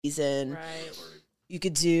season. Right. You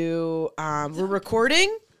could do, we're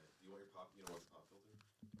recording.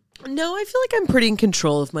 No, I feel like I'm pretty in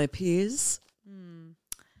control of my peas.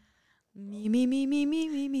 Me.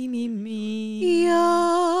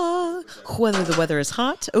 Yeah. Whether the weather is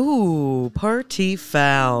hot. Ooh, party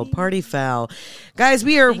foul. Guys,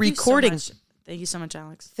 we are recording. Thank you so much,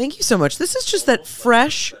 Alex. Thank you so much. This is just that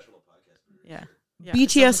fresh Yeah.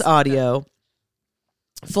 BTS audio.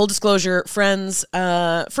 Full disclosure, friends,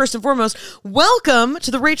 first and foremost, welcome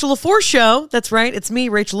to the Rachel LaForce Show. That's right, it's me,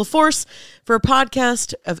 Rachel LaForce, for a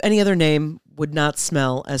podcast of any other name would not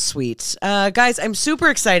smell as sweet. Guys, I'm super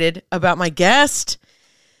excited about my guest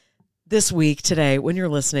this week today when you're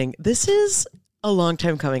listening. This is a long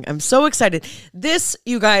time coming. I'm so excited. This,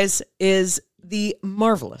 you guys, is the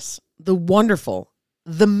marvelous, the wonderful,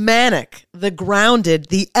 the manic, the grounded,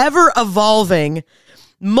 the ever-evolving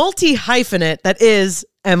multi-hyphenate that is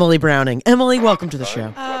Emily Browning. Emily, welcome to the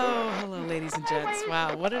show. Oh, hello, ladies and gents.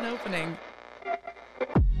 Wow, what an opening.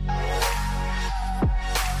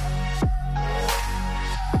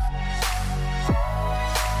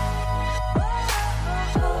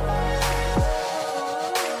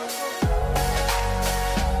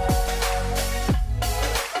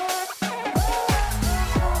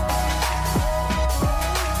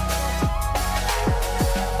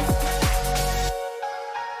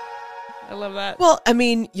 I love that. Well, I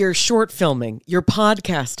mean, you're short filming, you're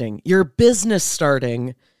podcasting, you're business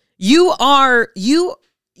starting. Are you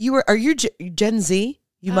Gen Z?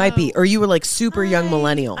 You might be, or you were like super young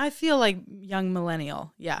millennial. I feel like young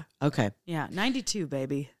millennial. Yeah. Okay. Yeah. 92,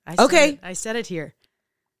 baby. I said it here.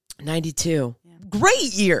 92. Yeah.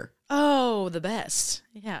 Great year. Oh, the best.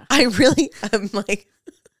 Yeah. I'm like,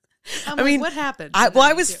 I mean, what happened?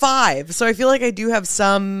 I was 5, so I feel like I do have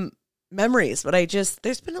some memories, but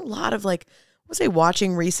there's been a lot of like, what was I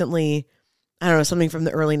watching recently? I don't know, something from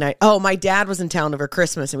the early night. Oh, my dad was in town over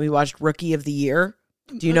Christmas and we watched Rookie of the Year.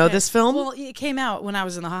 Do you know this film? Well, it came out when I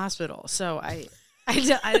was in the hospital, so I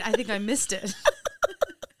think I missed it.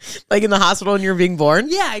 Like in the hospital when you were being born?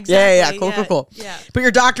 Yeah, exactly. Yeah. Cool. Yeah. But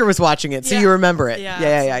your doctor was watching it, so you remember it.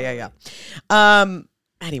 Yeah.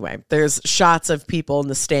 Anyway, there's shots of people in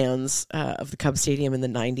the stands of the Cubs Stadium in the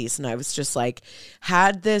 90s, and I was just like,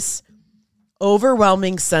 had this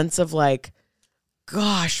overwhelming sense of like,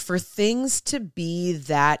 gosh, for things to be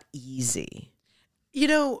that easy.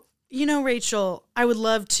 You know, Rachel, I would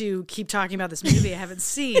love to keep talking about this movie I haven't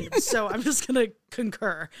seen, so I'm just going to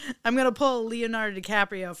concur. I'm going to pull Leonardo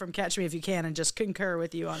DiCaprio from Catch Me If You Can and just concur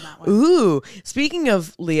with you on that one. Ooh, speaking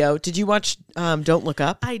of Leo, did you watch Don't Look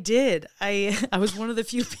Up? I did. I was one of the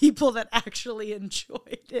few people that actually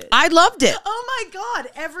enjoyed it. I loved it. Oh my God,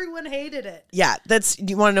 everyone hated it. Yeah, do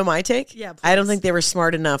you want to know my take? Yeah, please. I don't think they were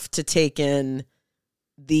smart enough to take in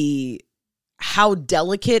how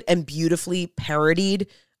delicate and beautifully parodied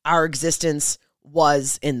our existence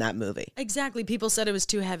was in that movie. Exactly. People said it was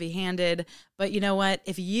too heavy-handed, but you know what?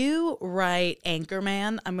 If you write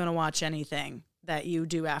Anchorman, I'm going to watch anything that you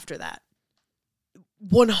do after that.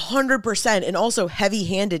 100%. And also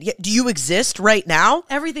heavy-handed. Do you exist right now?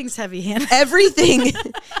 Everything's heavy-handed.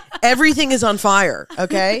 Everything is on fire,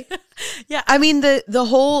 okay? Yeah. I mean, the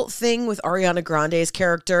whole thing with Ariana Grande's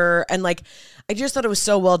character, and like, I just thought it was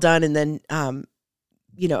so well done. And then,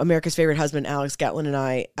 America's Favorite Husband, Alex Gatlin, and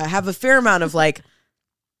I have a fair amount of like,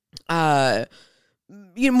 more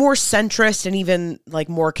centrist and even like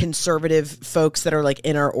more conservative folks that are like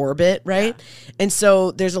in our orbit, right? Yeah. And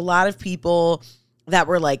so there's a lot of people that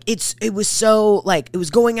were like, it was so like, it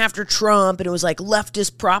was going after Trump and it was like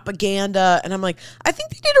leftist propaganda. And I'm like, I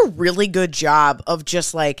think they did a really good job of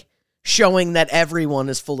just like showing that everyone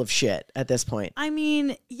is full of shit at this point. I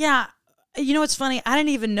mean, yeah. You know what's funny? I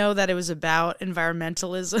didn't even know that it was about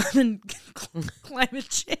environmentalism and climate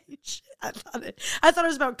change. I thought it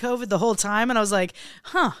was about COVID the whole time, and I was like,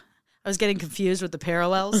 I was getting confused with the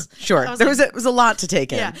parallels. Sure, it was a lot to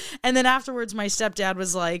take in. Yeah, and then afterwards, my stepdad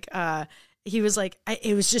was like, he was like,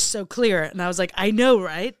 it was just so clear, and I was like, I know,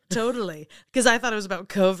 right? Totally, because I thought it was about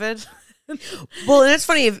COVID. Well, and it's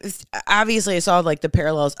funny. Obviously, I saw like the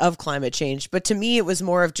parallels of climate change, but to me, it was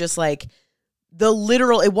more of just like.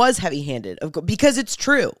 It was heavy-handed because it's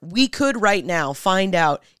true. We could right now find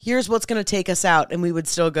out, here's what's going to take us out, and we would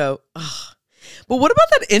still go, ugh. But what about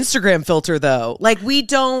that Instagram filter, though? Like, we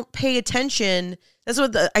don't pay attention. That's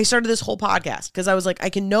what I started this whole podcast because I was like, I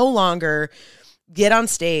can no longer get on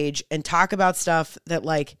stage and talk about stuff that,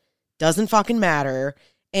 like, doesn't fucking matter.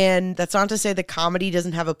 And that's not to say that comedy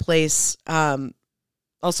doesn't have a place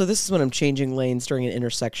Also, this is when I'm changing lanes during an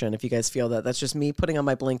intersection. If you guys feel that, that's just me putting on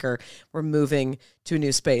my blinker. We're moving to a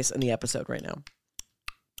new space in the episode right now.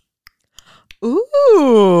 Ooh.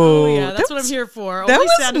 Oh, yeah, that's what I'm here for. That Only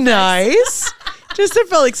was sound effects. nice. Just it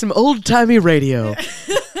felt like some old timey radio.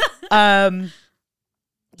 Yeah,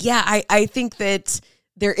 I think that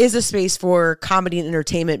there is a space for comedy and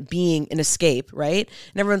entertainment being an escape, right?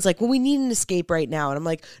 And everyone's like, well, we need an escape right now. And I'm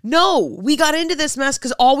like, no, we got into this mess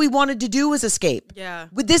because all we wanted to do was escape. Yeah.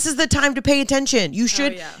 But this is the time to pay attention. You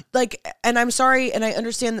should, yeah. like, and I'm sorry, and I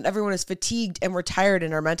understand that everyone is fatigued and we're tired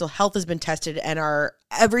and our mental health has been tested and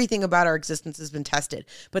everything about our existence has been tested.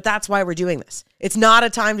 But that's why we're doing this. It's not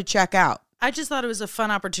a time to check out. I just thought it was a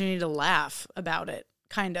fun opportunity to laugh about it.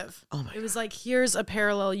 Kind of. Oh my It was like, here's a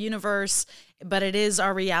parallel universe, but it is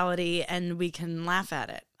our reality and we can laugh at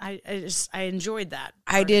it. I enjoyed that.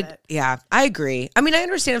 I did. Yeah, I agree. I mean, I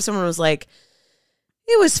understand if someone was like,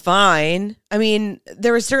 it was fine. I mean,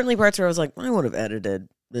 there were certainly parts where I was like, I would have edited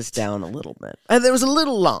this down a little bit. It was a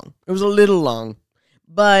little long.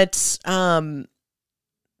 But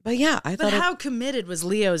yeah, I thought. But how committed was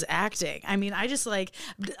Leo's acting? I mean,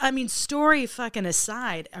 story fucking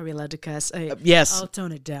aside, are we allowed to cuss? Yes. I'll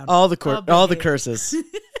tone it down. all the curses.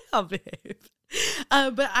 I'll behave.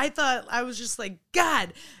 But I was just like,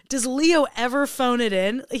 God, does Leo ever phone it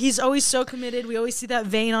in? He's always so committed. We always see that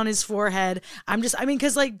vein on his forehead.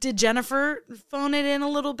 Because did Jennifer phone it in a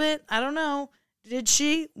little bit? I don't know. Did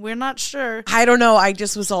she? We're not sure. I don't know. I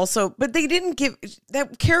just was also, but they didn't give,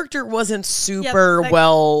 that character wasn't super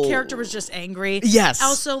well. Character was just angry. Yes.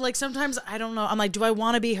 Also, like, sometimes, I don't know. I'm like, do I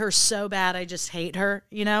want to be her so bad I just hate her,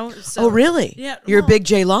 you know? So, oh, really? Yeah. You're a big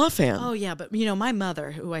J Law fan. Oh, yeah. But, my mother,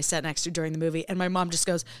 who I sat next to during the movie, and my mom just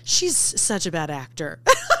goes, she's such a bad actor.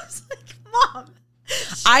 I was like, Mom.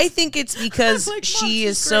 I think it's because like, Mom, she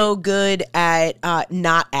is she's so good at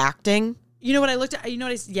not acting. You know what I looked at?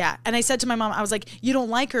 And I said to my mom, I was like, you don't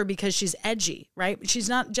like her because she's edgy, right? She's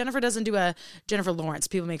not, Jennifer doesn't do a Jennifer Lawrence.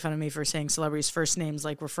 People make fun of me for saying celebrities' first names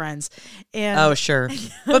like we're friends. And Oh, sure.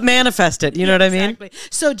 But manifest it. You know what I mean? Exactly.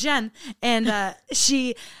 So Jen, and I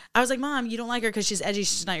was like, Mom, you don't like her because she's edgy.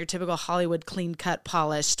 She's not your typical Hollywood clean cut,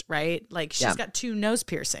 polished, right? Like she's got 2 nose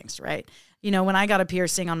piercings, right? When I got a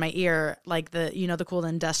piercing on my ear, like the cool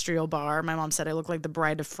industrial bar, my mom said I look like the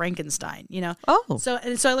Bride of Frankenstein, Oh. So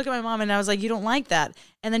I look at my mom and I was like, you don't like that.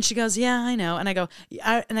 And then she goes, yeah, I know. And I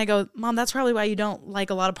go, Mom, that's probably why you don't like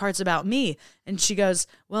a lot of parts about me. And she goes,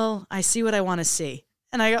 well, I see what I want to see.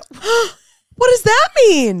 And I go, what does that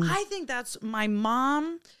mean? I think that's my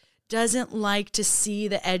mom doesn't like to see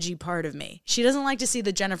the edgy part of me. She doesn't like to see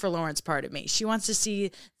the Jennifer Lawrence part of me. She wants to see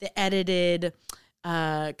the edited,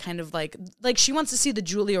 kind of like she wants to see the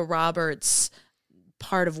Julia Roberts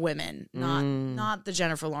part of women, not the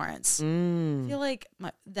Jennifer Lawrence. I feel like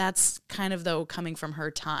that's kind of though coming from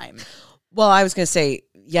her time. Well, I was going to say,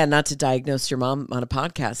 yeah, not to diagnose your mom on a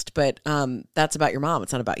podcast, but that's about your mom.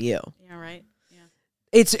 It's not about you. Yeah, right. Yeah.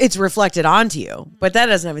 It's reflected onto you, but that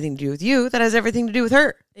doesn't have anything to do with you. That has everything to do with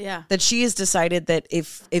her. Yeah. That she has decided that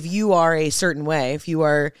if you are a certain way, if you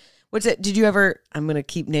are, what's it? Did you ever, I'm going to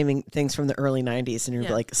keep naming things from the early 90s and you're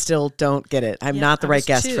like, still don't get it. I'm not the right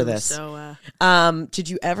guest for this. So, did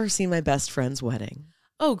you ever see My Best Friend's Wedding?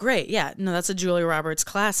 Oh, great. Yeah. No, that's a Julia Roberts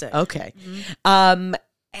classic. Okay.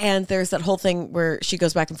 And there's that whole thing where she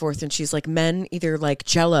goes back and forth and she's like, men either like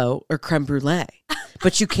Jell-O or creme brulee,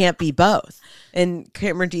 but you can't be both. And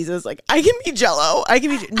Cameron Diaz is like, I can be Jell-O.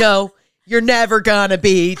 No, you're never gonna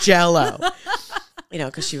be Jell-O.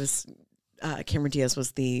 Because she was, Cameron Diaz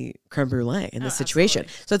was the creme brulee in this situation.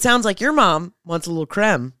 Absolutely. So it sounds like your mom wants a little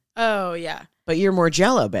creme. Oh, yeah. But you're more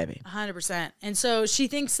Jell-O, baby. 100%. And so she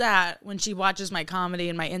thinks that when she watches my comedy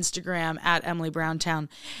and my Instagram at Emily Browntown,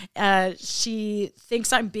 she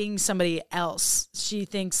thinks I'm being somebody else. She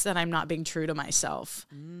thinks that I'm not being true to myself.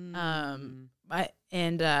 I'm like,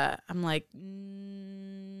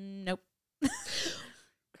 nope.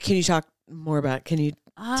 Can you talk more about, can you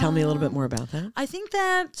tell me a little bit more about that? I think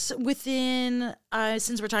that within,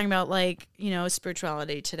 since we're talking about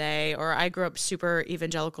spirituality today, or I grew up super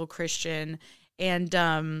evangelical Christian, and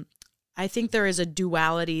I think there is a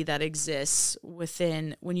duality that exists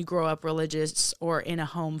within when you grow up religious or in a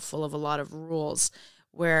home full of a lot of rules,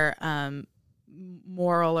 where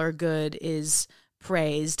moral or good is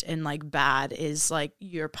praised and like bad is like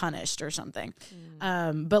you're punished or something.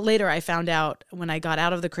 But later I found out when I got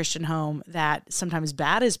out of the Christian home that sometimes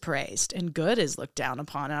bad is praised and good is looked down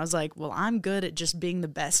upon. And I was like, well, I'm good at just being the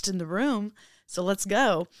best in the room, so let's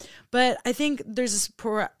go. But I think there's this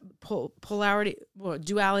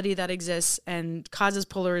duality that exists and causes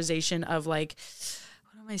polarization of like,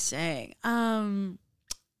 what am I saying?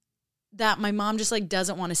 That my mom just like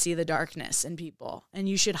doesn't want to see the darkness in people, and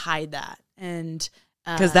you should hide that. And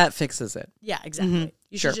Because that fixes it. Yeah, exactly. Mm-hmm.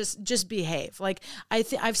 You should just behave. Like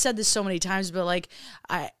I've said this so many times, but like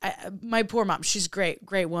I my poor mom, she's great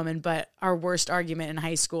woman. But our worst argument in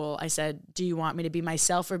high school, I said, "Do you want me to be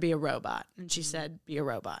myself or be a robot?" And she said, "Be a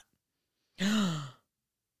robot." Oh,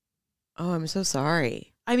 I'm so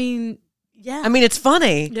sorry. I mean, yeah. I mean, it's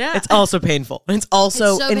funny. Yeah. It's also painful. And it's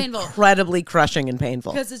also so painful. Incredibly crushing and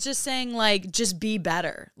painful. Because it's just saying, like, just be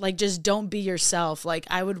better. Like, just don't be yourself. Like,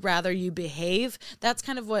 I would rather you behave. That's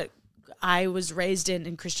kind of what I was raised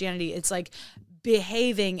in Christianity. It's like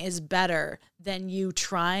behaving is better than you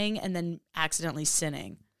trying and then accidentally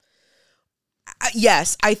sinning.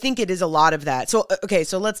 Yes, I think it is a lot of that. So, okay,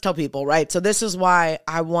 so let's tell people, right? So this is why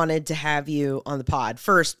I wanted to have you on the pod.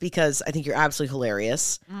 First, because I think you're absolutely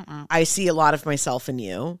hilarious. I see a lot of myself in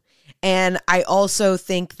you. And I also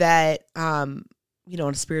think that, on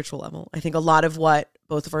a spiritual level, I think a lot of what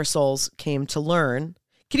both of our souls came to learn.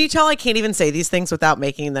 Can you tell I can't even say these things without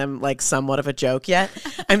making them like somewhat of a joke yet?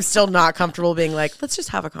 I'm still not comfortable being like, let's just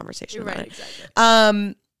have a conversation about it.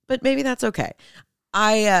 Exactly. But maybe that's okay.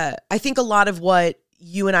 I think a lot of what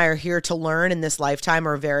you and I are here to learn in this lifetime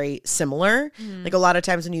are very similar. Like a lot of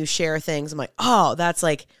times when you share things, I'm like, oh, that's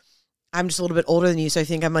like, I'm just a little bit older than you. So I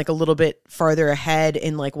think I'm like a little bit farther ahead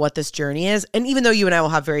in like what this journey is. And even though you and I will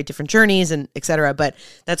have very different journeys and et cetera, but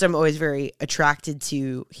that's, I'm always very attracted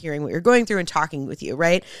to hearing what you're going through and talking with you.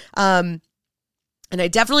 Right. And I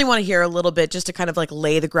definitely want to hear a little bit just to kind of like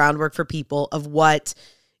lay the groundwork for people of what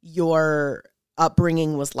your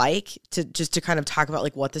upbringing was like, to just to kind of talk about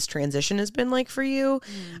like what this transition has been like for you.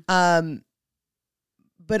 But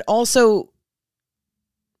also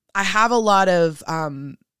I have a lot of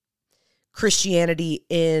Christianity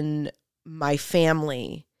in my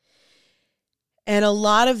family. And a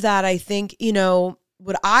lot of that, I think,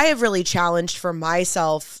 what I have really challenged for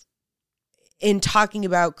myself in talking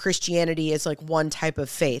about Christianity as like one type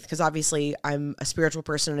of faith, because obviously I'm a spiritual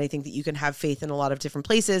person and I think that you can have faith in a lot of different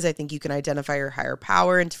places. I think you can identify your higher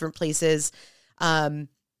power in different places. But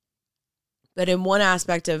in one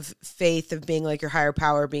aspect of faith, of being like your higher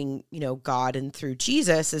power being, God and through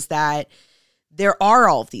Jesus, is that there are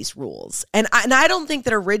all of these rules. And I don't think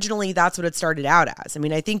that originally that's what it started out as. I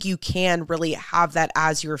mean, I think you can really have that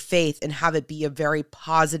as your faith and have it be a very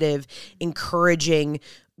positive, encouraging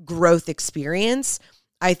growth experience.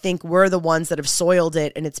 I think we're the ones that have soiled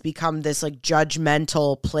it and it's become this like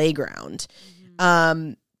judgmental playground.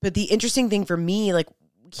 But the interesting thing for me, like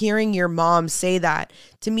hearing your mom say that,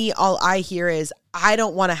 to me, all I hear is I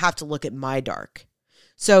don't want to have to look at my dark.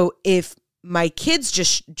 So if my kids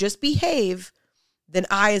just behave, then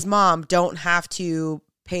I as mom don't have to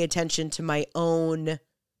pay attention to my own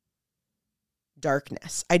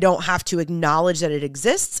darkness. I don't have to acknowledge that it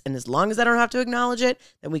exists. And as long as I don't have to acknowledge it,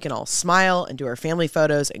 then we can all smile and do our family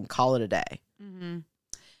photos and call it a day.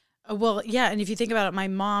 Well, yeah. And if you think about it, my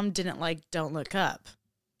mom didn't like Don't Look Up,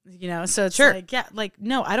 so it's like, yeah, like,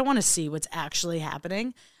 no, I don't want to see what's actually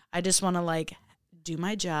happening. I just want to like do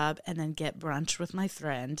my job and then get brunch with my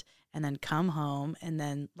friend and then come home and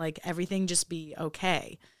then like everything just be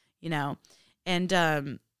okay,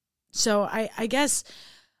 And so I guess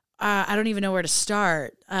I don't even know where to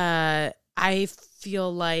start. I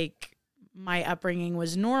feel like my upbringing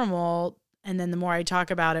was normal. And then the more I talk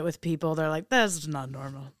about it with people, they're like, that's not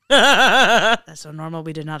normal. That's so normal.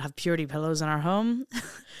 We did not have purity pillows in our home.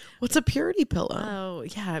 What's a purity pillow? Oh,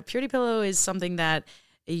 yeah. A purity pillow is something that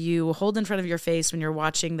you hold in front of your face when you're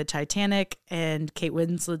watching the Titanic and Kate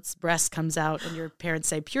Winslet's breast comes out and your parents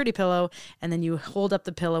say purity pillow. And then you hold up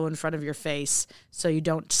the pillow in front of your face so you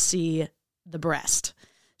don't see the breast.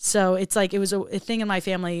 So it's like, it was a thing in my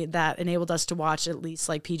family that enabled us to watch at least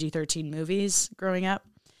like PG-13 movies growing up.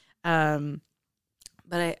 But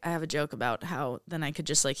I have a joke about how then I could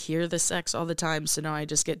just like hear the sex all the time. So now I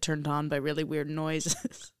just get turned on by really weird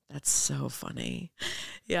noises. That's so funny.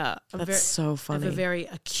 Yeah. That's so funny. I have a very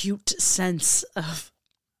acute sense of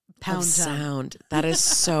pound sound. That is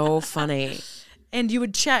so funny. And you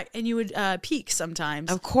would check and you would peek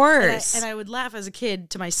sometimes. Of course. And I would laugh as a kid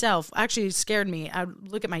to myself. Actually, it scared me. I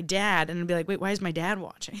would look at my dad and I'd be like, wait, why is my dad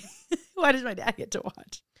watching? Why does my dad get to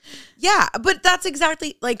watch? Yeah, but that's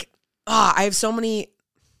exactly like, I have so many.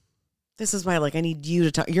 This is why like I need you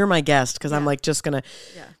to talk. You're my guest because I'm like just going to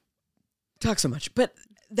talk so much. But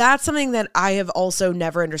that's something that I have also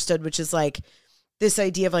never understood, which is like this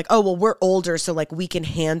idea of like, oh, well, we're older, so like we can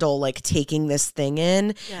handle like taking this thing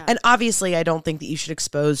in. Yeah. And obviously I don't think that you should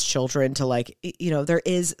expose children to like, there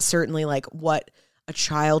is certainly like what a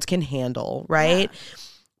child can handle, right? Yeah.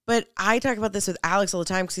 But I talk about this with Alex all the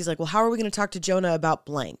time because he's like, well, how are we going to talk to Jonah about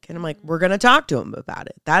blank? And I'm like, we're going to talk to him about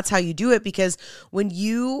it. That's how you do it. Because when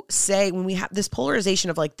we have this polarization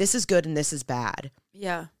of like, this is good and this is bad.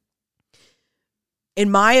 Yeah.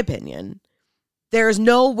 In my opinion, there's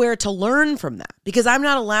nowhere to learn from that because I'm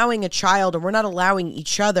not allowing a child, or we're not allowing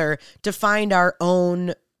each other to find our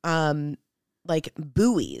own, like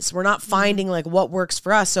buoys. We're not finding like what works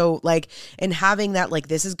for us. So like, and having that, like,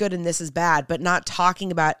 this is good and this is bad, but not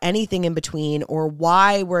talking about anything in between or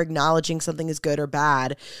why we're acknowledging something is good or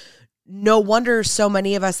bad. No wonder so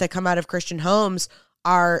many of us that come out of Christian homes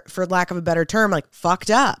are, for lack of a better term, like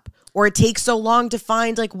fucked up, or it takes so long to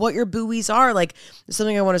find like what your buoys are. Like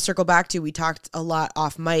something I want to circle back to. We talked a lot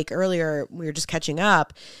off mic earlier. We were just catching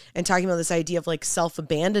up and talking about this idea of like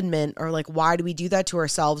self-abandonment, or like, why do we do that to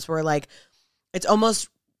ourselves? Where like, it's almost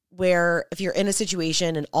where if you're in a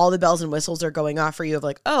situation and all the bells and whistles are going off for you of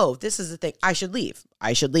like, oh, this is the thing. I should leave.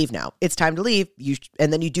 I should leave now. It's time to leave.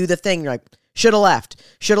 And then you do the thing. You're like, should have left.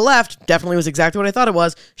 Should have left. Definitely was exactly what I thought it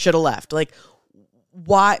was. Should have left. Like,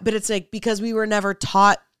 why? But it's like, because we were never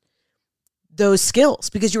taught those skills,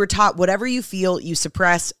 because you were taught whatever you feel, you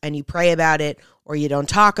suppress and you pray about it, or you don't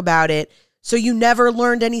talk about it. So you never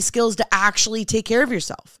learned any skills to actually take care of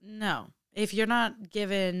yourself. No. If you're not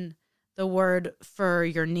given the word for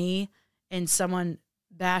your knee and someone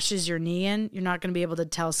bashes your knee in, you're not going to be able to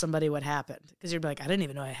tell somebody what happened, because you'd be like, I didn't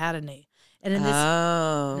even know I had a knee. And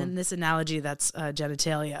in this analogy, that's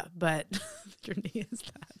genitalia, but your knee is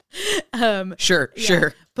that.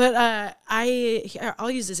 Sure. But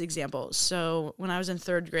I'll use this example. So when I was in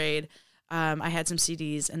third grade, I had some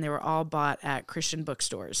CDs, and they were all bought at Christian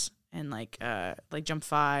bookstores. And like Jump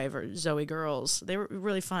 5 or Zoe Girls, they were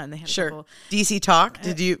really fun. They had a couple, DC Talk.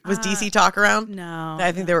 Was DC Talk around? No,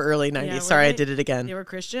 I think they were early 90s. Yeah, Sorry, I did it again. They were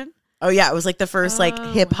Christian. Oh yeah, it was like the first like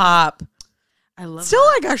hip hop. I love Still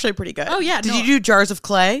that. like actually pretty good. Oh yeah, did you do Jars of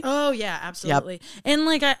Clay? Oh yeah, absolutely. Yep. And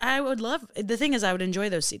like I would love. The thing is, I would enjoy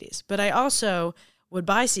those CDs, but I also would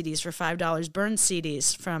buy CDs for $5, burn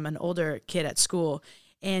CDs from an older kid at school,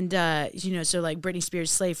 and so like Britney Spears'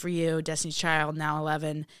 "Slave for You," Destiny's Child, Now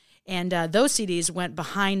 11. And those CDs went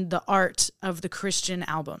behind the art of the Christian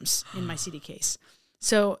albums in my CD case.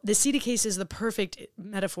 So the CD case is the perfect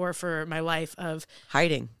metaphor for my life of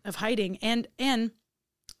hiding and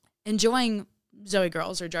enjoying Zoe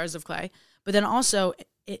Girls or Jars of Clay, but then also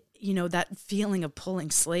that feeling of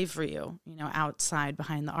pulling "Slave for You," outside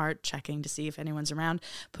behind the art, checking to see if anyone's around,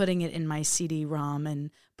 putting it in my CD-ROM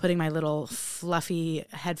and putting my little fluffy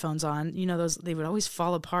headphones on. Those, they would always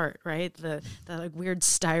fall apart, right? The like weird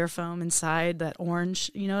styrofoam inside, that orange,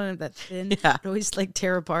 that thin, yeah. would always like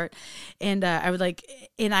tear apart. And I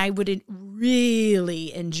would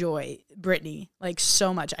really enjoy Britney like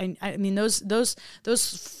so much. I mean those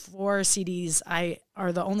 4 CDs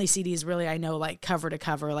are the only CDs really I know like cover to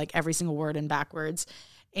cover, like every single word and backwards.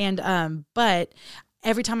 And but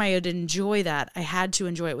every time I would enjoy that, I had to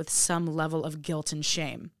enjoy it with some level of guilt and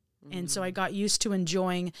shame. And so I got used to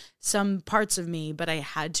enjoying some parts of me, but I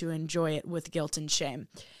had to enjoy it with guilt and shame.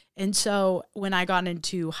 And so when I got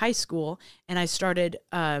into high school and I started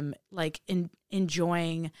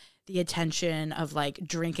enjoying the attention of like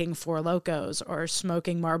drinking Four Locos or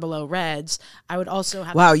smoking Marlboro Reds, I would also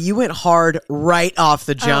have... Wow, you went hard right off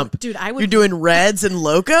the jump. Oh, dude, You're doing Reds and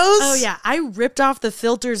Locos? Oh, yeah. I ripped off the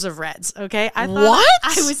filters of Reds, okay? What?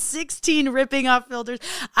 I was 16 ripping off filters.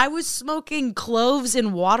 I was smoking cloves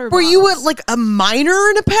in water Were bottles. you like a minor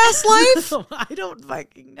in a past life? I don't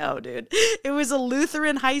fucking know, dude. It was a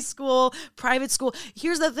Lutheran high school, private school.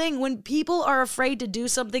 Here's the thing. When people are afraid to do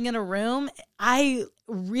something in a room, I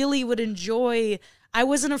really would enjoy. I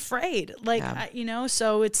wasn't afraid,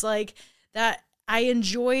 so it's like that. I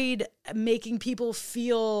enjoyed making people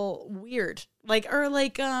feel weird,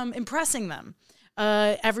 impressing them.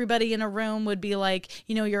 Everybody in a room would be like,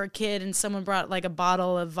 you're a kid and someone brought like a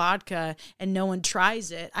bottle of vodka and no one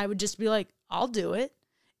tries it. I would just be like, I'll do it.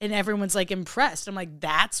 And everyone's like impressed. I'm like,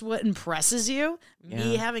 that's what impresses you? Yeah.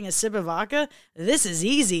 Me having a sip of vodka? This is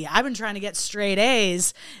easy. I've been trying to get straight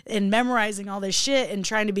A's and memorizing all this shit and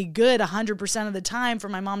trying to be good 100% of the time for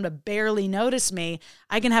my mom to barely notice me.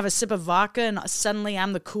 I can have a sip of vodka and suddenly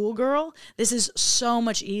I'm the cool girl. This is so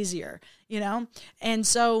much easier, And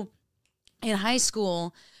so in high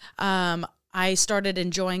school, I started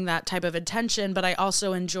enjoying that type of attention, but I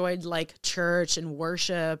also enjoyed like church and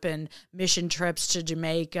worship and mission trips to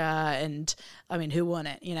Jamaica. And I mean, who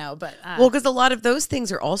wouldn't, but because a lot of those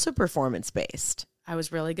things are also performance based. I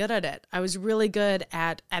was really good at it.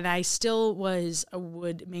 And I still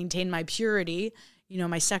would maintain my purity,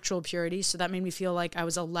 my sexual purity. So that made me feel like I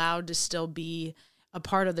was allowed to still be a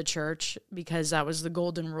part of the church because that was the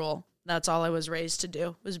golden rule. That's all I was raised to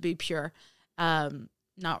do, was be pure.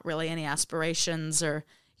 Not really any aspirations or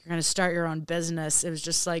you're going to start your own business. It was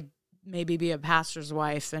just like maybe be a pastor's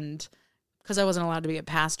wife. And because I wasn't allowed to be a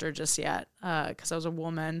pastor just yet, because I was a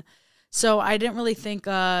woman. So I didn't really think,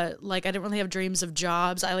 I didn't really have dreams of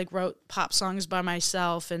jobs. I like wrote pop songs by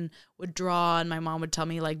myself and would draw, and my mom would tell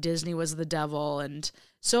me like Disney was the devil. And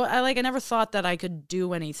so I never thought that I could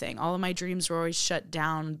do anything. All of my dreams were always shut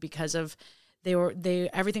down because of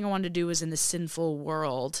everything I wanted to do was in the sinful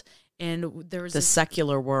world. And there was the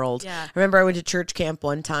secular world. Yeah. I remember I went to church camp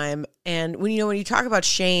one time, and when you talk about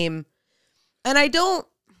shame, and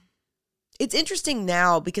it's interesting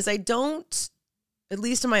now because I don't, at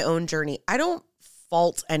least in my own journey, I don't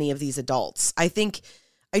fault any of these adults. I think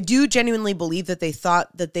I do genuinely believe that they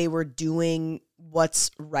thought that they were doing what's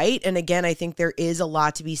right. And again, I think there is a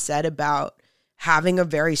lot to be said about having a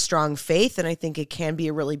very strong faith, and I think it can be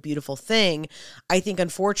a really beautiful thing. I think,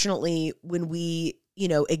 unfortunately, when we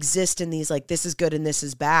exist in these like this is good and this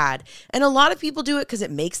is bad. And a lot of people do it because it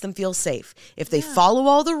makes them feel safe. If they follow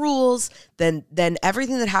all the rules, then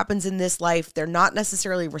everything that happens in this life, they're not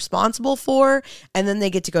necessarily responsible for, and then they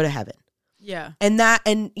get to go to heaven. Yeah. And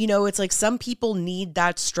it's like some people need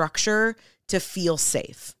that structure to feel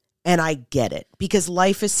safe. And I get it because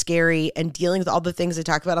life is scary, and dealing with all the things I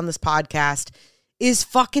talk about on this podcast is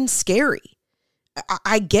fucking scary.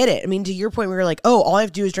 I get it. I mean, to your point, we were like, oh, all I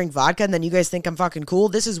have to do is drink vodka and then you guys think I'm fucking cool.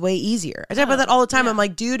 This is way easier. I talk about that all the time. Yeah. I'm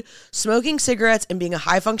like, dude, smoking cigarettes and being a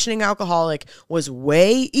high functioning alcoholic was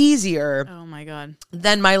way easier. Oh my God.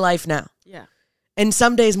 Than my life now. Yeah. And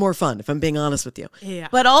some days more fun, if I'm being honest with you. Yeah.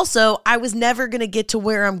 But also, I was never going to get to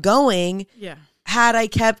where I'm going had I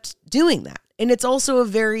kept doing that. And it's also a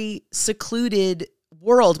very secluded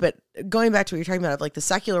world. But going back to what you're talking about, of like the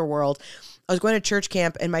secular world, I was going to church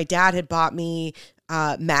camp and my dad had bought me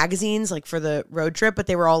magazines like for the road trip, but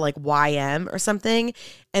they were all like YM or something.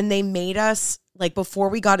 And they made us like, before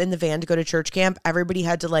we got in the van to go to church camp, everybody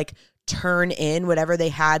had to like turn in whatever they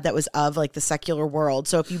had that was of like the secular world.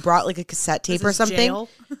 So if you brought like a cassette tape or something, jail?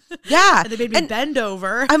 Yeah, and they made me bend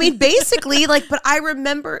over. I mean, basically like, but I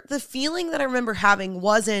remember the feeling that I remember having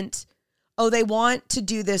wasn't, oh, they want to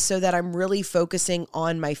do this so that I'm really focusing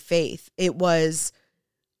on my faith. It was,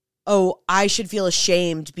 oh, I should feel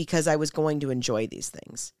ashamed because I was going to enjoy these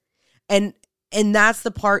things. And that's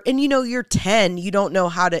the part. And you're 10, you don't know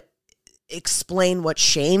how to explain what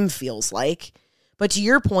shame feels like. But to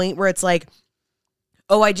your point where it's like,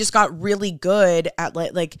 oh, I just got really good at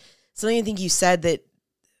like something I think you said that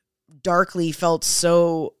darkly felt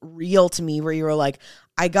so real to me, where you were like,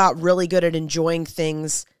 I got really good at enjoying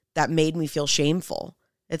things that made me feel shameful.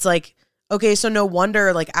 It's like, okay, so no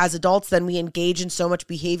wonder, like as adults, then we engage in so much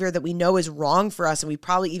behavior that we know is wrong for us, and we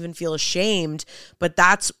probably even feel ashamed, but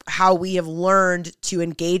that's how we have learned to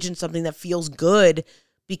engage in something that feels good,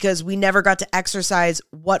 because we never got to exercise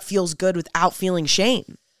what feels good without feeling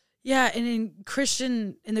shame. Yeah, and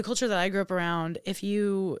in the culture that I grew up around, if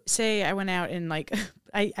you say I went out and like,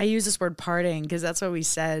 I use this word partying because that's what we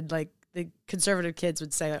said, like the conservative kids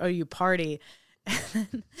would say, oh, you party.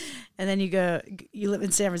 And then you live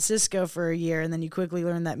in San Francisco for a year, and then you quickly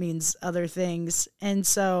learn that means other things. And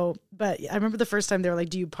so, but I remember the first time they were like,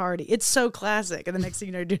 do you party? It's so classic. And the next thing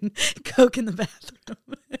you know, you're doing coke in the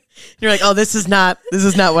bathroom. You're like, oh, this is not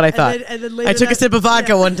what I thought. And then later I took a sip of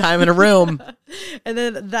vodka one time in a room. And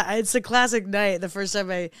then it's a classic night. The first time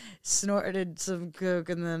I snorted some coke,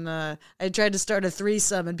 and then I tried to start a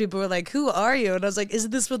threesome, and people were like, who are you? And I was like, isn't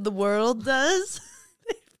this what the world does?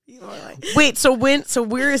 Like, wait, so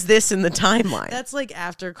where is this in the timeline? That's like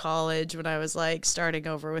after college, when I was like starting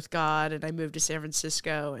over with God, and I moved to San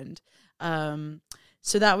Francisco, and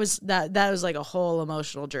so that was like a whole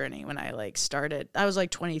emotional journey when I like started. I was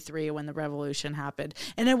like 23 when the revolution happened,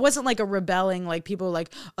 and it wasn't like a rebelling, like people were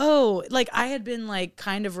like, oh, like I had been like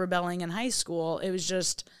kind of rebelling in high school. It was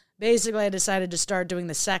just basically I decided to start doing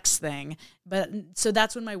the sex thing. But so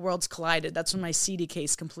that's when my worlds collided. That's when my CD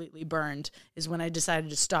case completely burned, is when I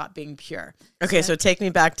decided to stop being pure. Okay, so take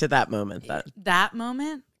me back to that moment then. That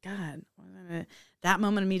moment? God, that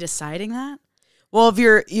moment of me deciding that? Well, if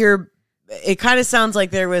you're it kind of sounds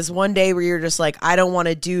like there was one day where you're just like, I don't want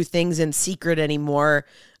to do things in secret anymore.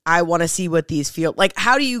 I want to see what these feel like.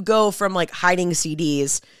 How do you go from like hiding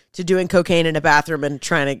CDs to doing cocaine in a bathroom and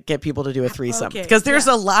trying to get people to do a threesome? Because there's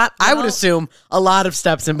a lot, I would assume, a lot of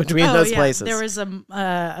steps in between those places. There was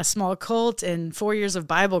a small cult and 4 years of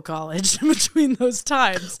Bible college in between those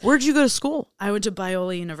times. Where'd you go to school? I went to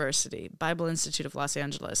Biola University, Bible Institute of Los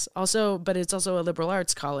Angeles. Also, but it's also a liberal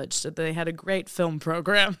arts college, so they had a great film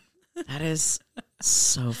program. That is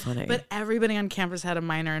so funny. But everybody on campus had a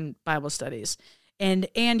minor in Bible studies. And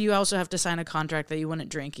you also have to sign a contract that you wouldn't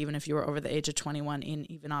drink even if you were over the age of 21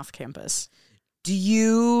 even off campus.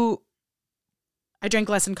 I drank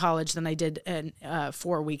less in college than I did in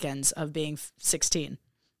 4 weekends of being 16.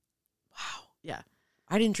 Wow. Yeah.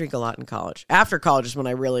 I didn't drink a lot in college. After college is when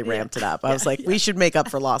I really ramped it up. I was like, we should make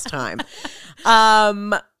up for lost time.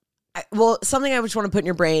 Well, something I just want to put in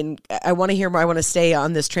your brain, I want to hear more. I want to stay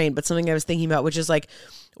on this train, but something I was thinking about, which is like,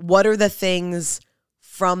 what are the things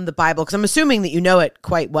from the Bible? Because I'm assuming that you know it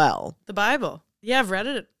quite well. The Bible. Yeah, I've read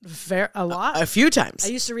it a lot. A few times. I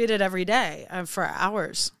used to read it every day for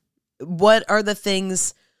hours. What are the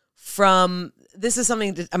things from... This is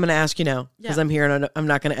something that I'm going to ask you now because I'm here and I'm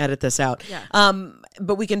not going to edit this out. Yeah.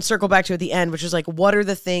 But we can circle back to at the end, which is like, what are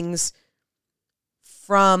the things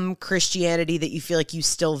from Christianity that you feel like you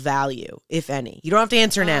still value, if any? You don't have to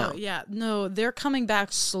answer now. Yeah. No, they're coming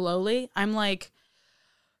back slowly. I'm like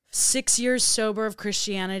 6 years sober of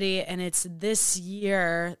Christianity, and it's this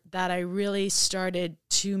year that I really started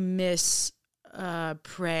to miss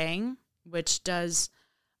praying, which does...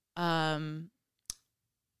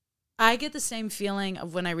 I get the same feeling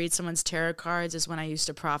of when I read someone's tarot cards as when I used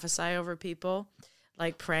to prophesy over people,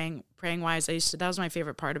 like praying wise. That was my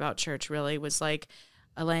favorite part about church, really, was like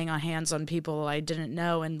laying on hands on people I didn't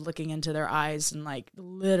know and looking into their eyes and like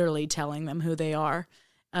literally telling them who they are,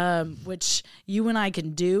 which you and I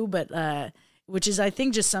can do, but which is, I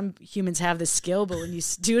think, just some humans have this skill, but when you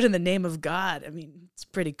do it in the name of God, I mean, it's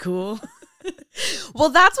pretty cool. Well,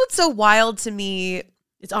 that's what's so wild to me.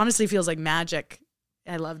 It honestly feels like magic.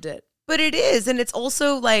 I loved it. But it is. And it's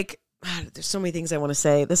also like, there's so many things I want to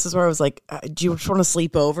say. This is where I was like, do you just want to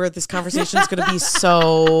sleep over? This conversation is going to be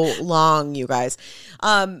so long, you guys.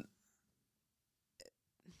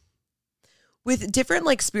 With different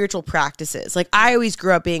like spiritual practices, like I always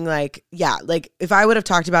grew up being like, yeah, like if I would have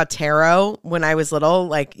talked about tarot when I was little,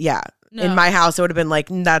 like, yeah. No. In my house, it would have been like,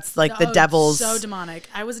 that's like the devil's. So demonic.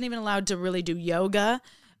 I wasn't even allowed to really do yoga.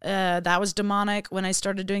 That was demonic when I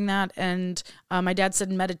started doing that. And my dad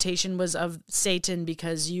said meditation was of Satan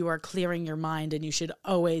because you are clearing your mind and you should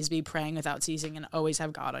always be praying without ceasing and always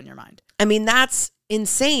have God on your mind. I mean, that's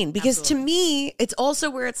insane because Absolutely. To me, it's also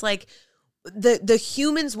where it's like the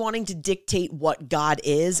humans wanting to dictate what God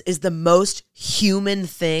is the most human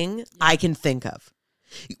thing I can think of.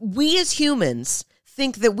 We as humans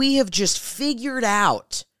think that we have just figured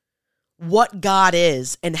out what God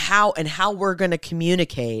is and how we're going to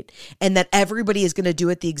communicate and that everybody is going to do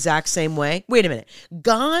it the exact same way. Wait a minute.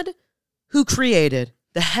 God, who created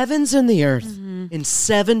the heavens and the earth in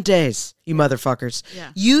 7 days, you motherfuckers.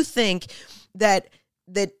 Yeah. You think that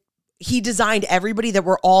he designed everybody, that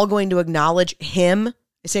we're all going to acknowledge him,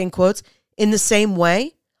 I say in quotes, in the same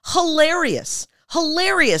way? Hilarious.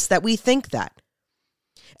 Hilarious that we think that.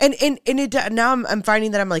 And now I'm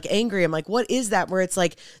finding that I'm like angry. I'm like, what is that? Where it's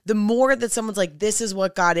like the more that someone's like, this is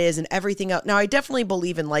what God is and everything else. Now, I definitely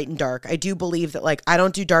believe in light and dark. I do believe that like I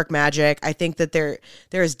don't do dark magic. I think that there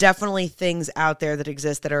is definitely things out there that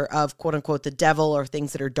exist that are of quote unquote the devil or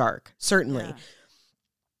things that are dark, certainly. Yeah.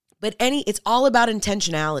 But it's all about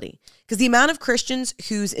intentionality, because the amount of Christians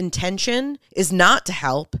whose intention is not to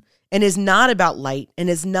help and is not about light and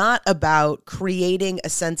is not about creating a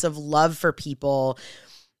sense of love for people.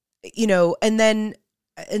 You know, and then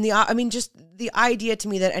just the idea to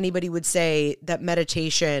me that anybody would say that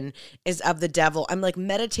meditation is of the devil. I'm like,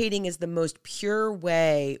 meditating is the most pure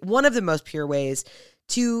way, one of the most pure ways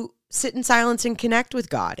to sit in silence and connect with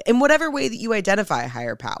God in whatever way that you identify a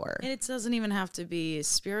higher power. And it doesn't even have to be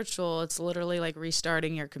spiritual. It's literally like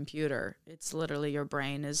restarting your computer. It's literally your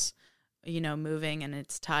brain is, moving and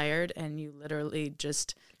it's tired and you literally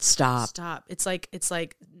just stop. It's like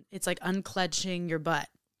unclenching your butt.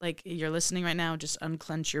 Like you're listening right now, just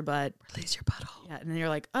unclench your butt. Release your butthole. Yeah, and then you're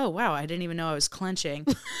like, oh, wow, I didn't even know I was clenching.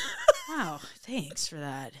 Wow, thanks for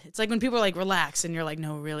that. It's like when people are like, relax, and you're like,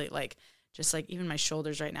 no, really, like, just like even my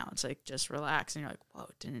shoulders right now, it's like, just relax. And you're like, whoa,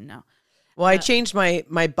 didn't know. Well, I changed my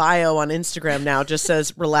bio on Instagram now. It just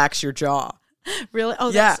says, relax your jaw. Really? Oh,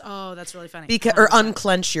 yeah. That's really funny. Or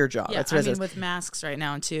unclench your jaw. Yeah, that's what it says. With masks right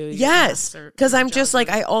now, too. Yes, because I'm just like,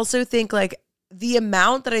 I also think like, the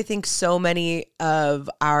amount that I think so many of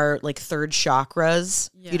our like third chakras,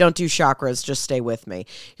 if you don't do chakras, just stay with me.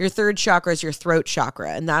 Your third chakra is your throat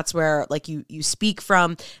chakra. And that's where like you speak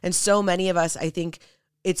from. And so many of us, I think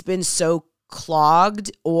it's been so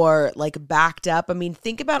clogged or like backed up. I mean,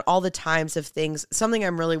 think about all the times of things. Something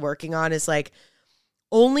I'm really working on is like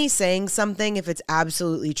only saying something if it's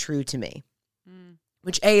absolutely true to me.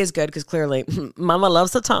 Which A is good because clearly mama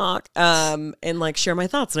loves to talk and like share my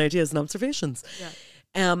thoughts and ideas and observations. Yeah.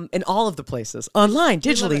 in all of the places, online,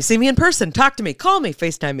 digitally, see me in person, talk to me, call me,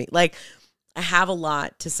 FaceTime me. Like, I have a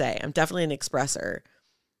lot to say. I'm definitely an expresser,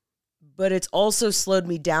 but it's also slowed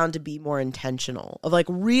me down to be more intentional of like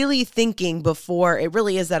really thinking before. It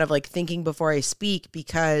really is that of like thinking before I speak,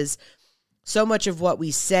 because so much of what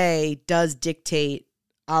we say does dictate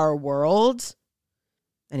our world.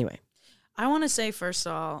 Anyway, I want to say, first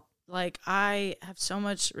of all, like, I have so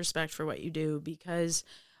much respect for what you do, because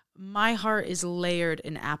my heart is layered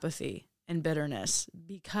in apathy and bitterness,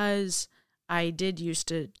 because I did used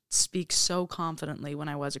to speak so confidently when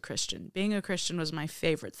I was a Christian. Being a Christian was my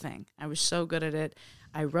favorite thing. I was so good at it.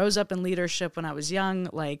 I rose up in leadership when I was young.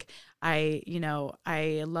 Like, I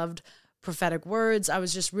loved prophetic words. I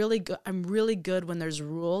was just really good. I'm really good when there's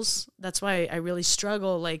rules. That's why I really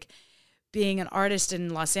struggle, like, being an artist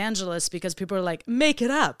in Los Angeles, because people are like, make it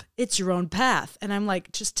up. It's your own path. And I'm like,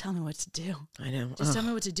 just tell me what to do. I know. Just tell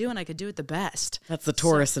me what to do, and I could do it the best. That's the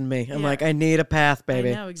Taurus in me. I'm like, I need a path,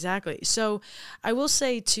 baby. I know, exactly. So I will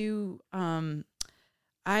say too,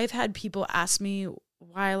 I've had people ask me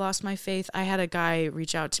why I lost my faith. I had a guy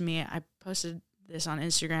reach out to me. I posted this on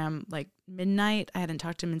Instagram like midnight. I hadn't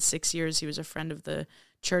talked to him in 6 years. He was a friend of the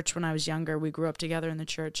church when I was younger. We grew up together in the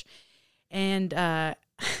church. And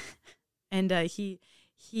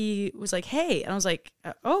he was like, hey, and I was like,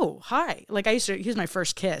 oh, hi. Like, he was my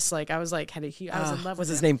first kiss. Like, I was like, I was in love with him. Was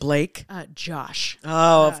his name Blake? Josh.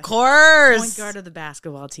 Oh, of course. Point guard of the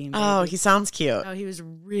basketball team. Baby. Oh, he sounds cute. Oh, he was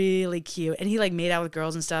really cute. And he like made out with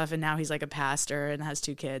girls and stuff. And now he's like a pastor and has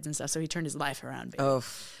 2 kids and stuff. So he turned his life around. Baby. Oh,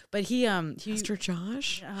 but he Pastor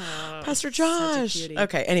Josh? Oh, Pastor Josh.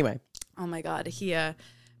 Okay. Anyway. Oh my God. He,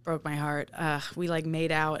 broke my heart. We like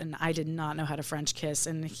made out, and I did not know how to French kiss,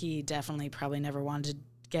 and he definitely probably never wanted to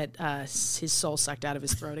get his soul sucked out of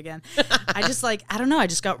his throat again. I just like, I don't know, I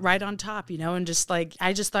just got right on top, and just like,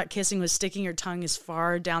 I just thought kissing was sticking your tongue as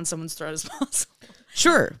far down someone's throat as possible.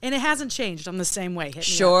 Sure. And it hasn't changed. I'm the same way.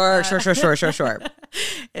 Sure.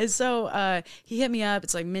 And so he hit me up.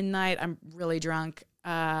 It's like midnight. I'm really drunk.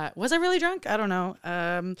 Was I really drunk? I don't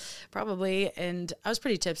know. Probably. And I was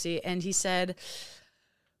pretty tipsy. And he said,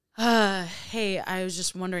 hey, I was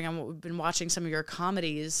just wondering, I've been watching some of your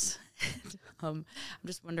comedies. I'm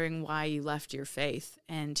just wondering why you left your faith.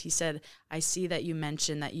 And he said, I see that you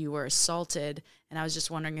mentioned that you were assaulted, and I was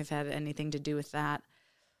just wondering if it had anything to do with that.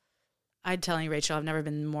 I'd tell you, Rachel, I've never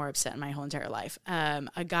been more upset in my whole entire life.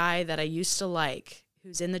 A guy that I used to like,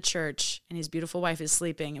 who's in the church, and his beautiful wife is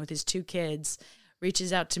sleeping with his 2 kids,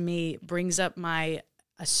 reaches out to me, brings up my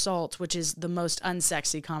assault, which is the most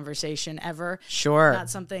unsexy conversation ever. Sure. Not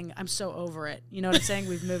something, I'm so over it. You know what I'm saying?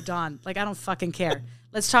 We've moved on. Like, I don't fucking care.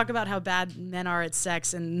 Let's talk about how bad men are at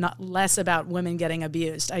sex and not less about women getting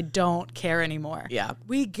abused. I don't care anymore. Yeah.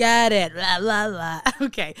 We get it. Blah, blah, blah.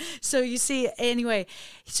 Okay. So you see, anyway,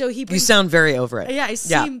 so he brings, you sound very over it. Yeah,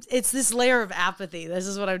 it's this layer of apathy. This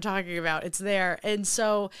is what I'm talking about. It's there. And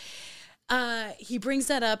so he brings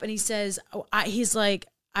that up, and he says, I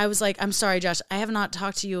was like, I'm sorry, Josh, I have not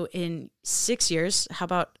talked to you in 6 years. How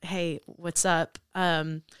about, hey, what's up?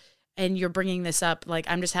 And you're bringing this up, like,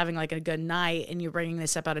 I'm just having like a good night, and you're bringing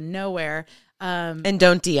this up out of nowhere. And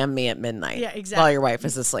don't DM me at midnight. Yeah, exactly. While your wife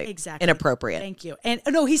is asleep. Exactly. Inappropriate. Thank you. And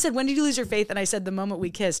no, he said, when did you lose your faith? And I said, the moment we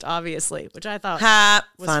kissed, obviously, which I thought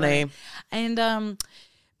was funny. And,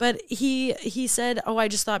 but he said, oh, I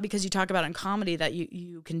just thought because you talk about it in comedy that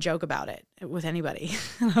you can joke about it with anybody.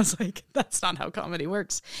 And I was like, that's not how comedy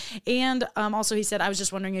works. And also he said, I was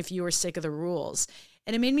just wondering if you were sick of the rules.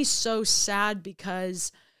 And it made me so sad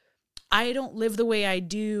because I don't live the way I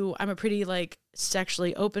do. I'm a pretty like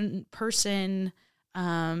sexually open person.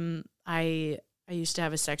 I used to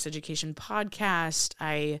have a sex education podcast.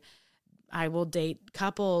 I will date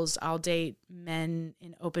couples. I'll date men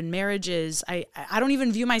in open marriages. I don't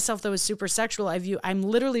even view myself though as super sexual. I'm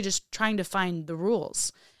literally just trying to find the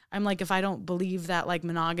rules. I'm like, if I don't believe that like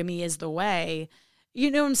monogamy is the way,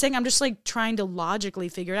 you know what I'm saying? I'm just like trying to logically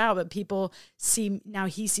figure it out. But people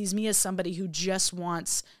he sees me as somebody who just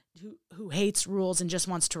wants, who hates rules and just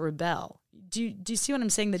wants to rebel. Do you see what I'm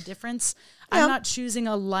saying? The difference? Yeah. I'm not choosing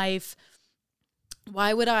a life.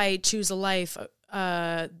 Why would I choose a life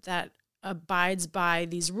that abides by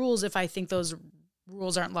these rules if I think those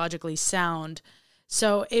rules aren't logically sound?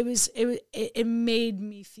 So it made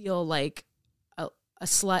me feel like a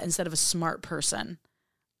slut instead of a smart person.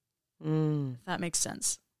 If that makes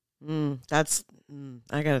sense. I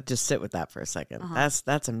gotta just sit with that for a second.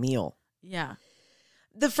 That's a meal. Yeah.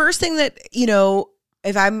 The first thing that,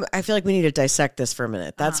 I feel like we need to dissect this for a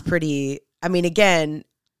minute. That's pretty, I mean, again,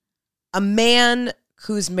 a man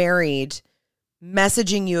who's married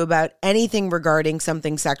messaging you about anything regarding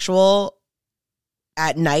something sexual,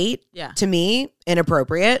 at night, Yeah. to me,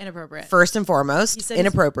 inappropriate. Inappropriate. First and foremost, He said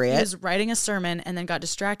inappropriate. He was writing a sermon and then got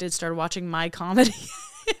distracted, started watching my comedy.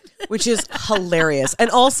 Which is hilarious.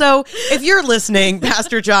 And also, if you're listening,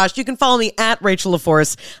 Pastor Josh, you can follow me at Rachel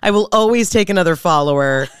LaForce. I will always take another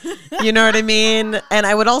follower. You know what I mean? And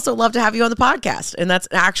I would also love to have you on the podcast. And that's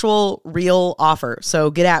an actual real offer.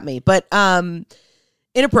 So get at me. But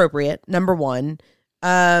inappropriate, number one.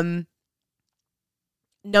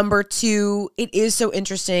 Number two, it is so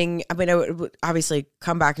interesting. I mean, I would obviously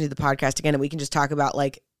come back into the podcast again and we can just talk about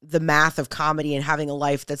like the math of comedy and having a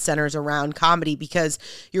life that centers around comedy, because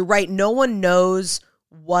you're right. No one knows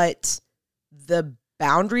what the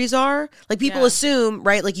boundaries are. Like people assume,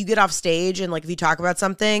 right? Like you get off stage and like if you talk about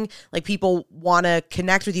something, like people want to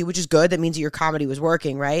connect with you, which is good. That means that your comedy was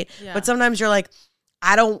working, right? Yeah. But sometimes you're like,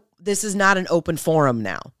 this is not an open forum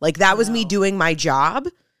now. Like that was me doing my job.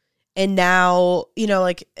 And now, you know,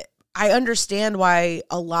 like I understand why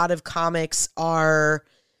a lot of comics are,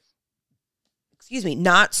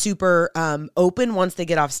 not super open once they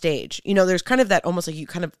get off stage. You know, there's kind of that almost like you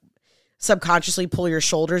kind of subconsciously pull your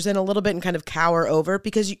shoulders in a little bit and kind of cower over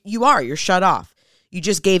because you're shut off. You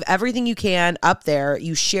just gave everything you can up there.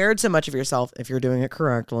 You shared so much of yourself, if you're doing it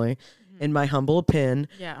correctly, in my humble opinion.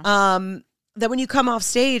 Yeah. That when you come off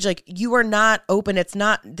stage, like you are not open.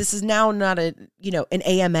 This is now not an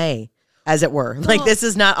AMA. As it were. Like this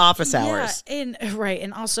is not office hours. And right.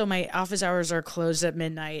 And also my office hours are closed at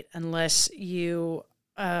midnight unless you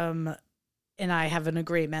and I have an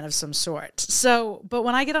agreement of some sort. So, but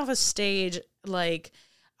when I get off a stage, like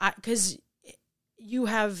because you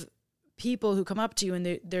have people who come up to you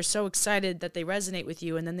and they're so excited that they resonate with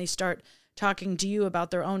you, and then they start talking to you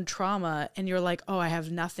about their own trauma, and you're like, oh, I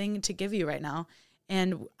have nothing to give you right now.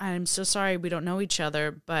 And I'm so sorry we don't know each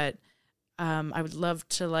other, but I would love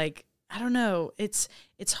to like, I don't know. It's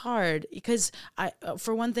hard because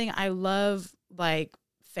for one thing, I love like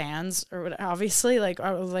fans or obviously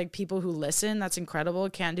like people who listen. That's incredible.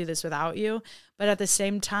 Can't do this without you. But at the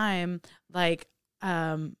same time, like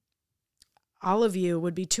all of you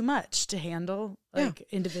would be too much to handle like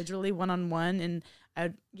individually, one-on-one. And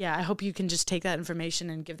I hope you can just take that information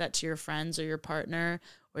and give that to your friends or your partner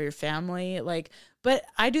or your family. Like, but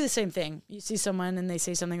I do the same thing. You see someone and they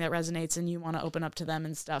say something that resonates and you want to open up to them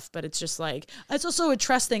and stuff, but it's just like, it's also a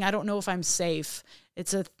trust thing. I don't know if I'm safe.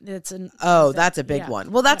 That's a big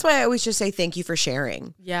one. Well, that's why I always just say thank you for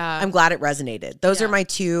sharing. Yeah. I'm glad it resonated. Those are my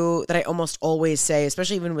two that I almost always say,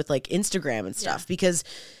 especially even with like Instagram and stuff, because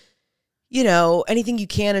you know, anything you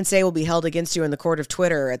can and say will be held against you in the court of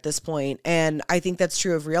Twitter at this point. And I think that's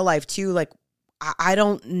true of real life too. Like, I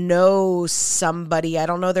don't know somebody. I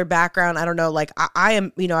don't know their background. I don't know. Like I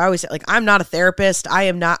am, you know, I always say like, I'm not a therapist.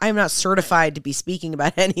 I'm not certified to be speaking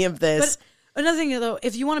about any of this. But another thing though,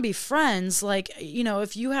 if you want to be friends, like, you know,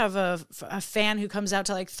 if you have a fan who comes out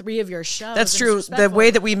to like 3 of your shows. That's true. The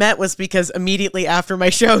way that we met was because immediately after my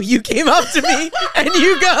show, you came up to me and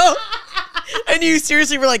you go, and you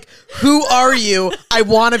seriously were like, who are you? I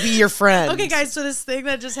want to be your friend. Okay, guys, so this thing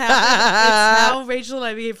that just happened, it's how Rachel and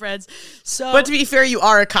I became friends. So, but to be fair, you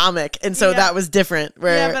are a comic, and so that was different.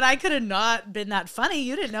 Yeah, but I could have not been that funny.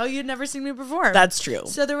 You didn't know. You'd never seen me perform. That's true.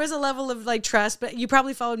 So there was a level of like trust, but you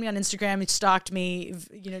probably followed me on Instagram. You stalked me,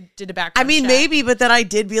 you know, did a background check. Maybe, but then I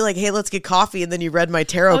did be like, hey, let's get coffee, and then you read my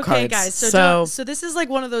tarot cards. Okay, guys, so this is like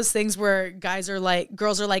one of those things where girls are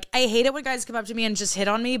like, I hate it when guys come up to me and just hit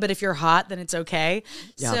on me, but if you're hot, then it's okay.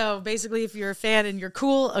 Yeah. So basically, if you're a fan and you're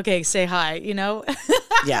cool, okay, say hi, you know?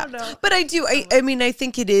 Yeah. But I do. I mean, I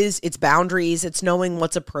think it's boundaries. It's knowing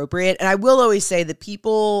what's appropriate. And I will always say that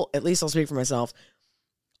people, at least I'll speak for myself,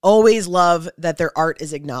 always love that their art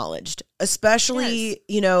is acknowledged, especially,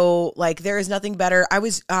 you know, like there is nothing better. I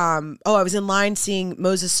was in line seeing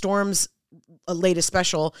Moses Storm's latest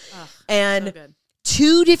special, and so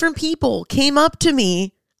 2 different people came up to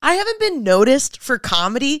me. I haven't been noticed for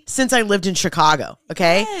comedy since I lived in Chicago.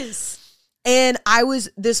 Okay. Yes. And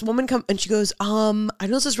this woman come and she goes, I know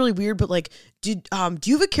this is really weird, but like, do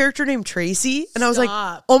you have a character named Tracy? And I was like,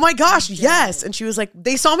 oh my gosh, yes. And she was like,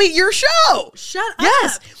 they saw me at your show. Shut up.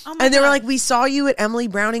 Yes. Oh and they were like, we saw you at Emily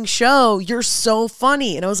Browning's show. You're so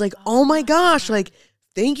funny. And I was like, oh my gosh, like,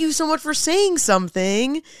 thank you so much for saying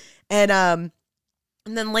something. And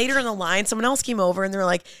then later in the line, someone else came over and they were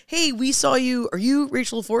like, hey, we saw you. Are you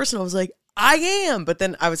Rachel LaForce? And I was like, I am. But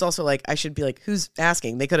then I was also like, I should be like, who's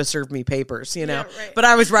asking? They could have served me papers, you know? Yeah, right. But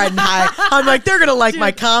I was riding high. I'm like, they're going to like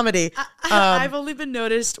my comedy. I've only been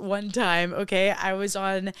noticed one time, okay? I was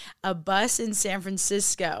on a bus in San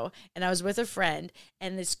Francisco and I was with a friend.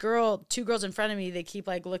 And this girl, 2 girls in front of me, they keep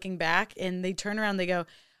like looking back and they turn around, they go,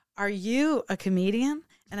 are you a comedian?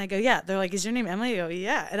 And I go, yeah. They're like, is your name Emily? I go,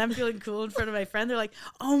 yeah. And I'm feeling cool in front of my friend. They're like,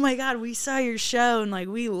 oh my God, we saw your show and like,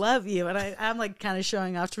 we love you. And I'm like kind of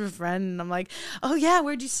showing off to a friend and I'm like, oh yeah,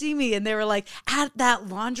 where'd you see me? And they were like, at that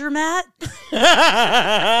laundromat.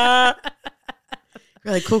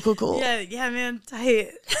 You're like, cool. Yeah, man, tight.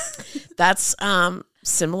 That's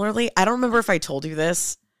similarly, I don't remember if I told you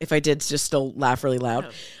this. If I did, just still laugh really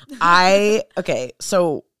loud. Okay,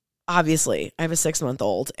 so obviously I have a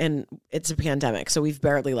 6-month-old and it's a pandemic, so we've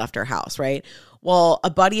barely left our house, right? Well, a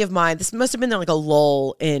buddy of mine, this must have been like a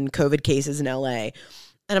lull in COVID cases in LA, and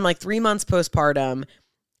I'm like 3 months postpartum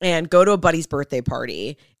and go to a buddy's birthday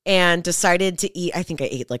party and decided to eat, I think I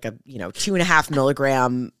ate like a 2.5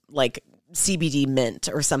 milligram like CBD mint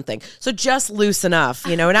or something. So just loose enough,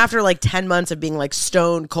 and after like 10 months of being like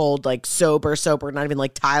stone cold, like sober, not even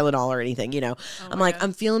like Tylenol or anything, I'm like, God.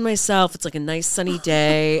 I'm feeling myself. It's like a nice sunny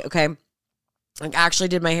day. Okay. Like actually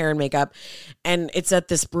did my hair and makeup and it's at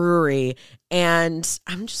this brewery and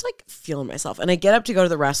I'm just like feeling myself. And I get up to go to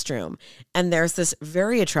the restroom and there's this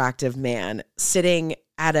very attractive man sitting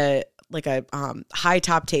at a high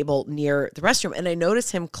top table near the restroom. And I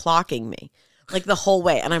notice him clocking me like the whole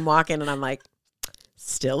way. And I'm walking and I'm like,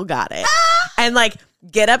 still got it. And like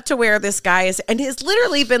get up to where this guy is. And he's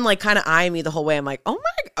literally been like kind of eyeing me the whole way. I'm like, oh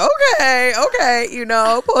my, okay.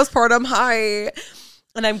 Postpartum, hi.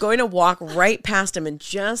 And I'm going to walk right past him. And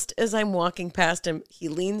just as I'm walking past him, he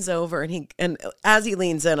leans over and as he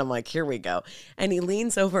leans in, I'm like, here we go. And he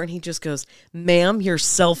leans over and he just goes, ma'am, your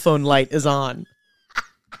cell phone light is on.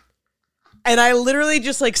 And I literally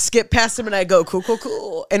just like skip past him and I go,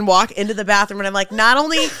 cool, and walk into the bathroom. And I'm like, not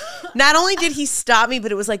only did he stop me,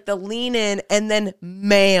 but it was like the lean in and then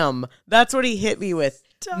ma'am. That's what he hit me with.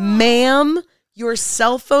 Ma'am, your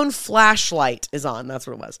cell phone flashlight is on. That's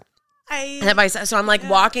what it was. So I'm like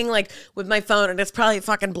walking like with my phone and it's probably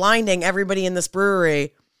fucking blinding everybody in this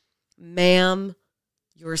brewery. Ma'am,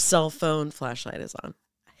 your cell phone flashlight is on.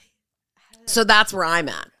 So that's where I'm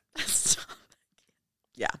at.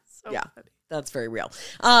 Yeah. Yeah. Funny. That's very real.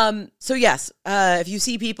 So yes, if you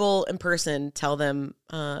see people in person, tell them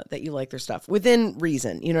that you like their stuff within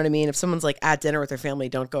reason. You know what I mean? If someone's like at dinner with their family,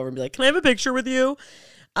 don't go over and be like, can I have a picture with you?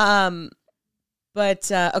 Okay.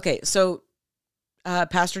 So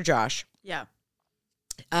Pastor Josh. Yeah.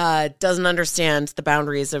 Doesn't understand the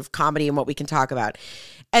boundaries of comedy and what we can talk about.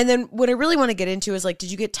 And then what I really want to get into is like,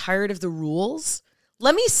 did you get tired of the rules?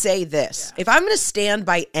 Let me say this. Yeah. If I'm going to stand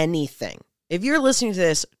by anything, if you're listening to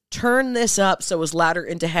this, turn this up so it's louder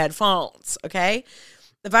into headphones, okay?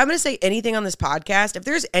 If I'm going to say anything on this podcast, if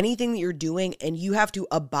there's anything that you're doing and you have to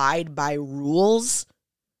abide by rules,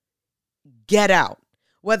 get out.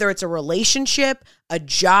 Whether it's a relationship, a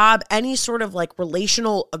job, any sort of like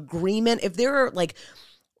relational agreement, if there are like,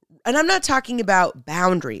 and I'm not talking about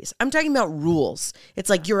boundaries, I'm talking about rules. It's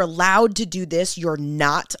like you're allowed to do this, you're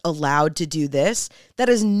not allowed to do this. That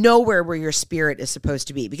is nowhere where your spirit is supposed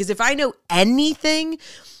to be. Because if I know anything,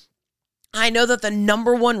 I know that the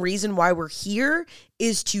number one reason why we're here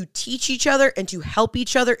is to teach each other and to help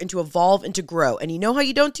each other and to evolve and to grow. And you know how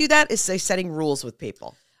you don't do that is by setting rules with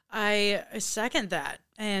people. I second that.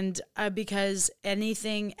 And because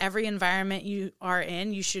every environment you are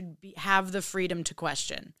in, you should have the freedom to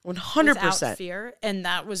question. 100%. Without fear. And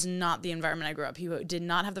that was not the environment I grew up. You did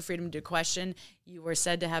not have the freedom to question. You were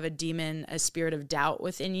said to have a demon, a spirit of doubt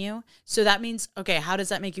within you. So that means, okay, how does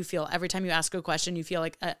that make you feel? Every time you ask a question, you feel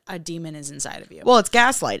like a demon is inside of you. Well, it's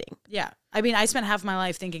gaslighting. Yeah. I mean, I spent half my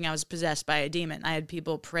life thinking I was possessed by a demon. I had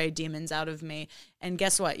people pray demons out of me. And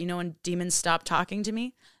guess what? You know when demons stopped talking to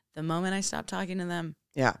me? The moment I stopped talking to them.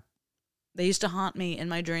 Yeah. They used to haunt me in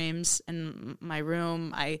my dreams, in my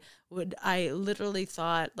room. I literally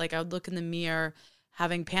thought, like, I would look in the mirror,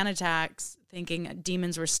 having panic attacks, thinking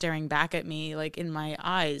demons were staring back at me, like, in my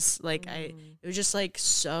eyes. Like, it was just, like,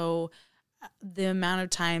 so, the amount of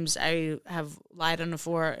times I have lied on the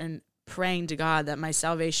floor and praying to God that my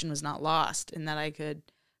salvation was not lost and that I could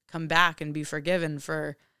come back and be forgiven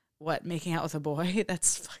for, making out with a boy?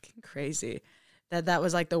 That's fucking crazy. That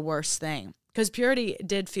was, like, the worst thing. Because purity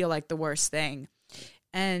did feel like the worst thing.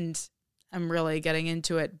 And I'm really getting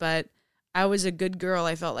into it. But I was a good girl,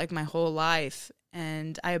 I felt like, my whole life.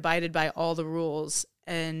 And I abided by all the rules.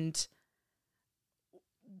 And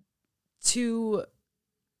to,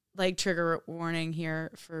 like, trigger warning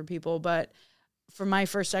here for people, but for my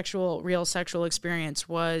first real sexual experience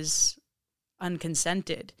was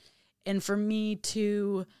unconsented. And for me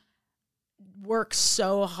to work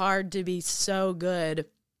so hard to be so good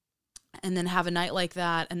and then have a night like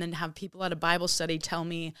that and then have people at a Bible study tell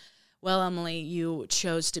me, well, Emily, you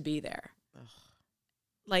chose to be there. Ugh.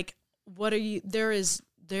 Like, what are you,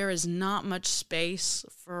 there is not much space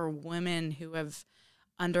for women who have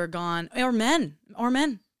undergone, or men,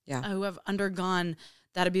 who have undergone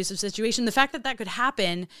that abusive situation. The fact that that could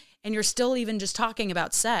happen and you're still even just talking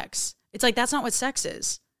about sex, it's like, that's not what sex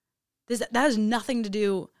is. That has nothing to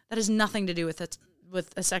do with it,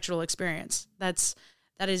 with a sexual experience. That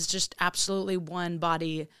is just absolutely one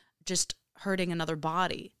body just hurting another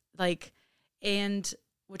body. Like, and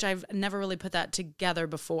which I've never really put that together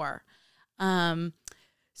before.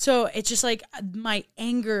 So it's just like my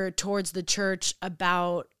anger towards the church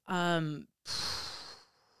about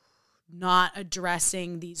not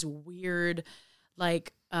addressing these weird,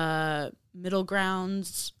 like, middle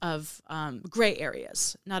grounds of gray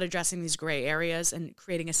areas, not addressing these gray areas and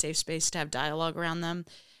creating a safe space to have dialogue around them.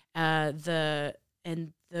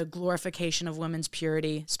 The glorification of women's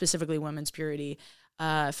purity, specifically women's purity,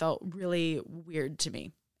 felt really weird to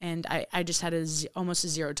me. And I just had almost a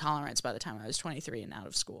zero tolerance by the time I was 23 and out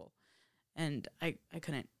of school. And I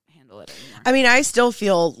couldn't handle it anymore. I mean, I still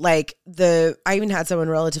feel like I even had someone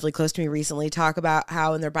relatively close to me recently talk about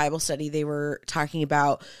how in their Bible study they were talking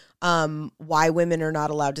about why women are not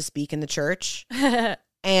allowed to speak in the church.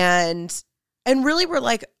 and really were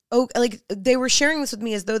like, oh, like they were sharing this with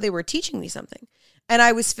me as though they were teaching me something. And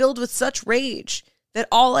I was filled with such rage that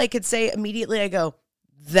all I could say immediately, I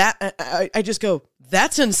just go,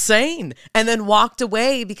 that's insane. And then walked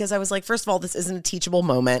away because I was like, first of all, this isn't a teachable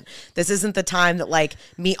moment. This isn't the time that like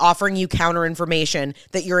me offering you counter information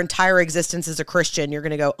that your entire existence as a Christian, you're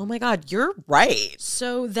going to go, oh my God, you're right.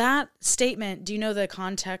 So that statement, do you know the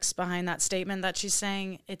context behind that statement that she's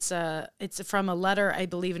saying? It's from a letter, I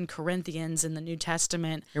believe, in Corinthians in the New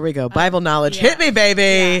Testament. Here we go. Bible knowledge. Hit me,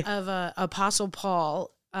 baby. Yeah, of Apostle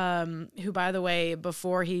Paul, who, by the way,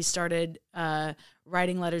 before he started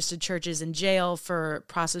writing letters to churches in jail for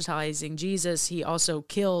proselytizing Jesus, he also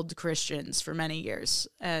killed Christians for many years.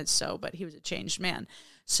 But he was a changed man.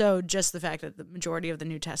 So just the fact that the majority of the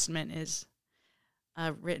New Testament is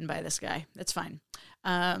written by this guy, that's fine.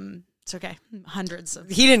 It's okay. Hundreds of.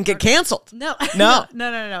 He didn't get canceled. No. No.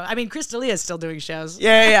 I mean, Chris D'Elia is still doing shows.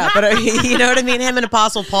 Yeah. But you know what I mean? Him and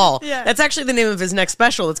Apostle Paul. Yeah. That's actually the name of his next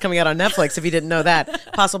special that's coming out on Netflix, if you didn't know that.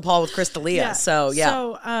 Apostle Paul with Chris D'Elia. Yeah. So, yeah.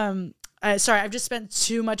 So, sorry, I've just spent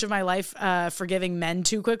too much of my life forgiving men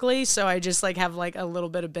too quickly. So I just like have like a little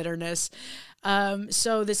bit of bitterness.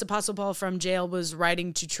 So this Apostle Paul from jail was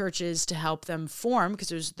writing to churches to help them form,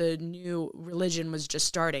 because the new religion was just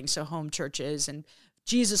starting. So home churches and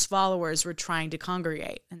Jesus followers were trying to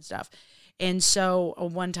congregate and stuff. And so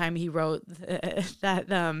one time he wrote that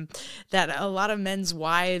a lot of men's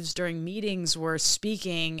wives during meetings were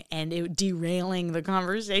speaking and it derailing the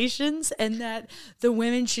conversations, and that the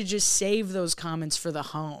women should just save those comments for the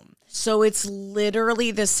home. So it's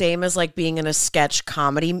literally the same as like being in a sketch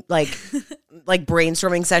comedy, like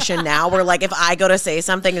brainstorming session now, where like if I go to say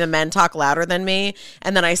something and the men talk louder than me,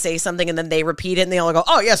 and then I say something and then they repeat it and they all go,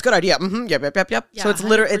 oh yes, good idea. Mm-hmm. Yep. Yeah, so it's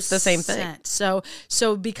literally, it's the same thing. So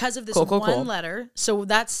because of this Cool. letter, so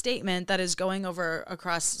that statement that is going over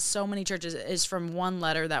across so many churches is from one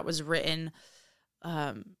letter that was written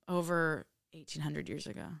over 1,800 years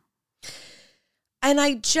ago. And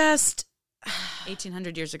I just...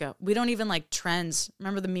 1,800 years ago. We don't even like trends.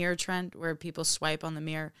 Remember the mirror trend where people swipe on the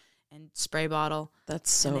mirror and spray bottle?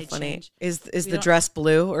 That's so funny. Change? Is the dress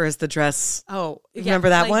blue or is the dress... Oh, yeah, remember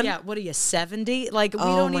that one? Yeah. What are you, 70? Like, we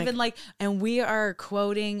don't even like... And we are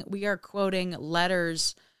quoting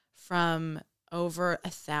letters from over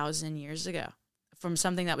 1,000 years ago, from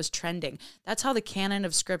something that was trending. That's how the canon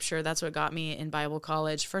of scripture, that's what got me in Bible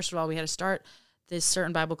college. First of all, we had to start this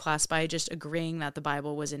certain Bible class by just agreeing that the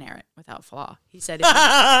Bible was inerrant without flaw. He said,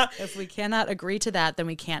 if we cannot agree to that, then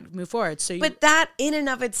we can't move forward. But that in and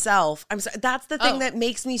of itself, I'm sorry, that's the thing that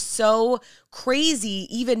makes me so crazy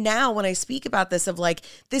even now when I speak about this, of like,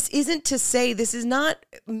 this isn't to say, this is not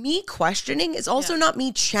me questioning. It's also not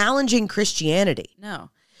me challenging Christianity. No.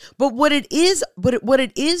 But what it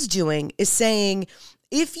is doing is saying,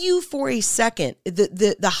 if you for a second,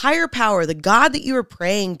 the higher power, the God that you are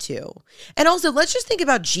praying to, and also let's just think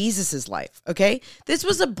about Jesus's life, okay? This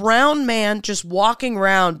was a brown man just walking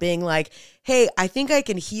around being like, hey, I think I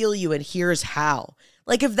can heal you and here's how.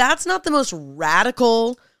 Like, if that's not the most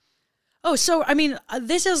radical... Oh, so, I mean,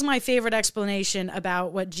 this is my favorite explanation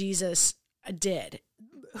about what Jesus did.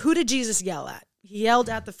 Who did Jesus yell at? He yelled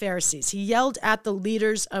at the Pharisees. He yelled at the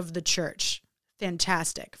leaders of the church.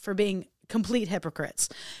 Fantastic. For being complete hypocrites.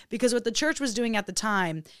 Because what the church was doing at the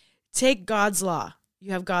time, take God's law.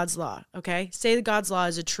 You have God's law, okay? Say that God's law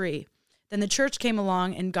is a tree. Then the church came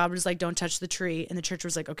along and God was like, don't touch the tree. And the church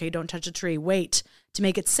was like, okay, don't touch the tree. Wait, to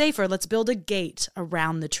make it safer, let's build a gate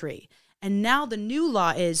around the tree. And now the new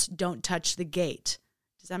law is don't touch the gate.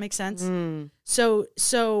 Does that make sense? So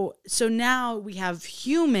now we have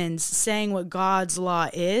humans saying what God's law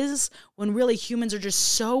is, when really humans are just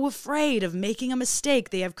so afraid of making a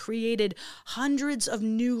mistake. They have created hundreds of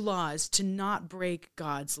new laws to not break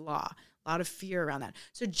God's law. A lot of fear around that.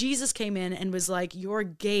 So Jesus came in and was like, your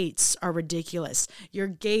gates are ridiculous. Your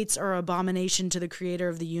gates are abomination to the creator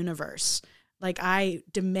of the universe. Like, I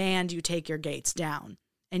demand you take your gates down.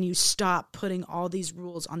 And you stop putting all these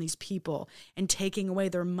rules on these people and taking away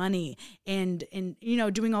their money and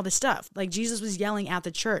doing all this stuff. Like, Jesus was yelling at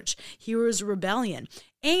the church. He was rebellion.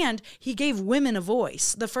 And he gave women a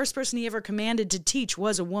voice. The first person he ever commanded to teach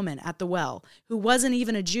was a woman at the well, who wasn't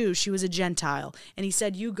even a Jew. She was a Gentile. And he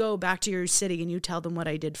said, you go back to your city and you tell them what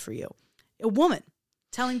I did for you. A woman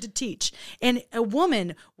telling to teach. And a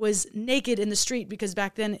woman was naked in the street, because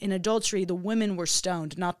back then in adultery, the women were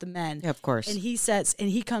stoned, not the men. Yeah, of course. And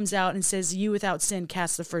he comes out and says, you without sin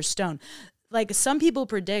cast the first stone. Like, some people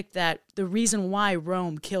predict that the reason why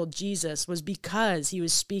Rome killed Jesus was because he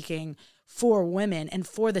was speaking for women and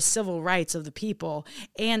for the civil rights of the people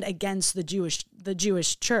and against the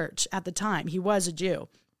Jewish church at the time. He was a Jew.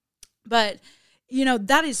 But,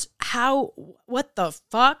 that is what the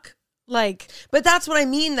fuck? But that's what I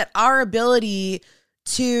mean, that our ability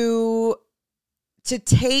to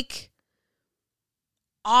take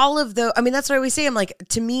all of the, that's what I always say. I'm like,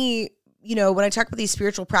 to me, when I talk about these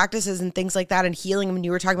spiritual practices and things like that and healing, when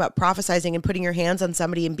you were talking about prophesizing and putting your hands on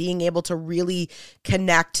somebody and being able to really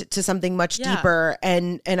connect to something much deeper.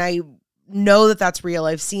 And I know that that's real.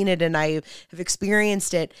 I've seen it and I have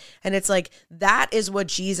experienced it. And it's like, that is what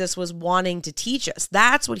Jesus was wanting to teach us.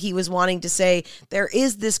 That's what he was wanting to say. There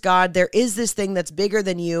is this God, there is this thing that's bigger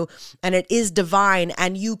than you, and it is divine,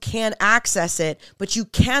 and you can access it, but you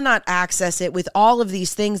cannot access it with all of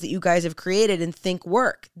these things that you guys have created and think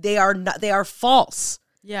work. They are false.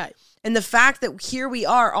 Yeah. And the fact that here we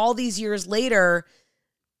are all these years later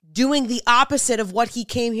doing the opposite of what he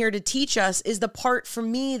came here to teach us is the part for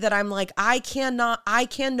me that I'm like, I can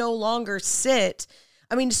no longer sit.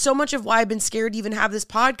 So much of why I've been scared to even have this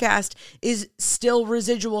podcast is still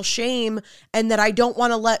residual shame, and that I don't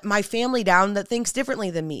want to let my family down that thinks differently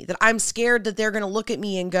than me, that I'm scared that they're going to look at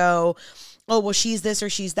me and go, oh, well, she's this or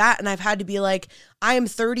she's that. And I've had to be like, I am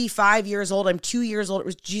 35 years old. I'm 2 years old.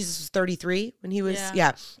 Jesus was 33 when he was,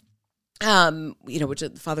 which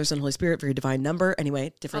is the Father, Son, Holy Spirit, very divine number.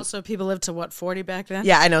 Anyway, different. Also, people lived to 40 back then?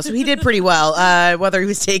 Yeah, I know. So he did pretty well, whether he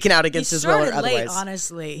was taken out against his will or otherwise. He started late,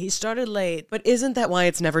 honestly. He started late. But isn't that why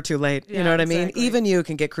it's never too late? Yeah, you know what I mean? exactly. Even you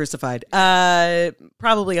can get crucified.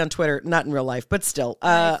 Probably on Twitter, not in real life, but still.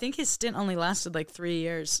 I think his stint only lasted like 3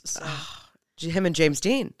 years. So. Him and James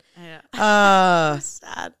Dean. Yeah.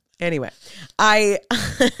 Sad. Anyway,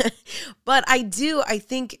 but I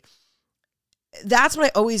think that's what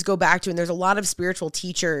I always go back to. And there's a lot of spiritual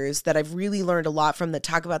teachers that I've really learned a lot from that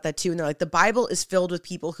talk about that too. And they're like, the Bible is filled with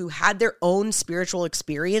people who had their own spiritual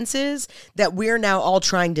experiences that we're now all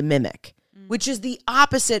trying to mimic, which is the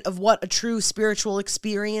opposite of what a true spiritual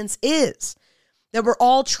experience is. That we're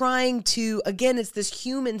all trying to, again, it's this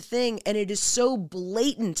human thing, and it is so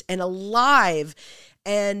blatant and alive.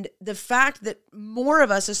 And the fact that more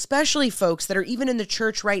of us, especially folks that are even in the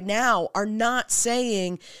church right now, are not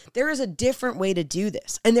saying there is a different way to do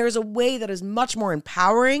this. And there is a way that is much more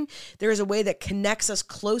empowering. There is a way that connects us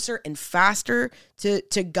closer and faster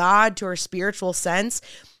to God, to our spiritual sense.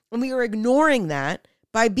 And we are ignoring that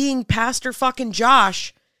by being Pastor fucking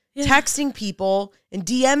Josh, texting people and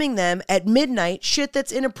DMing them at midnight shit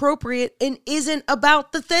that's inappropriate and isn't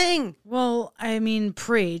about the thing. Well,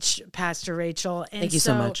 preach, Pastor Rachel. And Thank you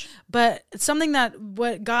so much. But something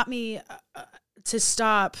what got me to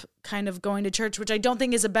stop kind of going to church, which I don't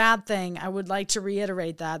think is a bad thing. I would like to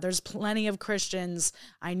reiterate that. There's plenty of Christians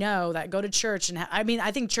I know that go to church. And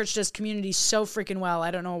I think church does community so freaking well. I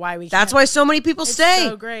don't know why we can't. That's why so many people stay.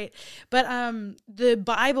 So great. But the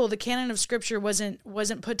Bible, the canon of scripture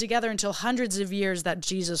wasn't put together until hundreds of years that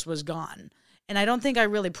Jesus was gone. And I don't think I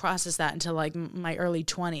really processed that until like my early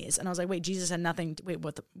 20s. And I was like, wait, Jesus had nothing.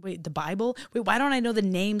 The Bible? Wait, why don't I know the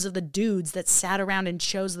names of the dudes that sat around and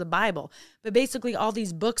chose the Bible? But basically all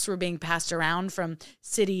these books were being passed around from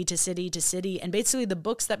city to city to city. And basically the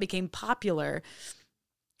books that became popular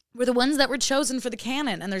were the ones that were chosen for the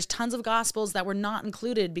canon. And there's tons of gospels that were not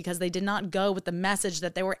included because they did not go with the message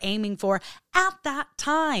that they were aiming for at that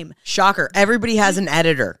time. Shocker. Everybody has an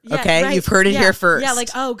editor, okay? Right. You've heard it here first. Yeah, like,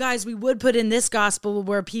 oh, guys, we would put in this gospel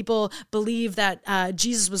where people believe that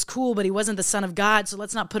Jesus was cool, but he wasn't the Son of God, so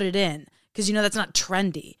let's not put it in. Because, that's not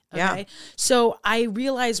trendy. Yeah. Okay. So I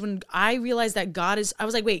realized that I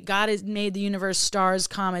was like, wait, God has made the universe, stars,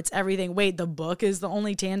 comets, everything. Wait, the book is the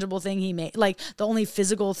only tangible thing he made, like the only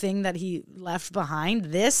physical thing that he left behind,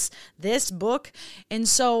 this book. And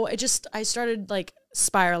so I started like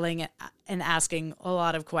spiraling and asking a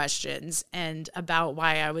lot of questions and about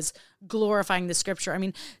why I was glorifying the scripture. I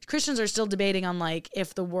mean, Christians are still debating on like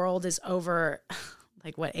if the world is over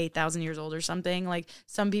like what, 8,000 years old or something. Like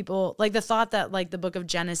some people, like the thought that like the book of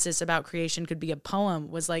Genesis about creation could be a poem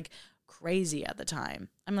was like crazy at the time.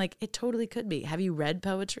 I'm like, it totally could be. Have you read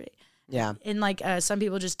poetry? Yeah. And like some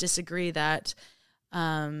people just disagree that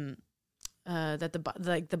that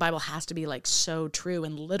the Bible has to be like so true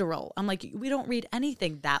and literal. I'm like, we don't read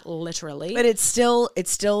anything that literally. But it's still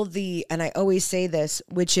and I always say this,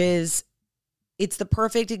 which is it's the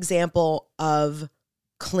perfect example of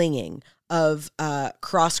clinging, of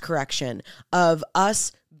cross correction, of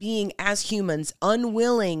us being as humans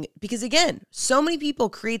unwilling, because again, so many people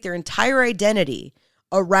create their entire identity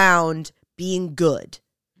around being good.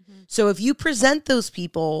 Mm-hmm. So if you present those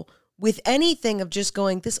people with anything of just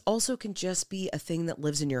going, this also can just be a thing that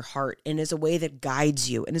lives in your heart and is a way that guides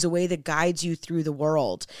you and is a way that guides you through the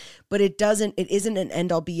world. But it isn't an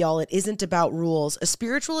end all be all. It isn't about rules. A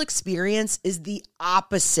spiritual experience is the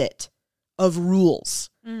opposite of rules.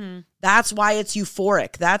 Mm-hmm. That's why it's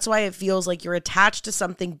euphoric. That's why it feels like you're attached to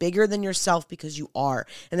something bigger than yourself, because you are.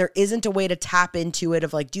 And there isn't a way to tap into it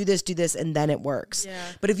of like, do this, and then it works. Yeah.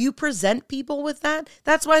 But if you present people with that,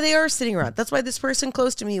 that's why they are sitting around. That's why this person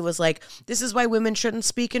close to me was like, this is why women shouldn't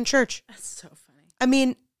speak in church. That's so funny. I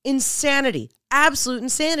mean, insanity. Absolute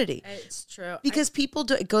insanity. It's true. Because people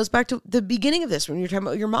do, it goes back to the beginning of this when you're talking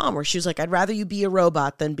about your mom, where she was like, I'd rather you be a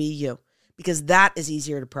robot than be you, because that is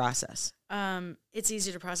easier to process. It's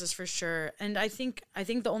easy to process for sure. And I think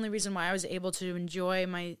the only reason why I was able to enjoy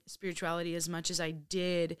my spirituality as much as I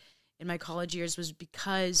did in my college years was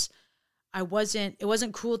because it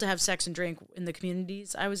wasn't cool to have sex and drink in the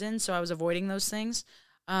communities I was in. So I was avoiding those things.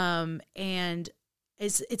 And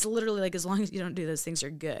it's literally like, as long as you don't do those things,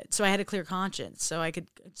 you're good. So I had a clear conscience. So I could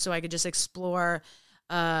just explore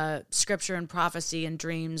scripture and prophecy and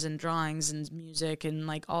dreams and drawings and music and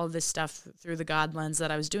like all of this stuff through the God lens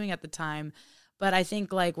that I was doing at the time. But I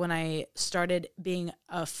think like when I started being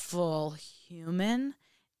a full human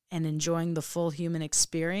and enjoying the full human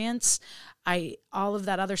experience, all of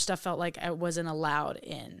that other stuff felt like I wasn't allowed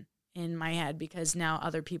in my head, because now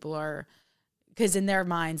other people are, because in their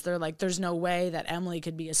minds, they're like, there's no way that Emily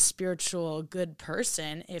could be a spiritual good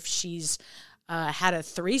person if she's had a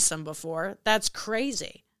threesome before. That's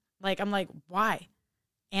crazy. Like, I'm like, why?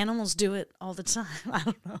 Animals do it all the time. I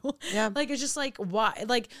don't know. Yeah. Like, it's just like, why?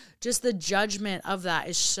 Like, just the judgment of that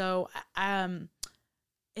is so,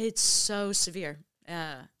 it's so severe.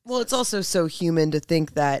 Well, it's also so human to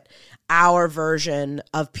think that our version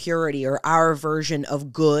of purity or our version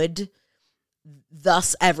of good,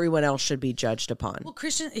 thus everyone else should be judged upon. Well,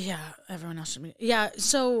 everyone else should be. Yeah.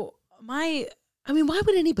 So why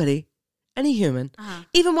would any human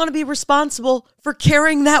even want to be responsible for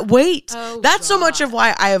carrying that weight? That's so much of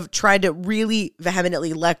why I have tried to really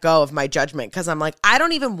vehemently let go of my judgment, because I'm like, I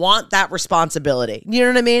don't even want that responsibility. You know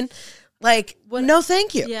what I mean? Like, no,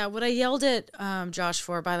 thank you. Yeah, what I yelled at Josh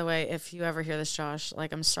for, by the way, if you ever hear this, Josh,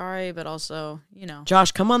 like, I'm sorry, but also, you know.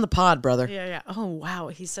 Josh, come on the pod, brother. Yeah. Oh, wow.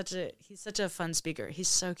 He's such a fun speaker. He's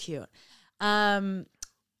so cute. R.I.P.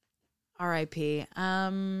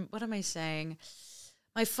 What am I saying?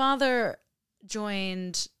 My father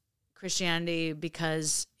joined Christianity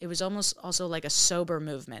because it was almost also like a sober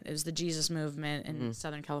movement. It was the Jesus movement in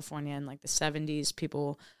Southern California in like the 70s.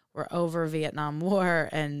 People were over Vietnam War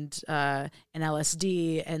and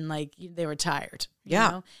LSD, and like they were tired. You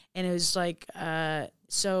know? And it was like,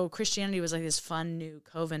 so Christianity was like this fun new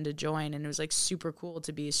coven to join, and it was like super cool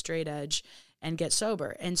to be a straight edge and get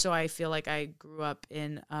sober. And so I feel like I grew up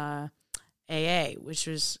in AA, which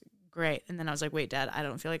was great. And then I was like, wait, Dad, I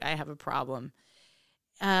don't feel like I have a problem.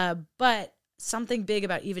 But something big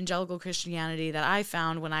about evangelical Christianity that I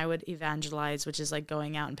found when I would evangelize, which is like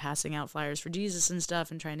going out and passing out flyers for Jesus and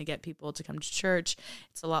stuff and trying to get people to come to church.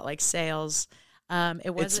 It's a lot like sales.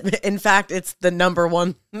 In fact, it's the number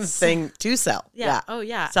one thing to sell. Yeah. Oh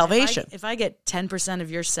yeah. Salvation. If I get 10%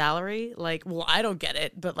 of your salary, like, well, I don't get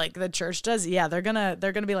it, but like the church does. Yeah. They're going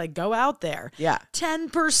to be like, go out there. Yeah.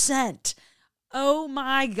 10%. Oh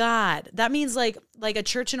my God. That means like a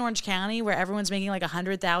church in Orange County where everyone's making like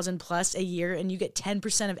 100,000 plus a year, and you get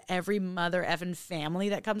 10% of every mother effing family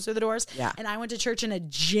that comes through the doors. Yeah. And I went to church in a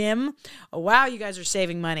gym. Oh, wow. You guys are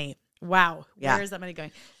saving money. Wow. Yeah. Where is that money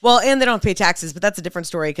going? Well, and they don't pay taxes, but that's a different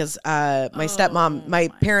story because my stepmom, my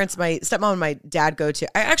stepmom and my dad go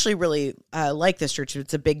to, I actually really like this church.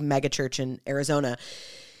 It's a big mega church in Arizona.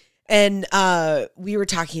 And we were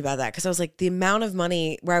talking about that because I was like, the amount of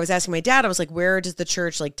money where I was asking my dad, I was like, where does the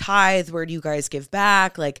church like tithe? Where do you guys give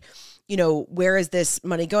back? Like, you know, where is this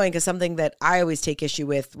money going? Because something that I always take issue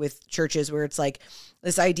with churches where it's like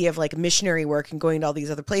this idea of like missionary work and going to all these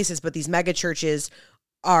other places, but these mega churches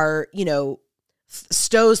are, you know,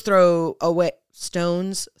 stones throw away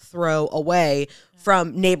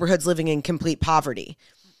from neighborhoods living in complete poverty.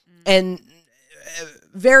 And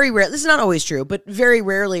very rare, this is not always true, but very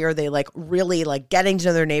rarely are they like really like getting to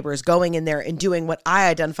know their neighbors, going in there and doing what I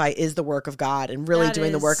identify is the work of God and really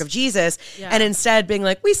doing the work of Jesus. Yeah. And instead being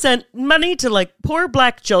like, we sent money to like poor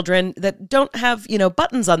black children that don't have, you know,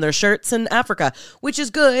 buttons on their shirts in Africa, which is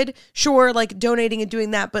good. Sure. Like donating and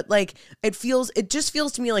doing that. But like, it just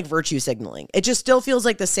feels to me like virtue signaling. It just still feels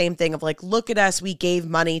like the same thing of like, look at us. We gave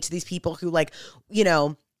money to these people who like, you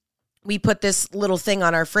know, we put this little thing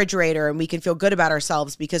on our refrigerator and we can feel good about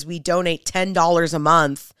ourselves because we donate $10 a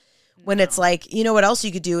month when it's like, you know, what else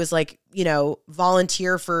you could do is like, you know,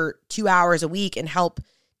 volunteer for 2 hours a week and help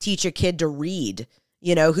teach a kid to read,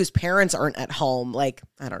 you know, whose parents aren't at home. Like,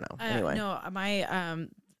 I don't know. Anyway. No,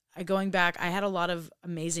 going back, I had a lot of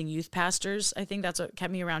amazing youth pastors. I think that's what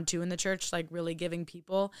kept me around too in the church, like really giving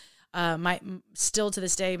people, still to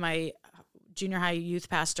this day, my junior high youth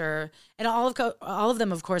pastor, and all of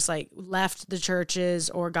them, of course, like left the churches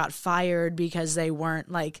or got fired because they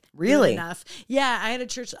weren't like really enough. Yeah, I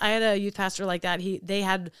had a youth pastor like that. They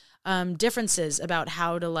had differences about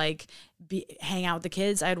how to like hang out with the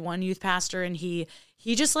kids. I had one youth pastor, and he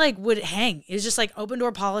just like would hang. It was just like open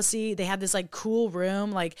door policy. They had this like cool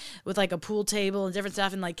room, like with like a pool table and different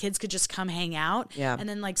stuff, and like kids could just come hang out. Yeah. And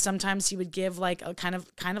then like sometimes he would give like a kind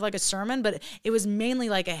of like a sermon, but it was mainly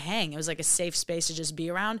like a hang. It was like a safe space to just be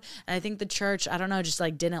around. And I think the church, I don't know, just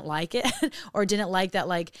like didn't like it or didn't like that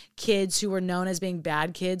like kids who were known as being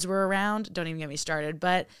bad kids were around. Don't even get me started.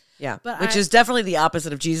 But which is definitely the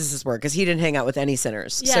opposite of Jesus's work because he didn't hang out with any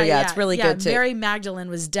sinners. Yeah, so it's really good too. Mary Magdalene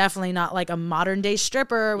was definitely not like a modern day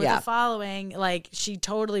stripper with a following. Like she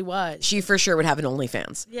totally was. She for sure would have an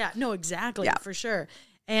OnlyFans. Yeah, no, exactly, for sure.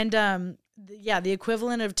 And the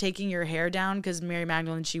equivalent of taking your hair down, because Mary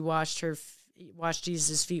Magdalene, she washed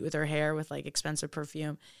Jesus' feet with her hair with like expensive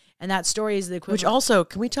perfume. And that story is the equivalent. Which also,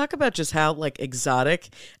 can we talk about just how like exotic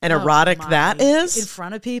and erotic that is? In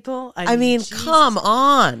front of people? I mean, come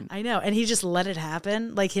on. I know. And he just let it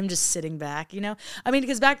happen. Like him just sitting back, you know? I mean,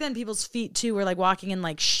 because back then people's feet too were like walking in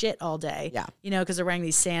like shit all day. Yeah. You know, because they're wearing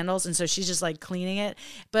these sandals. And so she's just like cleaning it.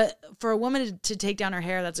 But for a woman to take down her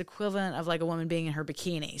hair, that's equivalent of like a woman being in her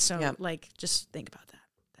bikini. So like, just think about that.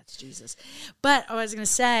 Jesus. But what I was going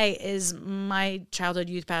to say is my childhood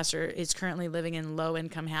youth pastor is currently living in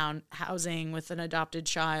low-income housing with an adopted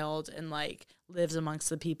child and, like, lives amongst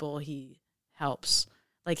the people he helps.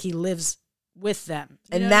 Like, he lives with them.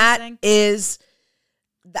 You and that is...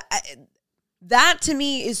 That to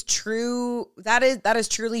me is true. That is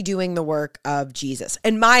truly doing the work of Jesus,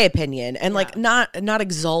 in my opinion, and like not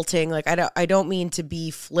exalting. Like I don't mean to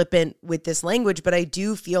be flippant with this language, but I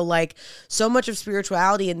do feel like so much of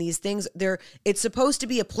spirituality and these things, it's supposed to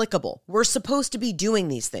be applicable. We're supposed to be doing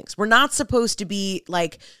these things. We're not supposed to be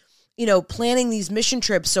like, you know, planning these mission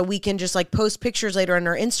trips so we can just like post pictures later on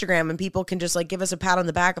our Instagram and people can just like give us a pat on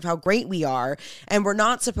the back of how great we are. And we're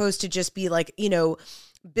not supposed to just be like, you know,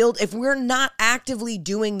 if we're not actively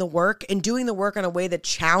doing the work and doing the work in a way that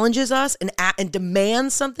challenges us and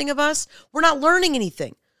demands something of us, we're not learning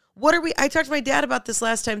anything. I talked to my dad about this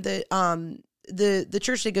last time that the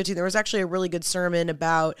church they go to, there was actually a really good sermon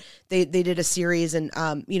about, they did a series and,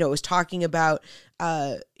 you know, it was talking about,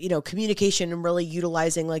 you know, communication and really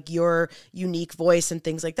utilizing like your unique voice and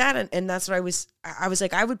things like that. And that's what I was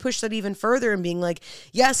like, I would push that even further and being like,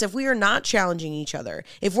 yes, if we are not challenging each other,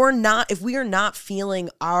 if we are not feeling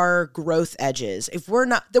our growth edges,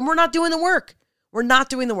 then we're not doing the work. We're not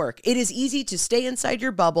doing the work. It is easy to stay inside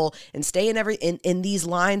your bubble and stay in these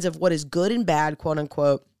lines of what is good and bad, quote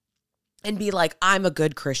unquote, and be like, I'm a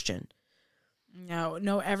good Christian.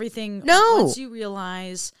 No, everything. No. Once you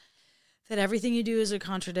realize that everything you do is a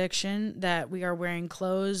contradiction, that we are wearing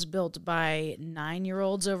clothes built by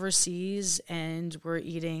 9-year-olds overseas, and we're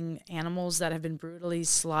eating animals that have been brutally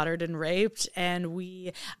slaughtered and raped, and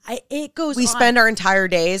we spend our entire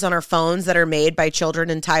days on our phones that are made by children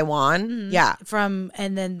in Taiwan. Mm-hmm. Yeah.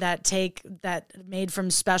 And then that made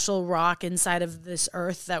from special rock inside of this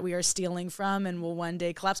earth that we are stealing from and will one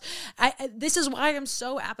day collapse. This is why I'm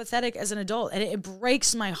so apathetic as an adult, and it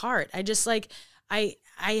breaks my heart. I just like, I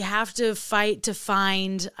have to fight to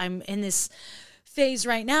find. I'm in this phase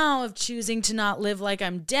right now of choosing to not live like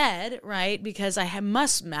I'm dead, right? Because I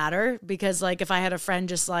must matter. Because like if I had a friend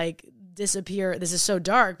just like disappear, this is so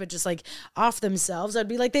dark, but just like off themselves, I'd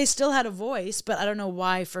be like, they still had a voice, but I don't know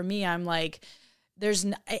why. For me, I'm like,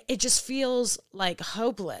 it just feels like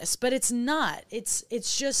hopeless, but it's not. It's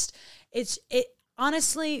just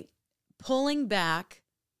honestly, pulling back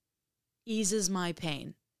eases my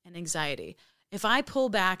pain and anxiety. If I pull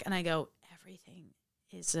back and I go, everything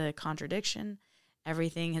is a contradiction,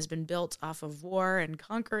 everything has been built off of war and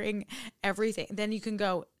conquering everything, then you can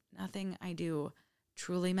go, nothing I do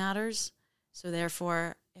truly matters. So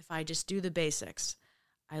therefore, if I just do the basics,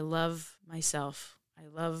 I love myself, I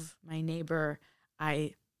love my neighbor,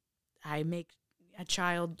 I make a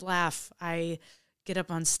child laugh, I get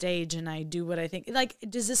up on stage and I do what I think. Like,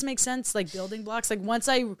 does this make sense? Like building blocks. Like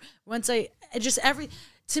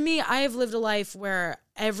to me, I have lived a life where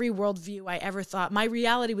every worldview I ever thought, my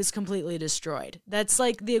reality was completely destroyed. That's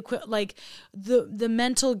like the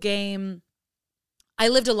mental game. I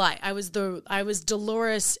lived a lie. I was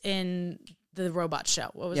Dolores in the robot show.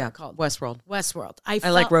 What was it called? Westworld. I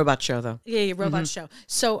like Robot Show though. Yeah, Robot Show.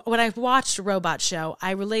 So when I watched Robot Show,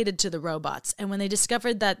 I related to the robots. And when they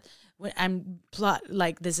discovered that,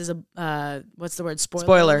 this is a what's the word?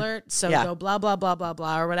 Spoiler alert. So go blah blah blah blah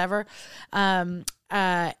blah or whatever.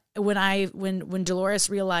 When Dolores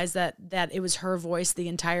realized that it was her voice the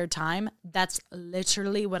entire time, that's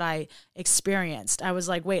literally what I experienced. I was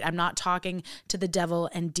like, wait, I'm not talking to the devil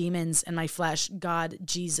and demons and my flesh, God,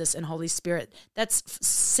 Jesus, and Holy Spirit. That's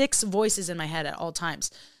 6 voices in my head at all times.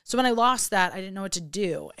 So when I lost that, I didn't know what to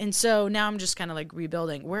do. And so now I'm just kind of like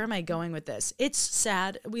rebuilding. Where am I going with this? It's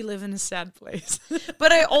sad. We live in a sad place.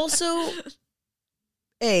 But I also...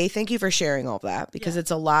 thank you for sharing all that, because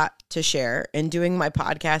it's a lot to share, and doing my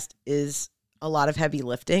podcast is a lot of heavy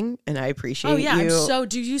lifting, and I appreciate you.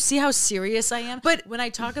 Do you see how serious I am? But when I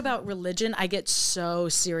talk about religion, I get so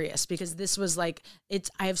serious because this was like,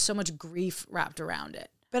 I have so much grief wrapped around it.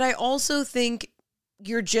 But I also think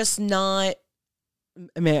you're just not,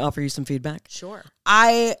 may I offer you some feedback? Sure.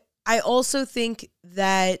 I also think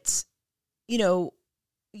that,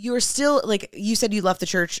 you're still, like you said, you left the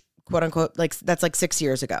church, quote unquote, like that's like 6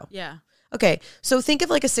 years ago. Yeah. Okay. So think of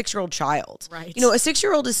like a 6-year-old child. Right. A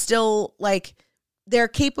 6-year-old is still like, they're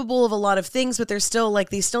capable of a lot of things, but they're still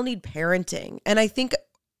like, they still need parenting. And I think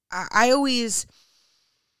I always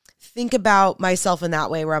think about myself in that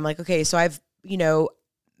way, where I'm like, okay, so I've,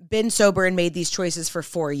 been sober and made these choices for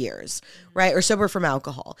 4 years, right? Or sober from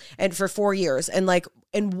alcohol and for 4 years, and like,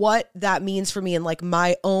 and what that means for me and like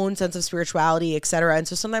my own sense of spirituality, et cetera. And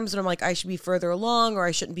so sometimes when I'm like, I should be further along, or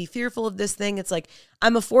I shouldn't be fearful of this thing, it's like,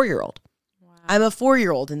 I'm a 4-year-old. Wow. I'm a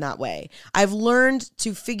 4-year-old in that way. I've learned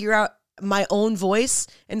to figure out my own voice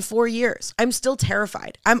in 4 years. I'm still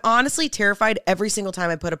terrified. I'm honestly terrified every single time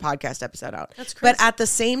I put a podcast episode out. That's crazy. But at the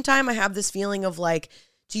same time, I have this feeling of like,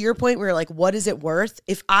 to your point, where like, what is it worth?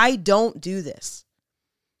 If I don't do this,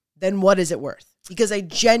 then what is it worth? Because I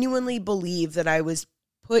genuinely believe that I was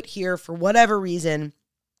put here for whatever reason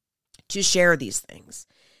to share these things.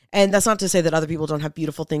 And that's not to say that other people don't have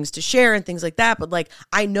beautiful things to share and things like that, but like,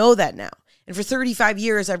 I know that now. And for 35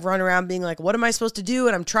 years, I've run around being like, what am I supposed to do?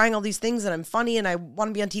 And I'm trying all these things, and I'm funny, and I want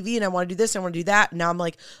to be on TV, and I want to do this, and I want to do that. And now I'm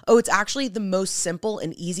like, oh, it's actually the most simple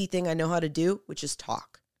and easy thing I know how to do, which is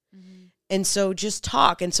talk. Mm-hmm. And so just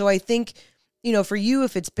talk. And so I think, for you,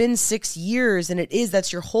 if it's been 6 years, and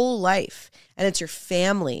that's your whole life, and it's your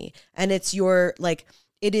family, and it's your, like,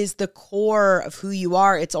 it is the core of who you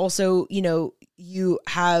are. It's also, you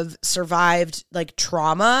have survived like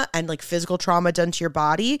trauma and like physical trauma done to your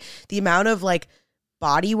body. The amount of like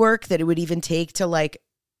body work that it would even take to like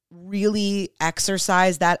really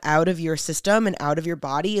exercise that out of your system and out of your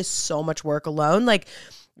body is so much work alone. Like,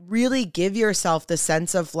 really give yourself the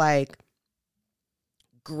sense of like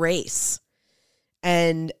grace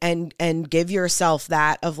and give yourself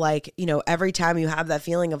that of like, every time you have that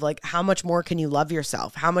feeling of like, how much more can you love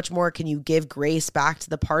yourself? How much more can you give grace back to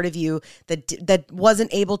the part of you that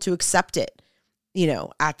wasn't able to accept it,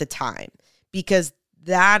 at the time? Because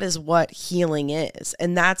that is what healing is.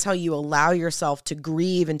 And that's how you allow yourself to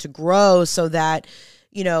grieve and to grow, so that,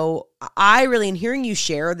 I really, in hearing you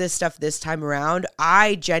share this stuff this time around,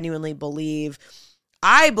 I genuinely believe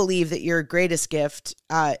that your greatest gift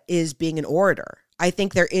is being an orator. I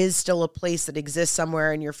think there is still a place that exists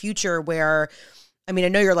somewhere in your future where, I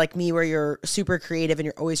know you're like me, where you're super creative and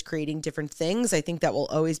you're always creating different things. I think that will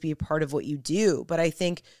always be a part of what you do. But I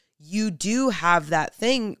think you do have that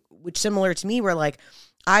thing, which similar to me, where like,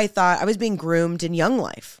 I thought I was being groomed in Young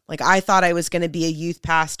Life. Like I thought I was going to be a youth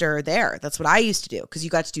pastor there. That's what I used to do because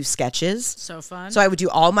you got to do sketches. So fun. So I would do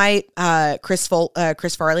all my Chris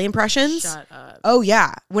Farley impressions. Shut up. Oh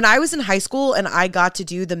yeah. When I was in high school and I got to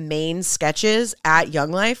do the main sketches at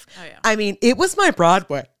Young Life, I mean, it was my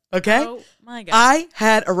Broadway. Okay. Oh my God. I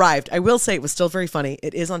had arrived. I will say it was still very funny.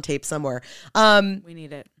 It is on tape somewhere. We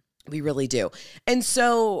need it. We really do. And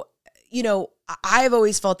so, you know, I've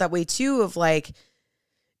always felt that way too of like,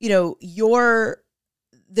 you know,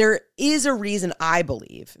 there is a reason I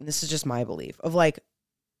believe, and this is just my belief, of like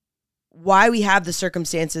why we have the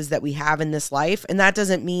circumstances that we have in this life. And that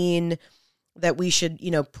doesn't mean that we should, you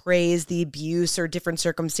know, praise the abuse or different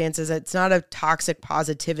circumstances. It's not a toxic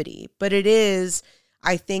positivity, but it is,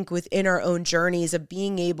 I think, within our own journeys of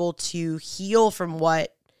being able to heal from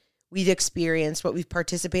what we've experienced, what we've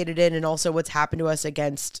participated in, and also what's happened to us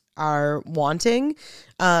against our wanting.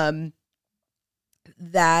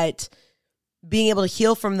 That being able to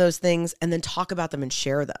heal from those things and then talk about them and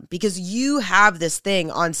share them, because you have this thing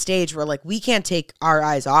on stage where like we can't take our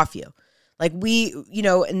eyes off you. Like we, you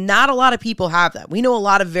know, not a lot of people have that. We know a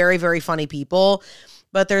lot of very, very funny people,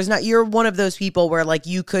 but there's not, you're one of those people where like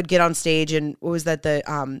you could get on stage and what was that,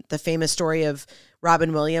 the famous story of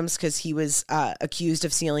Robin Williams, because he was accused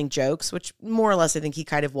of stealing jokes, which more or less I think he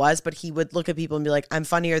kind of was, but he would look at people and be like, I'm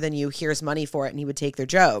funnier than you, here's money for it, and he would take their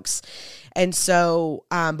jokes. And so,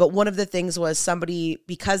 but one of the things was somebody,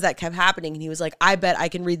 because that kept happening, and he was like, I bet I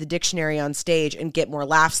can read the dictionary on stage and get more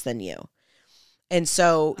laughs than you. And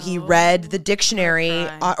so he read the dictionary,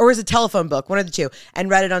 or it was a telephone book, one of the two, and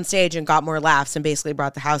read it on stage and got more laughs and basically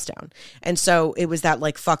brought the house down. And so it was that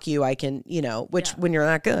like, fuck you, I can, you know, which when you're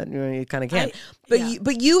that good, you kind of can't.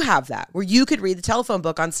 But you have that where you could read the telephone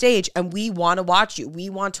book on stage and we want to watch you. We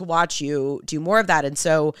want to watch you do more of that. And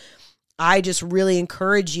so I just really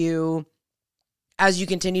encourage you, as you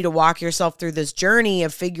continue to walk yourself through this journey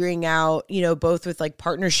of figuring out, you know, both with like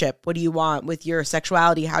partnership, what do you want with your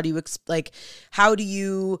sexuality? How do you how do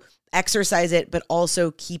you exercise it, but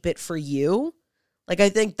also keep it for you? Like, I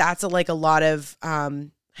think that's a lot of, I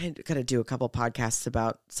got to do a couple podcasts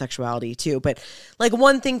about sexuality too. But like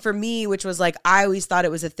one thing for me, which was like, I always thought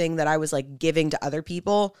it was a thing that I was like giving to other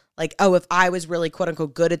people. Like, oh, if I was really quote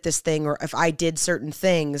unquote good at this thing, or if I did certain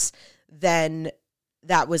things, then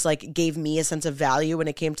that was like, gave me a sense of value when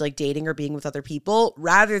it came to like dating or being with other people,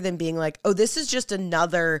 rather than being like, oh, this is just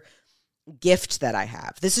another gift that I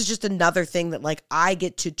have. This is just another thing that like I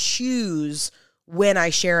get to choose when I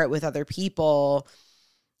share it with other people.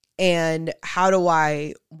 And how do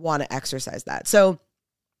I want to exercise that? So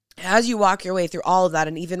as you walk your way through all of that,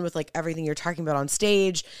 and even with like everything you're talking about on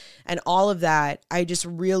stage and all of that, I just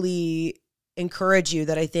really encourage you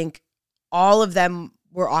that I think all of them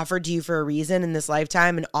were offered to you for a reason in this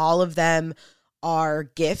lifetime, and all of them are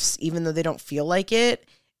gifts, even though they don't feel like it.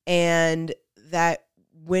 And that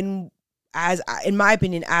when, as in my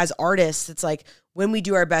opinion, as artists, it's like when we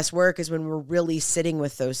do our best work is when we're really sitting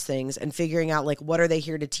with those things and figuring out like, what are they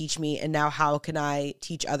here to teach me? And now how can I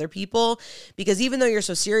teach other people? Because even though you're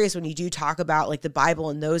so serious when you do talk about like the Bible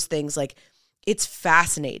and those things, like it's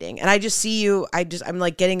fascinating. And I just see you, I'm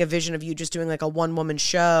like getting a vision of you just doing like a one woman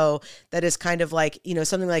show that is kind of like, you know,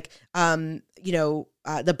 something like,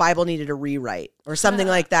 the Bible needed a rewrite or something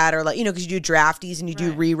like that. Or like, you know, cause you do drafties and you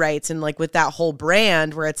do rewrites, and like with that whole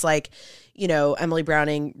brand where it's like, you know, Emily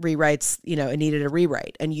Browning rewrites, you know, it needed a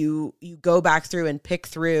rewrite, and you go back through and pick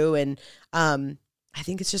through. And I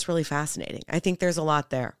think it's just really fascinating. I think there's a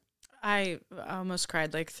lot there. I almost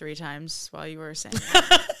cried like 3 times while you were saying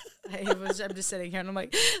that. I'm just sitting here and I'm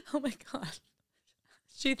like, oh my God,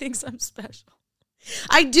 she thinks I'm special.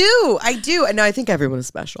 I do. And no, I think everyone is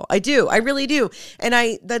special. I do. I really do. And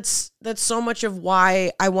that's so much of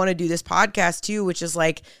why I want to do this podcast too, which is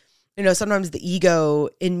like, you know, sometimes the ego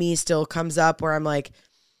in me still comes up where I'm like,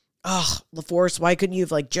 oh, LaForce, why couldn't you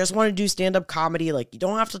have like just want to do stand-up comedy? Like, you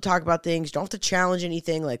don't have to talk about things. You don't have to challenge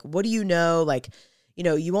anything. Like, what do you know? Like, you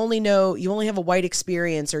know, you only have a white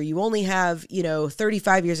experience, or you only have, you know,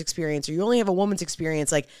 35 years experience, or you only have a woman's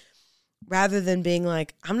experience. Like, rather than being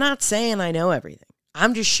like, I'm not saying I know everything.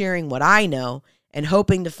 I'm just sharing what I know and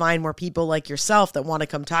hoping to find more people like yourself that want to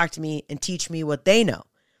come talk to me and teach me what they know.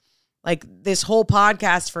 Like, this whole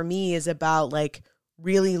podcast for me is about like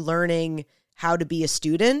really learning how to be a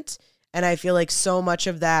student. And I feel like so much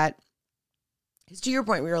of that is to your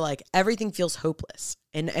point where you're like, everything feels hopeless.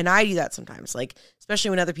 And I do that sometimes, like, especially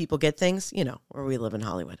when other people get things, you know, where we live in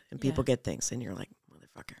Hollywood and people get things and you're like,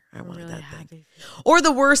 motherfucker, I wanted really that happy. thing. Or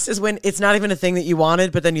the worst is when it's not even a thing that you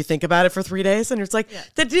wanted, but then you think about it for 3 days and it's like,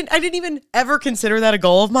 I didn't even ever consider that a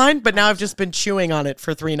goal of mine, but now I've just been chewing on it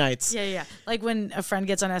for 3 nights. Yeah. Like when a friend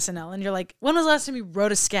gets on SNL and you're like, when was the last time you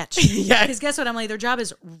wrote a sketch? Yeah. Because guess what, Emily? Their job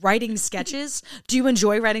is writing sketches. Do you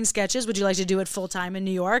enjoy writing sketches? Would you like to do it full time in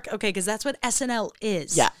New York? Okay, because that's what SNL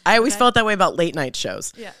is. Yeah, I always felt that way about late night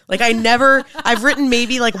shows. Yeah. Like I've written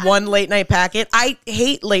maybe like one late night packet. I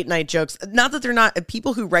hate late night jokes. Not that they're not,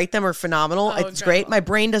 people who write them are phenomenal. It's great. My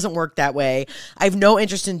brain doesn't work that way. I have no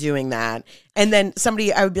interest in doing that. And then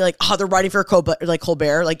I would be like, oh, they're writing for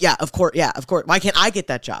Colbert. Like, yeah, of course. Why can't I get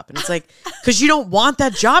that job? And it's like, because you don't want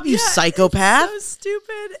that job, you psychopath. It's so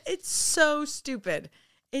stupid. It's so stupid.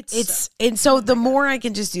 And so the more I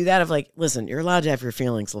can just do that of like, listen, you're allowed to have your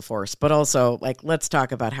feelings, LaForce, but also like, let's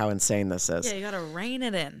talk about how insane this is. Yeah, you got to rein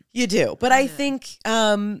it in. You do. But I think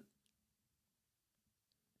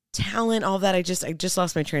talent, all that, I just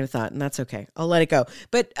lost my train of thought, and that's okay. I'll let it go.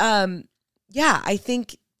 But I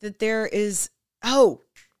think that there is,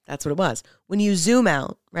 that's what it was. When you zoom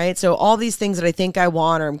out, right? So all these things that I think I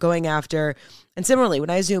want or I'm going after, and similarly, when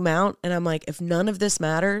I zoom out and I'm like, if none of this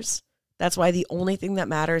matters, that's why the only thing that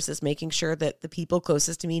matters is making sure that the people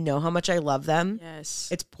closest to me know how much I love them. Yes.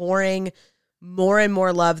 It's pouring more and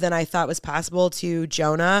more love than I thought was possible to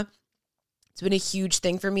Jonah. It's been a huge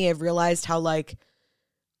thing for me. I've realized how like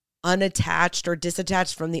unattached or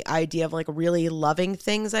disattached from the idea of like really loving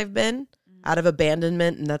things I've been out of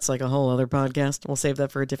abandonment. And that's like a whole other podcast. We'll save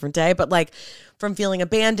that for a different day. But like from feeling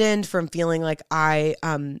abandoned, from feeling like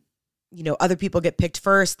other people get picked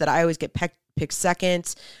first, that I always get picked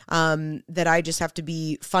second, that I just have to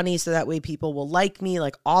be funny so that way people will like me.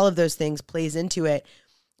 Like all of those things plays into it.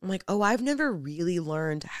 I'm like, I've never really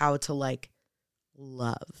learned how to like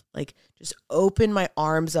love, like just open my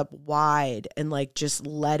arms up wide and like just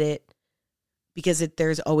let it, because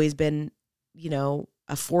there's always been,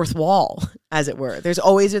 a fourth wall, as it were. There's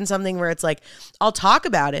always been something where it's like, I'll talk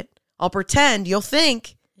about it, I'll pretend, you'll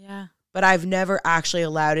think, but I've never actually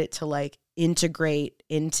allowed it to like integrate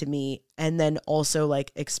into me and then also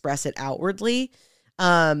like express it outwardly.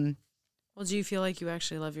 Well, do you feel like you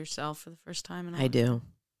actually love yourself for the first time? I do.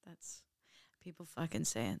 That's, people fucking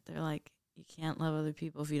say it. They're like, you can't love other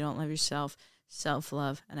people if you don't love yourself.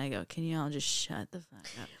 Self-love. And I go, can you all just shut the fuck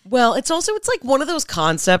up? Well, it's like one of those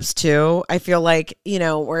concepts too, I feel like,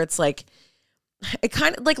 where it's like, it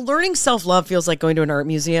kind of like learning self-love feels like going to an art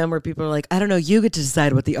museum where people are like, I don't know, you get to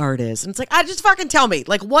decide what the art is. And it's like, I just fucking tell me,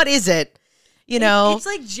 like, what is it? It's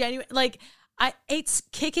like genuine, like it's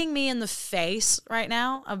kicking me in the face right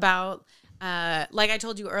now about, like I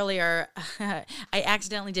told you earlier, I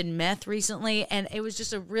accidentally did meth recently and it was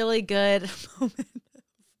just a really good moment.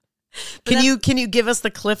 Can you give us the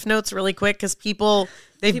Cliff Notes really quick? Because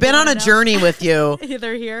they've been on a journey with you.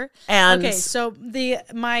 They're here. And okay, so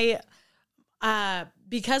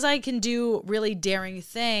because I can do really daring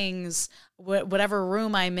things, whatever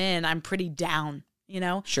room I'm in, I'm pretty down,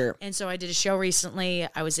 Sure. And so I did a show recently.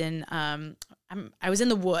 I was in I was in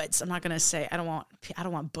the woods. I'm not going to say, I don't want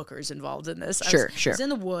bookers involved in this. Sure. I was in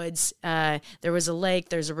the woods. There was a lake,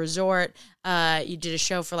 there's a resort. You did a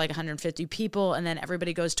show for like 150 people and then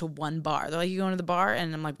everybody goes to one bar. They're like, you going to the bar?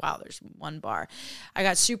 And I'm like, wow, there's one bar. I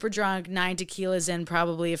got super drunk, 9 tequilas in,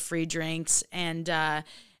 probably a free drinks. And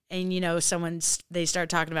they start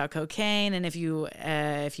talking about cocaine, and if you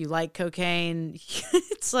like cocaine,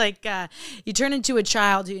 it's like you turn into a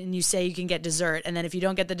child and you say you can get dessert, and then if you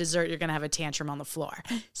don't get the dessert, you're gonna have a tantrum on the floor.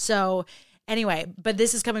 So anyway, but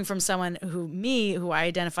this is coming from someone who I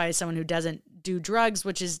identify as someone who doesn't do drugs,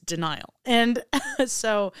 which is denial, and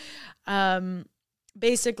so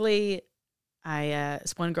basically.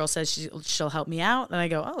 One girl says she'll help me out, and I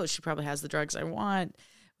go, oh, she probably has the drugs I want.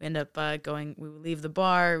 We end up we leave the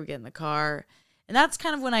bar, we get in the car. And that's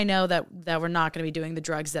kind of when I know that we're not going to be doing the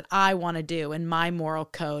drugs that I want to do in my moral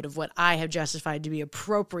code of what I have justified to be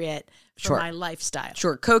appropriate for my lifestyle.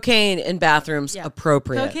 Sure. Cocaine in bathrooms,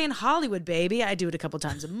 appropriate. Cocaine Hollywood, baby. I do it a couple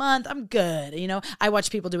times a month. I'm good. I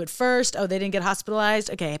watch people do it first. Oh, they didn't get hospitalized.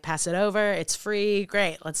 Okay, pass it over. It's free.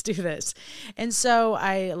 Great. Let's do this. And so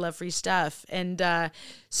I love free stuff. And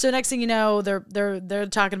so next thing you know, they're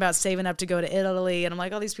talking about saving up to go to Italy. And I'm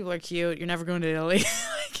like, oh, these people are cute. You're never going to Italy.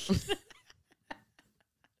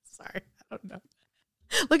 Sorry, I don't know.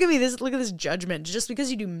 Look at me. Look at this judgment. Just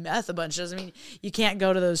because you do meth a bunch doesn't mean you can't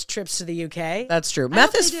go to those trips to the UK. That's true.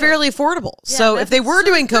 Meth is fairly affordable. Yeah, so if they were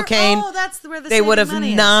doing cocaine, that's where they would have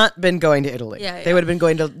not been going to Italy. Yeah. They would have been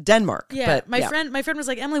going to Denmark. Yeah. My friend was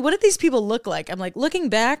like, Emily, what did these people look like? I'm like, looking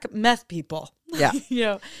back, meth people. Yeah. You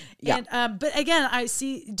know, Yeah. and but again,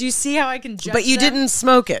 do you see how I can judge But you them? didn't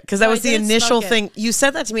smoke it because that No, I was the didn't initial smoke it. thing. You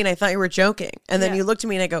said that to me and I thought you were joking. And then Yeah. you looked at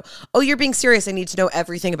me and I go, oh, you're being serious. I need to know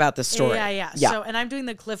everything about this story. Yeah. So, and I'm doing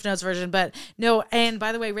the Cliff Notes version, but no. And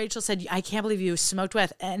by the way, Rachel said, I can't believe you smoked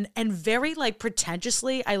meth. And very like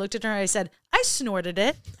pretentiously, I looked at her and I said, I snorted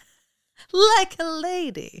it like a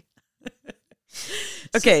lady.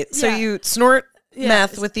 Okay. So yeah. you snort Yeah.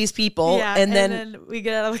 meth with these people Yeah, and then we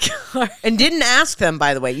get out of the car. and didn't ask them,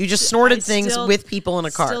 by the way. You just snorted I things still- with people in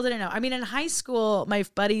a car. Still didn't know. I mean, in high school, my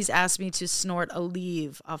buddies asked me to snort a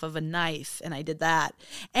leaf off of a knife, and I did that.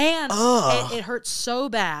 And it hurt so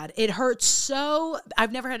bad. It hurt so.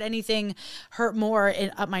 I've never had anything hurt more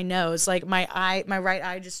up my nose. Like my right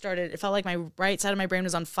eye just started. It felt like my right side of my brain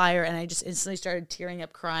was on fire, and I just instantly started tearing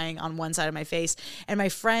up, crying on one side of my face. And my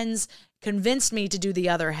friends convinced me to do the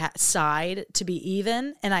other side to be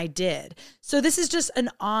even, and I did. So this is just an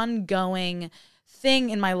ongoing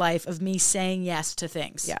thing in my life of me saying yes to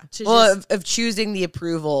things. Yeah. To Well, just- of choosing the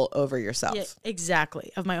approval over yourself. yeah,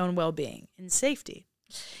 exactly, of my own well-being and safety.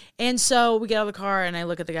 And so we get out of the car, and I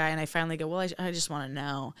look at the guy, and I finally go, well, I just want to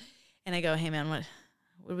know. And I go, hey, man, what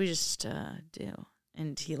did we just do?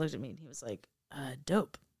 And he looked at me, and he was like,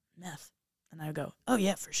 dope, meth. And I go, oh,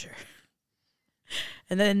 yeah, for sure.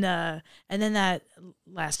 And then that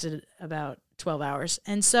lasted about 12 hours.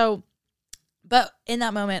 And so, but in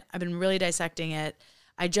that moment, I've been really dissecting it.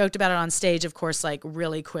 I joked about it on stage, of course, like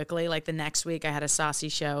really quickly. Like the next week, I had a saucy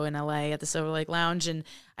show in LA at the Silver Lake Lounge, and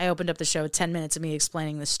I opened up the show with 10 minutes of me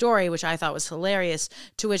explaining the story, which I thought was hilarious,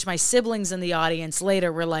 to which my siblings in the audience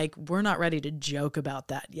later were like, we're not ready to joke about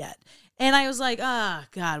that yet. And I was like, oh,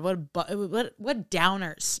 God, what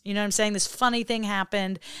downers. You know what I'm saying? This funny thing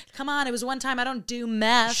happened. Come on, it was one time. I don't do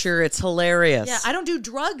meth. Sure, it's hilarious. Yeah, I don't do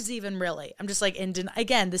drugs even, really. I'm just like,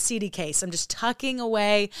 again, the CD case. I'm just tucking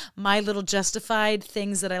away my little justified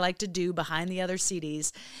things that I like to do behind the other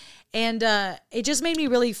CDs. And it just made me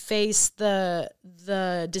really face the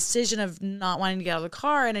decision of not wanting to get out of the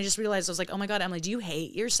car. And I just realized, I was like, oh my God, Emily, do you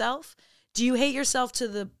hate yourself? Do you hate yourself to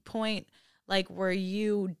the point like where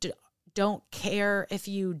you don't care if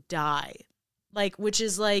you die? Like, which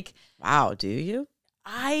is like, Wow, do you?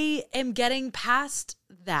 I am getting past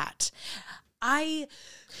that. Do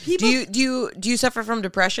you suffer from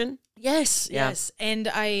depression? Yes, Yeah. yes.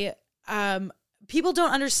 And people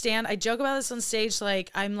don't understand. I joke about this on stage.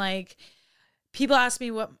 Like, I'm like, people ask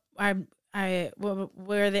me where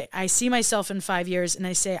I see myself in 5 years, and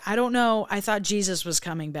I say, I don't know. I thought Jesus was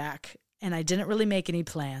coming back, and I didn't really make any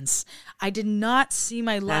plans. I did not see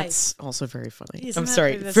my life. That's also very funny. Isn't I'm that-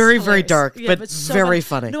 sorry. that's Very, very hilarious. dark, Yeah, but so very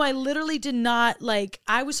funny. No, I literally did not, like,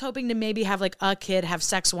 I was hoping to maybe have, like, a kid, have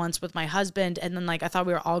sex once with my husband, and then, like, I thought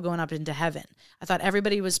we were all going up into heaven. I thought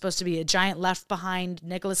everybody was supposed to be a giant Left Behind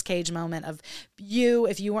Nicolas Cage moment of you,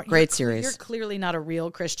 if you weren't... Great series. You're clearly not a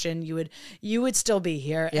real Christian. You would still be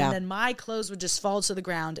here. Yeah. And then my clothes would just fall to the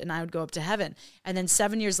ground, and I would go up to heaven. And then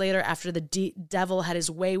 7 years later, after the devil had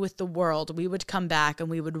his way with the world, we would come back and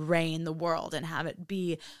we would reign the world and have it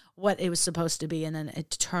be what it was supposed to be, and then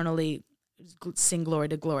eternally sing glory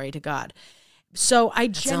to God. So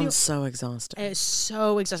I Sounds so exhausting. it's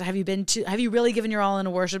so exhausting. Have you really given your all in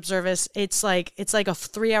a worship service? It's like a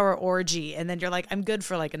 3-hour orgy, and then you're like, I'm good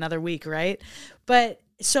for like another week, right? But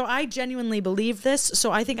so I genuinely believe this.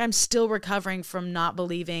 So I think I'm still recovering from not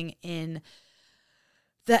believing in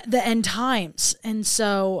the end times. And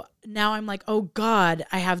so now I'm like, oh God,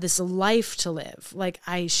 I have this life to live. Like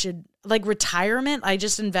I should, like retirement. I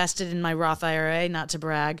just invested in my Roth IRA, not to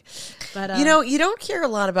brag, but You know, you don't hear a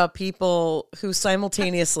lot about people who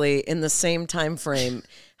simultaneously in the same time frame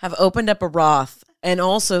have opened up a Roth and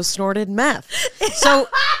also snorted meth. So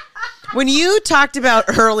when you talked about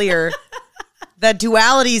earlier that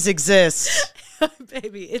dualities exist,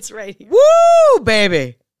 baby, it's right here. woo,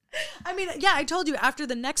 baby. I mean, yeah, I told you after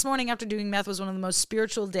the next morning after doing meth was one of the most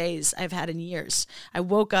spiritual days I've had in years. I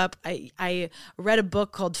woke up, I read a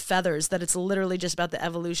book called Feathers, that it's literally just about the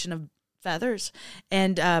evolution of feathers.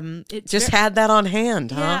 And it Just had that on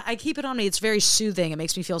hand, huh? yeah, I keep it on me. It's very soothing. It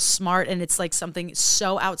makes me feel smart, and it's like something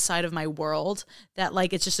so outside of my world that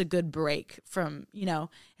like it's just a good break from,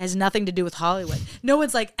 has nothing to do with Hollywood. No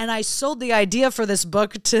one's like, and I sold the idea for this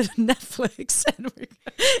book to Netflix, and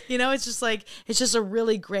it's just like, it's just a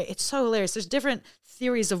really great, it's so hilarious. There's different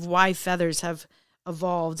theories of why feathers have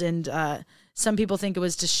evolved, and some people think it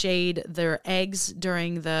was to shade their eggs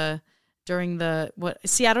during the what?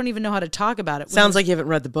 See, I don't even know how to talk about it. Sounds like you haven't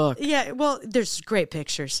read the book. Yeah, well, there's great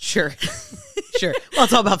pictures. Sure. Sure. Well,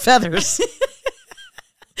 it's all about feathers.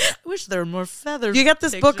 wish there were more feather. You got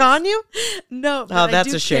this book on you? No, but that's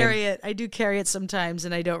I do a shame. carry it. I do carry it sometimes,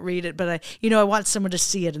 and I don't read it. But I want someone to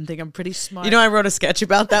see it and think I'm pretty smart. You know, I wrote a sketch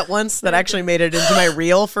about that once that actually made it into my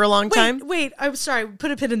reel for a long time. Wait, I'm sorry. Put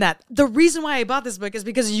a pin in that. The reason why I bought this book is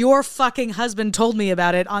because your fucking husband told me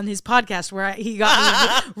about it on his podcast where he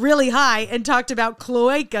got me really high and talked about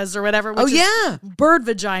cloacas or whatever. Which is bird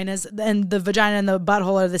vaginas, and the vagina and the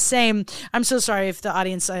butthole are the same. I'm so sorry if the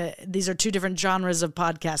audience, these are two different genres of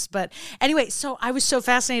podcasts. But anyway, so I was so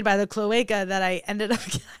fascinated by the cloaca that I ended up,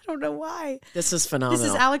 I don't know why. This is phenomenal. This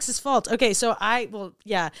is Alex's fault. Okay, so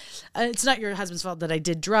it's not your husband's fault that I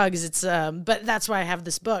did drugs. It's but that's why I have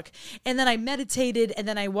this book. And then I meditated, and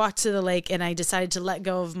then I walked to the lake, and I decided to let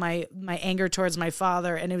go of my anger towards my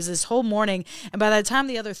father. And it was this whole morning. And by the time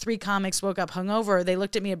the other 3 comics woke up hungover, they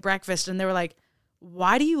looked at me at breakfast, and they were like,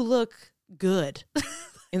 "Why do you look good?"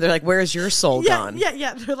 And they're like, "Where's your soul gone?"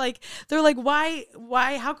 Yeah. They're like,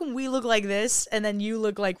 why? How come we look like this, and then you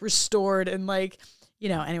look like restored and like,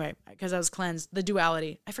 anyway, because I was cleansed. The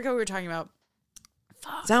duality. I forgot what we were talking about.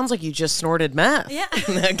 Fuck. Sounds like you just snorted meth. Yeah.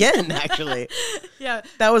 Again, actually. Yeah.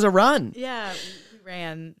 That was a run. Yeah, we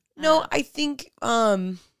ran. No, I think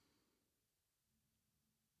plans,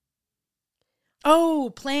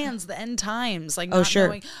 the end times, like not sure.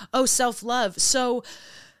 knowing. Self-love. So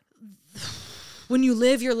when you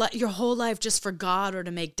live your whole life just for God or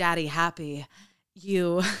to make daddy happy,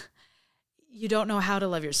 you don't know how to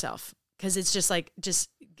love yourself, because it's just like, just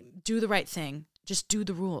do the right thing. Just do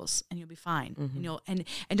the rules and you'll be fine. Mm-hmm. And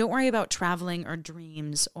don't worry about traveling or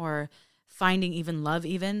dreams or finding even love,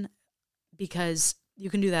 because you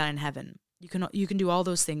can do that in heaven. You can do all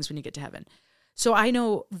those things when you get to heaven. So I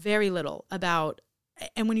know very little about,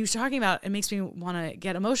 and when you're talking about, it makes me want to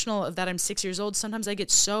get emotional of that I'm 6 years old. Sometimes I get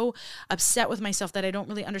so upset with myself that I don't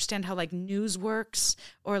really understand how like news works,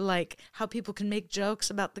 or like how people can make jokes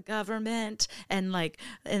about the government and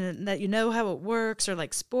that how it works, or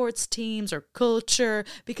like sports teams or culture,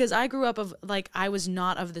 because I grew up I was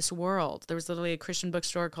not of this world. There was literally a Christian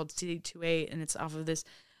bookstore called C28, and it's off of this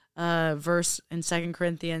verse in 2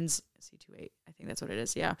 Corinthians, C28, I think that's what it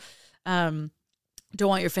is. Yeah. Don't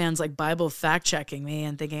want your fans like Bible fact checking me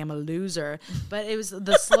and thinking I'm a loser, but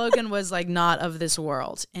the slogan was like not of this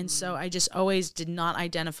world. And so I just always did not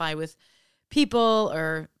identify with people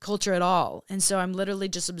or culture at all. And so I'm literally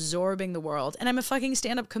just absorbing the world, and I'm a fucking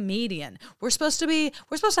stand-up comedian. We're supposed to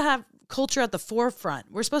have culture at the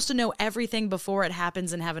forefront. We're supposed to know everything before it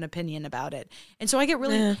happens and have an opinion about it. And so I get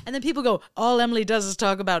really, and then people go, all Emily does is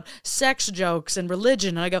talk about sex jokes and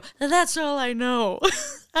religion. And I go, that's all I know.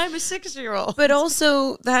 I'm a 6-year-old. But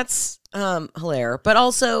also, that's hilarious. But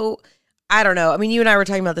also, I don't know. I mean, you and I were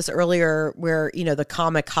talking about this earlier where, the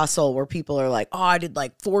comic hustle, where people are like, I did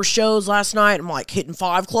like 4 shows last night. I'm like hitting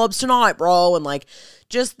 5 clubs tonight, bro. And like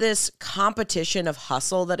just this competition of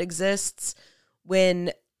hustle that exists,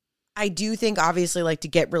 when I do think, obviously, like, to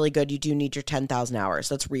get really good, you do need your 10,000 hours.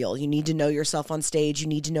 That's real. You need to know yourself on stage. You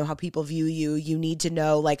need to know how people view you. You need to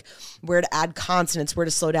know, like, where to add consonants, where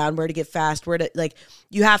to slow down, where to get fast, where to, like,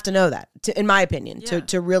 you have to know that, in my opinion,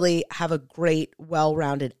 to really have a great,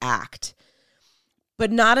 well-rounded act.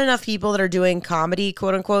 But not enough people that are doing comedy,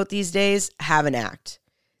 quote unquote, these days have an act.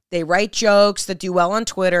 They write jokes that do well on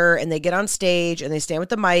Twitter, and they get on stage and they stand with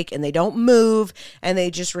the mic and they don't move, and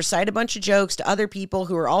they just recite a bunch of jokes to other people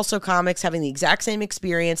who are also comics having the exact same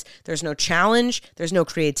experience. There's no challenge. There's no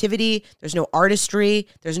creativity. There's no artistry.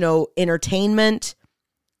 There's no entertainment.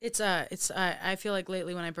 I feel like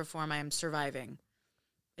lately when I perform, I am surviving.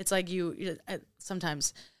 It's like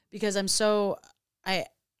sometimes, because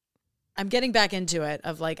I'm getting back into it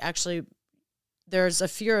of like, actually, there's a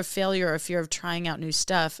fear of failure, a fear of trying out new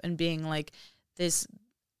stuff and being like this,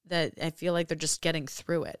 that I feel like they're just getting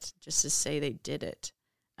through it just to say they did it.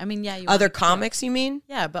 I mean, yeah. Other comics, you mean?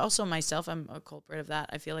 Yeah, but also myself, I'm a culprit of that.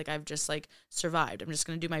 I feel like I've just like survived. I'm just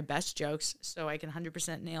going to do my best jokes so I can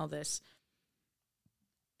 100% nail this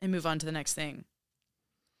and move on to the next thing.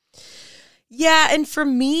 Yeah, and for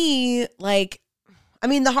me, like, I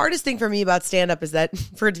mean, the hardest thing for me about stand-up is that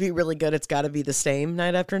for it to be really good, it's got to be the same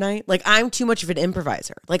night after night. Like, I'm too much of an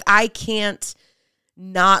improviser. Like, I can't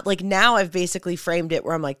not, like, now I've basically framed it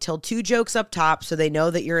where I'm like, tell 2 jokes up top so they know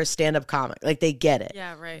that you're a stand-up comic. Like, they get it.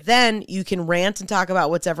 Yeah, right. Then you can rant and talk about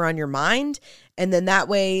what's ever on your mind. And then that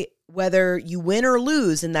way, whether you win or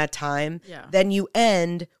lose in that time, then you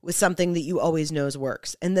end with something that you always knows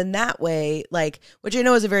works. And then that way, like, which I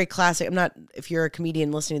know is a very classic, if you're a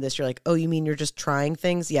comedian listening to this, you're like, oh, you mean you're just trying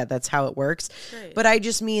things? Yeah, that's how it works. Great. But I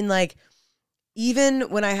just mean, like, even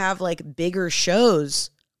when I have like bigger shows,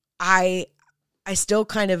 I still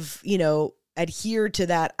kind of, adhere to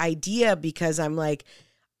that idea, because I'm like,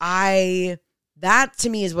 that to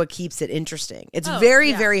me is what keeps it interesting. It's Oh,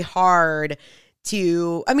 very, yeah. very hard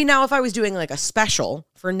to, I mean, now if I was doing like a special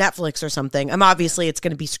for Netflix or something, obviously it's going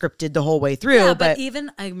to be scripted the whole way through, Yeah, but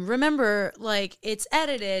even I remember like it's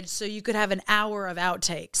edited so you could have an hour of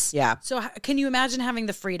outtakes. yeah. So can you imagine having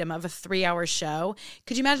the freedom of a 3-hour show?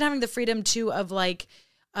 Could you imagine having the freedom too of like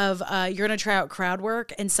you're gonna try out crowd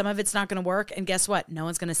work and some of it's not gonna work, and guess what? No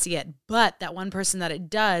one's gonna see it. But that one person that it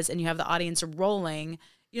does, and you have the audience rolling.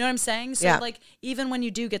 You know what I'm saying? So Yeah. like even when you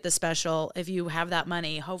do get the special, if you have that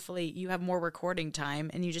money, hopefully you have more recording time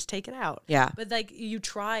and you just take it out. Yeah. But like you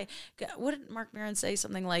try. What did Mark Maron say?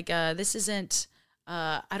 Something like this isn't.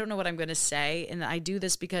 I don't know what I'm going to say, and I do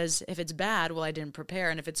this because if it's bad, well, I didn't prepare,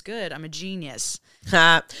 and if it's good, I'm a genius.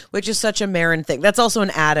 Which is such a Marin thing. That's also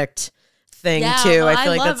an addict thing Yeah, too. well, I feel I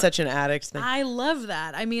like love- that's such an addict thing. I love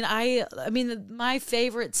that. I mean, my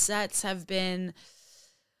favorite sets have been.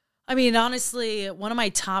 I mean, honestly, one of my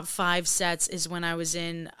top 5 sets is when I was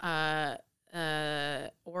in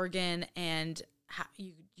Oregon, and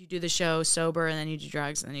you do the show sober, and then you do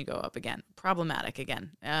drugs, and then you go up again. Problematic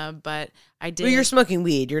again. But I did. Well, you're smoking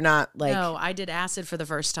weed. You're not like. No, I did acid for the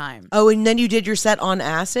first time. Oh, and then you did your set on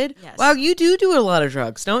acid? Yes. Wow, you do a lot of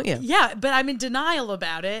drugs, don't you? Yeah, but I'm in denial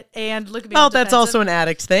about it. And look at me. Well, all that's defensive. also an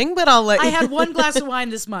addict thing, but I'll let you. I had 1 glass of wine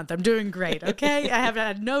this month. I'm doing great. Okay, I have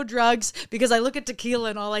had no drugs because I look at tequila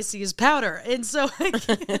and all I see is powder, and so. But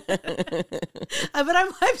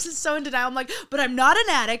I'm just so in denial. I'm like, but I'm not an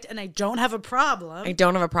addict, and I don't have a problem. I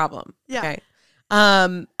don't have a problem. Yeah. Okay.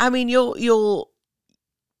 I mean, you'll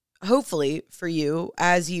hopefully for you,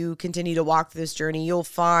 as you continue to walk through this journey, you'll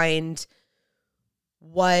find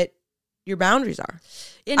what your boundaries are.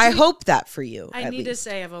 And I hope that for you. I at need to least.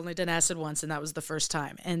 say I've only done acid once, and that was the first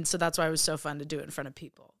time, and so that's why it was so fun to do it in front of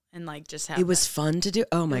people and like just have. It was fun to do.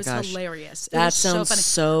 Oh my it was gosh. hilarious. It That was sounds so funny.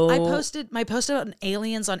 so. My post about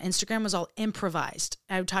aliens on Instagram was all improvised.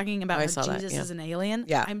 I'm talking about I how saw that, Jesus yeah. is an alien.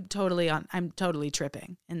 Yeah. I'm totally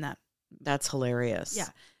tripping in that. That's hilarious. Yeah,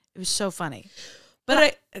 it was so funny.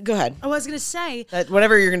 But go ahead. I was gonna say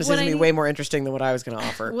Whatever you're going to say What is going I to be need- way more interesting than what I was going to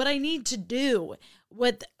offer. what I need to do.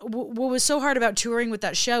 What was so hard about touring with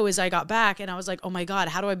that show is I got back and I was like, oh my God,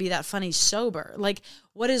 how do I be that funny sober? Like,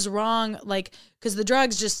 what is wrong? Like, because the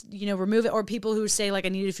drugs just, remove it. Or people who say like, I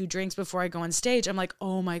need a few drinks before I go on stage. I'm like,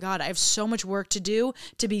 oh my God, I have so much work to do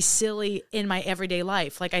to be silly in my everyday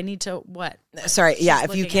life. Like I need to, what? Sorry, yeah.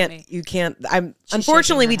 She's If you looking at can't, me. you can't. I'm She's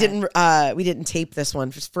unfortunately we shaking didn't tape this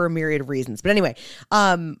one just for a myriad of reasons. But anyway,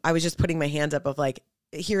 I was just putting my hands up of like,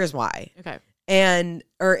 here's why, Okay.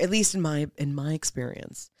 or at least in my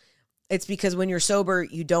experience, it's because when you're sober,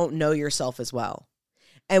 you don't know yourself as well.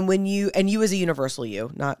 And when you as a universal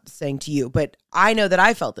you, not saying to you, but I know that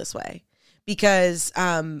I felt this way because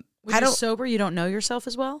When I you're don't. sober, you don't know yourself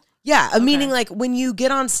as well? Yeah, meaning like when you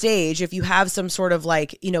get on stage, if you have some sort of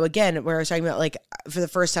like, again, where I was talking about like for the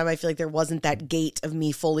first time, I feel like there wasn't that gate of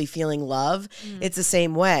me fully feeling love. It's the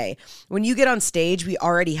same way. When you get on stage, we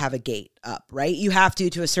already have a gate up, right? You have to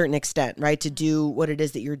a certain extent, right? To do what it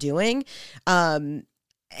is that you're doing.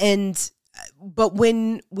 But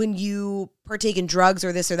when you partake in drugs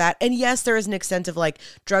or this or that, and yes, there is an extent of like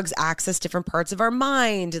drugs access different parts of our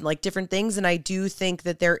mind and like different things. And I do think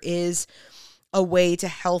that there is a way to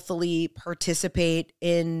healthily participate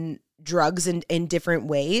in drugs in different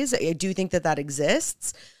ways. I do think that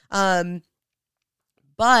exists.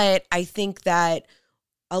 But I think that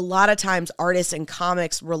a lot of times artists and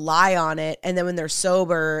comics rely on it. And then when they're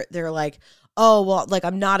sober, they're like, oh, well, like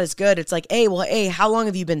I'm not as good. It's like, hey, how long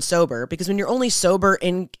have you been sober? Because when you're only sober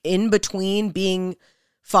in between being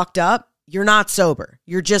fucked up, you're not sober.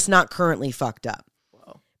 You're just not currently fucked up.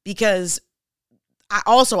 Whoa. Because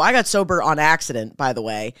I got sober on accident, by the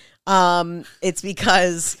way. It's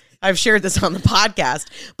because I've shared this on the podcast,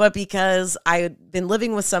 but because I had been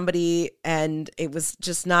living with somebody and it was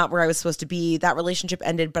just not where I was supposed to be. That relationship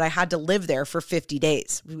ended, but I had to live there for 50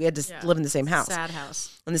 days. We had to live in the same house. Sad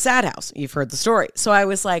house. In the sad house. You've heard the story. So I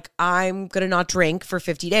was like, I'm going to not drink for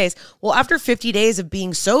 50 days. Well, after 50 days of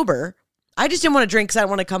being sober, I just didn't want to drink because I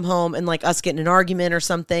didn't want to come home and like us get in an argument or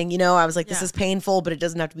something. I was like, this is painful, but it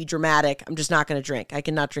doesn't have to be dramatic. I'm just not going to drink. I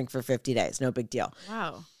cannot drink for 50 days. No big deal.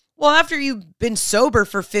 Wow. Well, after you've been sober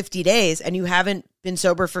for 50 days and you haven't been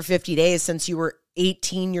sober for 50 days since you were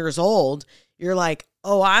 18 years old, you're like,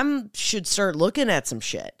 oh, should start looking at some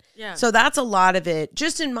shit. Yeah. So that's a lot of it,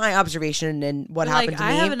 just in my observation and what happened to me.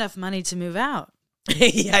 I have enough money to move out.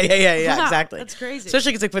 yeah, Wow, exactly. That's crazy.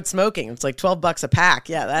 Especially because I quit smoking. It's like $12 a pack.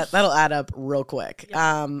 Yeah, that'll add up real quick.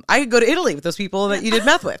 I could go to Italy with those people that you did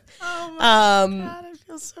meth with. Oh my God, I feel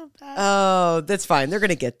feel so bad. Oh, that's fine. They're going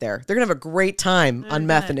to get there. They're going to have a great time on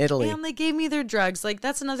meth in Italy. And they gave me their drugs. Like,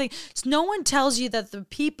 that's another thing. So no one tells you that the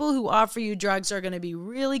people who offer you drugs are going to be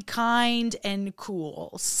really kind and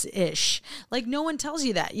cool-ish. Like, no one tells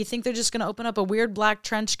you that. You think they're just going to open up a weird black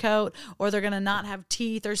trench coat, or they're going to not have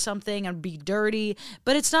teeth or something and be dirty.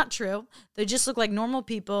 But it's not true. They just look like normal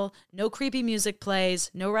people. No creepy music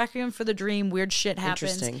plays. No Requiem for the Dream. Weird shit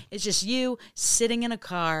happens. Interesting. It's just you sitting in a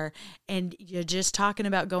car and you're just talking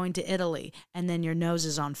about going to Italy, and then your nose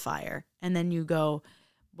is on fire. And then you go,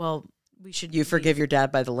 well, we should... You forgive your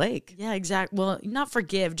dad by the lake. Yeah, exactly. Well, not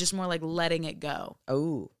forgive, just more like letting it go.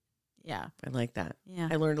 Oh, Yeah. I like that. Yeah.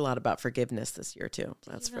 I learned a lot about forgiveness this year, too.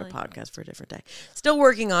 That's for really? a podcast for a different day. Still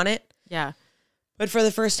working on it. Yeah. But for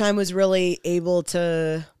the first time was really able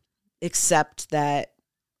to accept that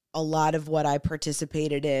a lot of what I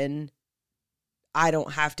participated in, I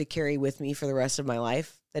don't have to carry with me for the rest of my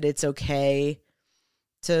life. That it's okay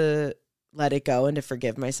to let it go and to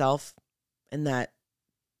forgive myself, and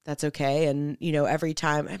that's okay. And, you know, every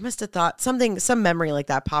time I must have thought some memory like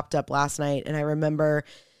that popped up last night. And I remember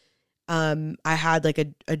I had like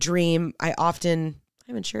a dream. I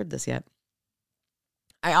haven't shared this yet.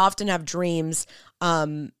 I often have dreams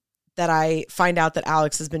that I find out that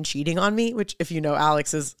Alex has been cheating on me, which, if you know,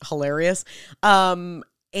 Alex is hilarious. And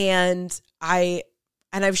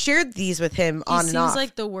I've shared these with him on and off. He seems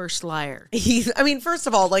like the worst liar. First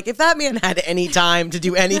of all, like, if that man had any time to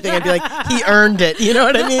do anything, I'd be like, he earned it. You know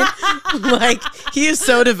what I mean? Like, he is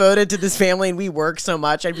so devoted to this family and we work so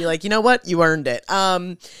much. I'd be like, you know what? You earned it.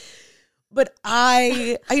 But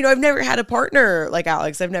I've never had a partner like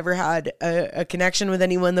Alex. I've never had a connection with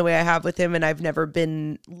anyone the way I have with him. And I've never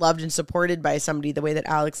been loved and supported by somebody the way that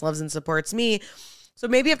Alex loves and supports me. So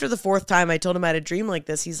maybe after the fourth time I told him I had a dream like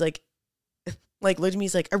this, he's like looked at me,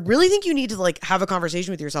 he's like, I really think you need to like have a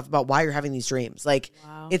conversation with yourself about why you're having these dreams. Like,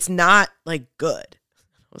 wow. It's not like good.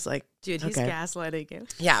 I was like, dude, he's gaslighting you.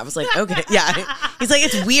 Yeah, I was like, okay. Yeah. He's like,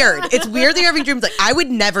 it's weird. It's weird that you're having dreams. Like, I would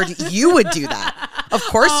never you would do that. Of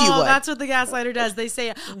course you would. That's what the gaslighter does. They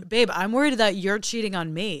say, babe, I'm worried that you're cheating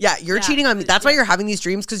on me. Yeah, you're cheating on me. That's why you're having these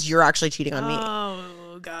dreams, because you're actually cheating on me.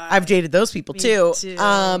 Oh, God. I've dated those people too.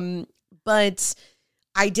 too. But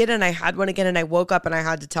I did, and I had one again, and I woke up and I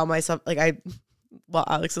had to tell myself, like, while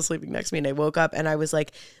Alex was sleeping next to me, and I woke up and I was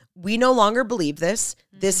like, we no longer believe this.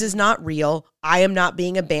 This is not real. I am not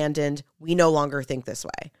being abandoned. We no longer think this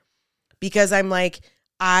way. Because I'm like,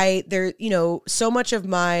 so much of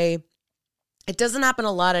it doesn't happen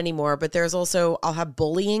a lot anymore, but there's also, I'll have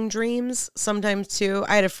bullying dreams sometimes too.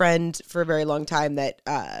 I had a friend for a very long time that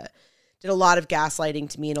did a lot of gaslighting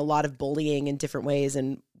to me and a lot of bullying in different ways.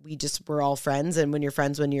 And we just were all friends. And when you're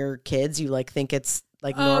friends, when you're kids, you like think it's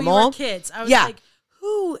like normal. You were kids. I was like,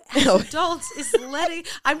 who as adults is letting...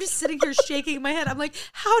 I'm just sitting here shaking my head. I'm like,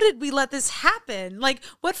 how did we let this happen? Like,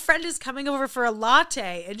 what friend is coming over for a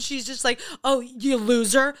latte? And she's just like, oh, you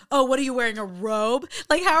loser. Oh, what are you wearing, a robe?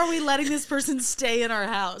 Like, how are we letting this person stay in our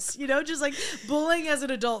house? You know, just like bullying as an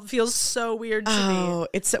adult feels so weird to me.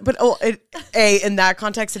 In that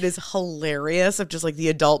context, it is hilarious of just like the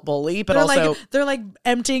adult bully, but they're like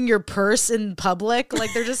emptying your purse in public.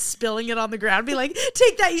 Like, they're just spilling it on the ground. Be like,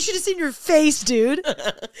 take that. You should have seen your face, dude.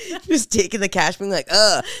 Just taking the cash, being like,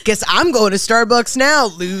 guess I'm going to Starbucks now,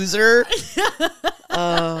 loser.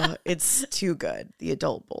 It's too good, the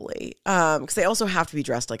adult bully. Because they also have to be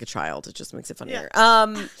dressed like a child. It just makes it funnier.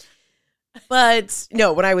 Yeah. But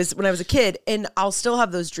no, when I was a kid, and I'll still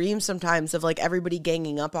have those dreams sometimes of like everybody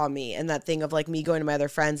ganging up on me, and that thing of like me going to my other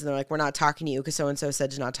friends and they're like, we're not talking to you because so-and-so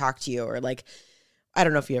said to not talk to you, or like, I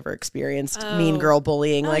don't know if you ever experienced mean girl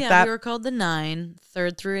bullying like that. We were called the 9,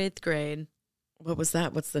 3rd through 8th grade. What was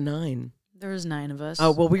that? What's the 9? There was 9 of us. Oh,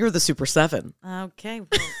 well, we were the Super 7. Okay.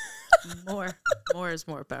 Well, more is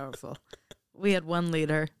more powerful. We had one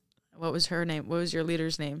leader. What was her name? What was your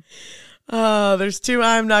leader's name? Oh, there's 2.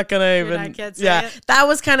 I'm not going to even. I can't say it. That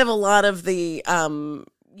was kind of a lot of the, when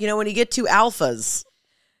you get 2 alphas,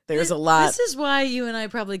 there's a lot. This is why you and I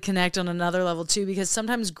probably connect on another level too, because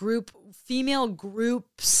sometimes female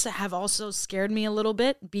groups have also scared me a little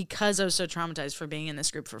bit because I was so traumatized for being in this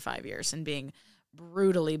group for 5 years and being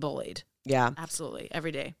brutally bullied. Yeah. Absolutely.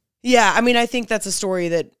 Every day. Yeah. I mean, I think that's a story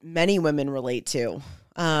that many women relate to.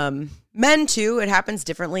 Men too. It happens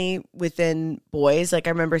differently within boys. Like I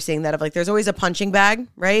remember seeing that of like, there's always a punching bag,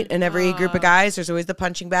 right? In every group of guys, there's always the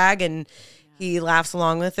punching bag, and he laughs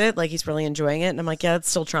along with it. Like he's really enjoying it. And I'm like, yeah, it's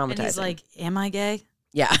still traumatizing. And he's like, am I gay?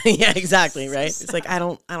 Yeah. Yeah, exactly. Right. It's like, I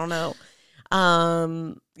don't know.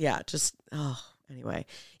 Anyway.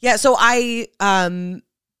 Yeah. So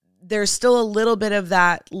there's still a little bit of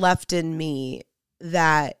that left in me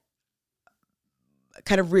that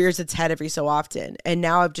kind of rears its head every so often. And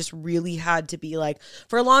now I've just really had to be like,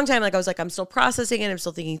 for a long time, like I was like, I'm still processing it. I'm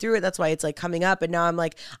still thinking through it. That's why it's like coming up. And now I'm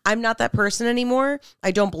like, I'm not that person anymore.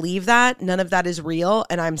 I don't believe that. None of that is real.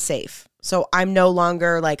 And I'm safe. So I'm no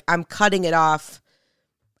longer like, I'm cutting it off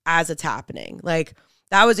as it's happening. Like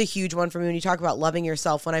that was a huge one for me when you talk about loving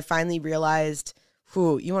yourself. When I finally realized,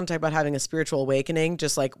 you want to talk about having a spiritual awakening,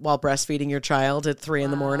 just like while breastfeeding your child at 3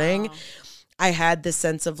 a.m. I had this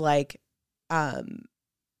sense of like,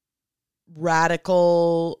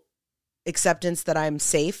 radical acceptance that I'm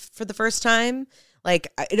safe for the first time.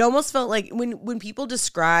 Like it almost felt like when people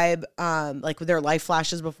describe like their life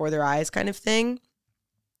flashes before their eyes kind of thing,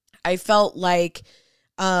 I felt like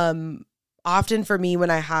often for me when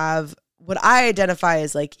I have what I identify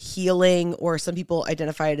as like healing, or some people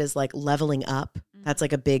identify it as like leveling up. That's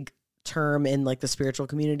like a big term in like the spiritual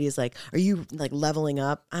community, is like, are you like leveling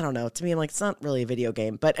up? I don't know. To me, I'm like, it's not really a video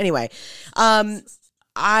game. But anyway,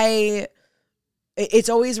 it's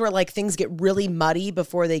always where like things get really muddy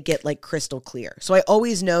before they get like crystal clear. So I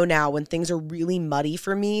always know now when things are really muddy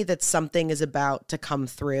for me that something is about to come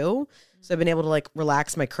through. So I've been able to like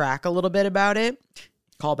relax my crack a little bit about it.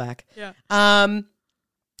 Call back. Yeah.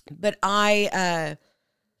 But I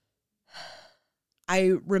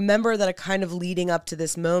remember that kind of leading up to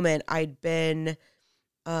this moment, I'd been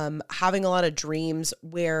having a lot of dreams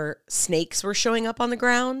where snakes were showing up on the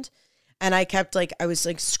ground. And I kept like, I was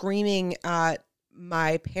like screaming at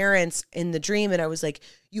my parents in the dream. And I was like,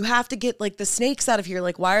 you have to get like the snakes out of here.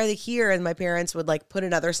 Like, why are they here? And my parents would like put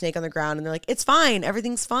another snake on the ground and they're like, it's fine.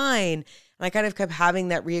 Everything's fine. And I kind of kept having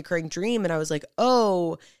that reoccurring dream. And I was like,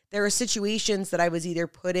 oh, there are situations that I was either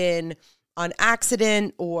put in on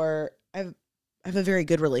accident, or I have a very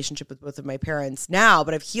good relationship with both of my parents now,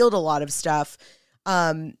 but I've healed a lot of stuff.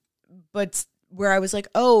 But where I was like,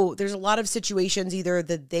 oh, there's a lot of situations either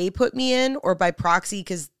that they put me in or by proxy,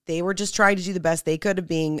 because they were just trying to do the best they could of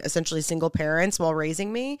being essentially single parents while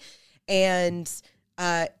raising me. And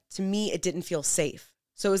to me, it didn't feel safe.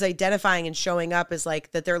 So it was identifying and showing up as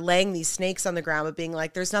like that they're laying these snakes on the ground, but being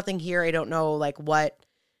like, there's nothing here. I don't know like what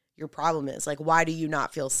your problem is. Like, why do you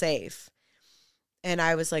not feel safe? And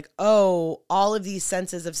I was like, oh, all of these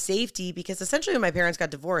senses of safety, because essentially when my parents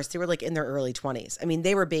got divorced, they were like in their early 20s. I mean,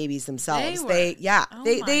 they were babies themselves. They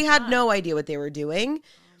had no idea what they were doing.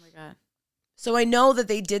 Oh my God. So I know that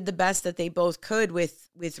they did the best that they both could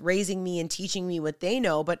with raising me and teaching me what they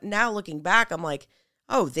know. But now looking back, I'm like,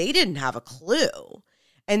 oh, they didn't have a clue.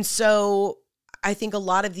 And so I think a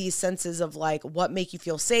lot of these senses of like what make you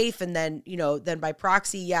feel safe. And then, then by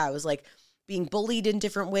proxy, yeah, it was like being bullied in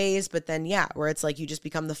different ways, but then where it's like you just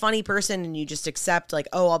become the funny person and you just accept like,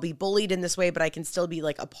 oh, I'll be bullied in this way, but I can still be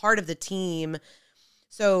like a part of the team.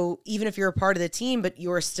 So even if you're a part of the team, but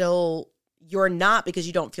you're not, because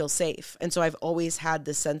you don't feel safe. And so I've always had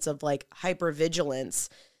this sense of like hypervigilance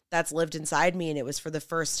that's lived inside me. And it was for the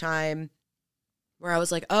first time where I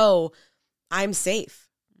was like, oh, I'm safe.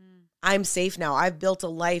 I'm safe now. I've built a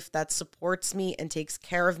life that supports me and takes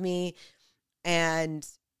care of me. And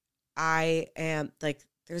I am like,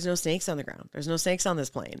 there's no snakes on the ground. There's no snakes on this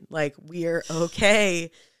plane. Like, we're okay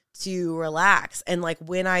to relax. And like,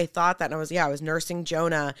 when I thought that, and I was nursing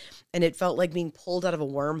Jonah, and it felt like being pulled out of a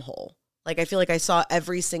wormhole. Like, I feel like I saw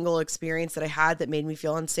every single experience that I had that made me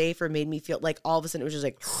feel unsafe or made me feel like all of a sudden it was just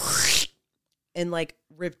like, and like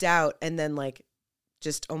ripped out. And then like,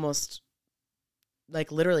 just almost like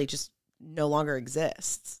literally just no longer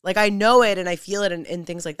exists. Like, I know it and I feel it and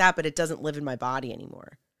things like that, but it doesn't live in my body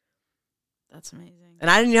anymore. That's amazing. And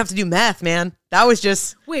I didn't even have to do meth, man. That was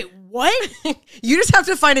just... Wait, what? You just have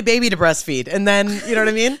to find a baby to breastfeed. And then, you know what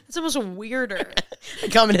I mean? It's almost weirder.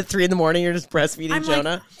 Coming at 3 a.m, you're just breastfeeding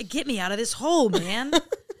Jonah. Like, get me out of this hole, man.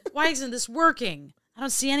 Why isn't this working? I don't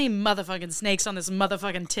see any motherfucking snakes on this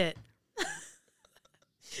motherfucking tit.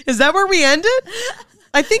 Is that where we ended?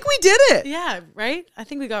 I think we did it. Yeah, right? I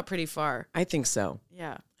think we got pretty far. I think so.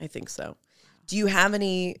 Yeah. I think so. Do you have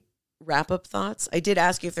any wrap-up thoughts? I did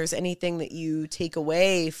ask you if there's anything that you take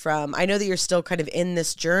away from, I know that you're still kind of in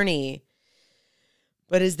this journey,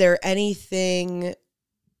 but is there anything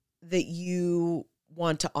that you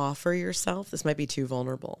want to offer yourself? This might be too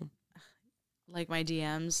vulnerable. Like my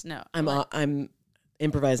DMs? No. I'm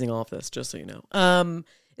improvising all of this, just so you know.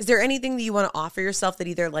 Is there anything that you want to offer yourself that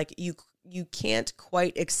either like you can't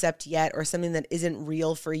quite accept yet, or something that isn't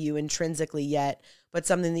real for you intrinsically yet, but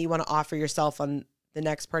something that you want to offer yourself on the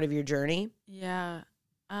next part of your journey? Yeah.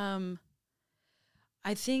 I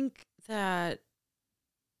think that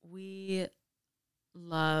we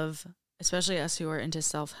love, especially us who are into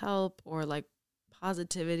self-help or like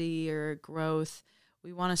positivity or growth,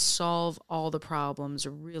 we want to solve all the problems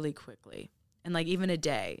really quickly. And like even a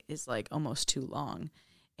day is like almost too long.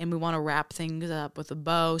 And we want to wrap things up with a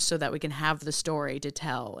bow so that we can have the story to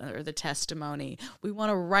tell or the testimony. We want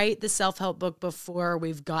to write the self-help book before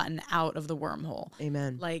we've gotten out of the wormhole.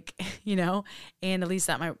 Amen. Like, you know, and at least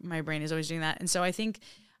that my brain is always doing that. And so I think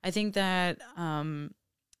that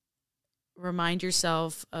remind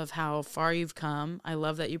yourself of how far you've come. I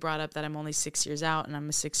love that you brought up that I'm only 6 years out and I'm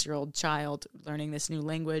a 6-year-old child learning this new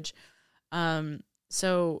language.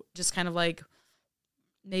 So just kind of like,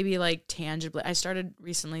 maybe like tangibly, I started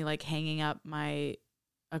recently like hanging up my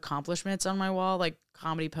accomplishments on my wall, like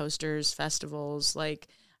comedy posters, festivals. Like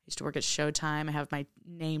I used to work at Showtime. I have my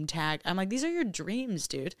name tag. I'm like, these are your dreams,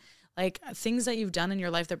 dude. Like things that you've done in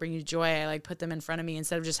your life that bring you joy. I like put them in front of me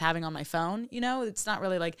instead of just having on my phone. You know, it's not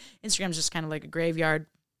really like Instagram's just kind of like a graveyard,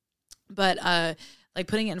 but like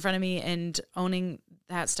putting it in front of me and owning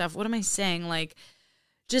that stuff. What am I saying? Like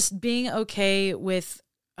just being okay with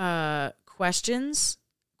questions.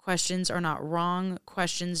 Questions are not wrong.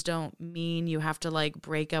 Questions don't mean you have to like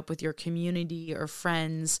break up with your community or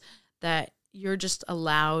friends, that you're just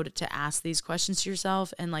allowed to ask these questions to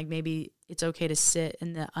yourself. And like, maybe it's okay to sit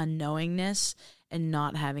in the unknowingness and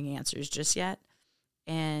not having answers just yet.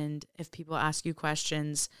 And if people ask you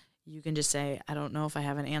questions, you can just say, I don't know if I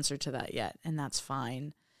have an answer to that yet. And that's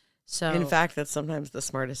fine. So in fact, that's sometimes the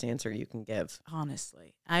smartest answer you can give.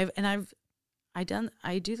 Honestly, I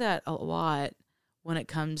do that a lot when it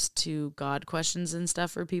comes to God questions and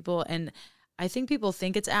stuff for people. And I think people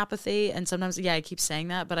think it's apathy. And sometimes, I keep saying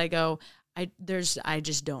that, but I go, I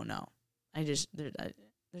just don't know. There's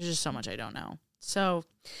just so much I don't know. So,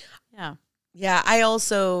 yeah. Yeah. I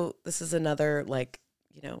also, this is another like,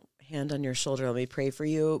 you know, hand on your shoulder, let me pray for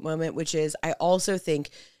you moment, which is, I also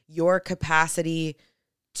think your capacity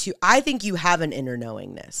I think you have an inner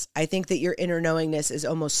knowingness. I think that your inner knowingness is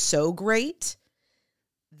almost so great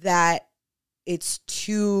that it's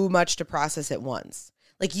too much to process at once.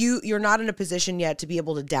 Like you're not in a position yet to be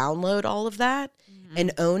able to download all of that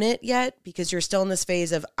and own it yet, because you're still in this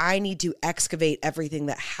phase of, I need to excavate everything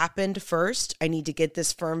that happened first. I need to get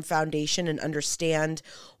this firm foundation and understand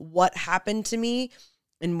what happened to me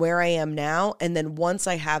and where I am now. And then once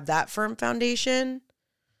I have that firm foundation,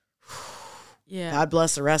 God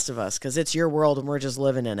bless the rest of us, because it's your world and we're just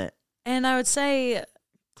living in it. And I would say,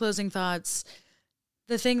 closing thoughts,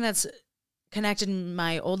 the thing that's connected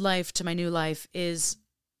my old life to my new life is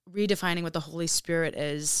redefining what the Holy Spirit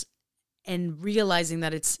is and realizing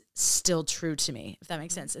that it's still true to me, if that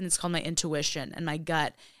makes sense. And it's called my intuition and my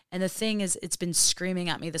gut. And the thing is, it's been screaming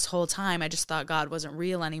at me this whole time. I just thought God wasn't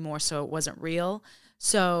real anymore, so it wasn't real.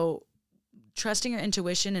 So trusting your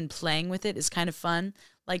intuition and playing with it is kind of fun.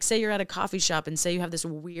 Like, say you're at a coffee shop and say you have this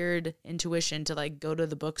weird intuition to like go to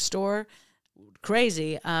the bookstore.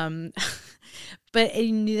 Crazy. But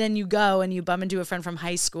then you go and you bump into a friend from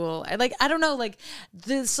high school. I don't know, like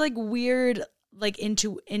this like weird like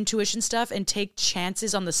intuition stuff, and take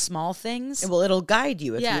chances on the small things. Well, it'll guide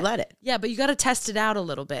you if you let it. Yeah, but you got to test it out a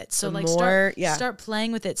little bit. So start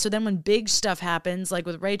playing with it. So then when big stuff happens, like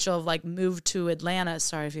with Rachel, like moved to Atlanta.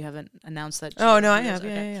 Sorry if you haven't announced that. Oh no, I have.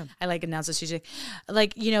 Okay. Yeah. I like announced that she's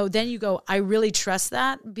like, you know, then you go, I really trust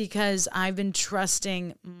that because I've been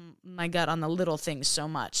trusting my gut on the little things so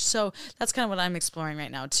much. So that's kind of what I'm exploring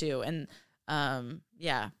right now too. And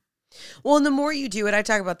yeah. Well, and the more you do it, I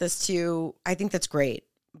talk about this too, I think that's great,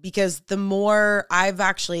 because the more I've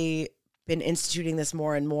actually been instituting this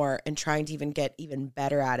more and more and trying to even get even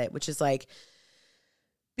better at it, which is like,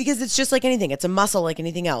 because it's just like anything, it's a muscle like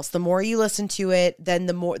anything else. The more you listen to it, then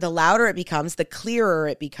the louder it becomes, the clearer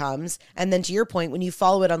it becomes. And then to your point, when you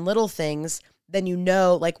follow it on little things, then you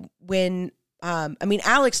know, like when,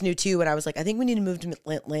 Alex knew too, and I was like, I think we need to move to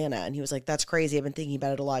Atlanta. And he was like, that's crazy. I've been thinking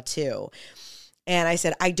about it a lot too. And I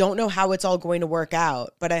said, I don't know how it's all going to work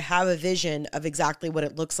out, but I have a vision of exactly what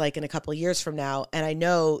it looks like in a couple of years from now. And I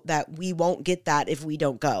know that we won't get that if we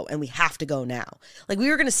don't go, and we have to go now. Like, we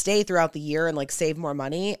were going to stay throughout the year and like save more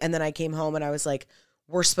money. And then I came home and I was like,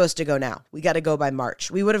 we're supposed to go now. We got to go by March.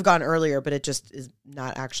 We would have gone earlier, but it just is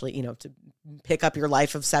not actually, you know, to pick up your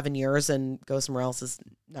life of 7 years and go somewhere else is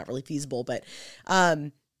not really feasible. But yeah.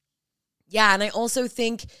 And I also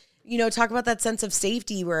think, you know, talk about that sense of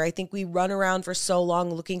safety, where I think we run around for so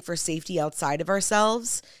long looking for safety outside of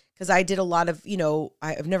ourselves. Because I did a lot of, you know,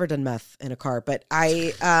 I've never done meth in a car, but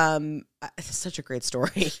it's such a great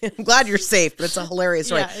story. I'm glad you're safe, but it's a hilarious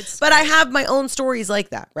story. Yeah, but I have my own stories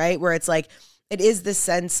like that, right? Where it's like, it is this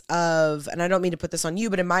sense of, and I don't mean to put this on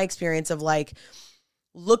you, but in my experience of like,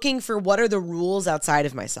 looking for what are the rules outside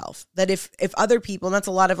of myself. That if other people, and that's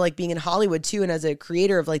a lot of like being in Hollywood too, and as a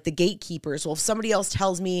creator of like the gatekeepers, well, if somebody else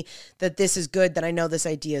tells me that this is good, then I know this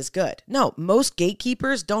idea is good. No, most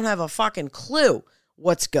gatekeepers don't have a fucking clue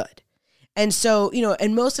what's good. And so,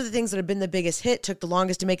 and most of the things that have been the biggest hit took the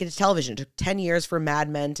longest to make it to television. It took 10 years for Mad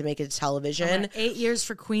Men to make it to television. 8 years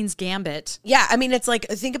for Queen's Gambit. Yeah, I mean, it's like,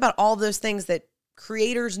 think about all those things that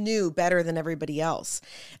creators knew better than everybody else.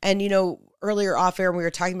 And, earlier off air when we were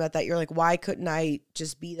talking about that, you're like, why couldn't I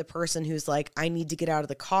just be the person who's like, I need to get out of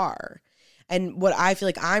the car? And what I feel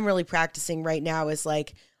like I'm really practicing right now is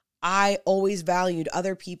like, I always valued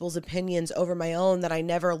other people's opinions over my own, that I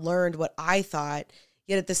never learned what I thought.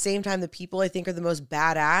 Yet at the same time, the people I think are the most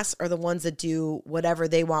badass are the ones that do whatever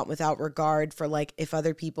they want without regard for like if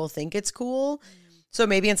other people think it's cool. So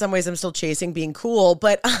maybe in some ways I'm still chasing being cool,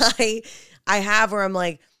 but I have where I'm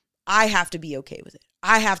like, I have to be okay with it.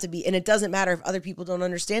 I have to be, and it doesn't matter if other people don't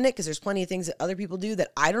understand it, because there's plenty of things that other people do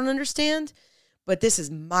that I don't understand, but this is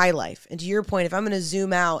my life. And to your point, if I'm going to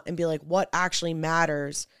zoom out and be like, what actually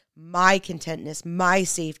matters, my contentness, my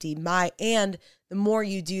safety, and the more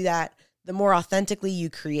you do that, the more authentically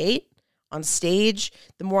you create on stage,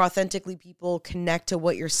 the more authentically people connect to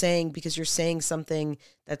what you're saying, because you're saying something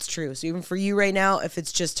that's true. So even for you right now, if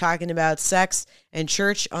it's just talking about sex and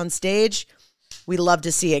church on stage, we love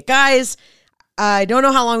to see it. Guys, I don't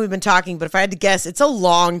know how long we've been talking, but if I had to guess, it's a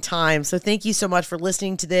long time. So thank you so much for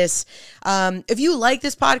listening to this. If you like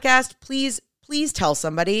this podcast, please tell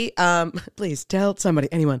somebody. Please tell somebody,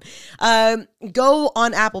 anyone. Go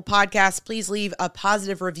on Apple Podcasts. Please leave a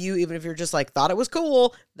positive review, even if you're just like, thought it was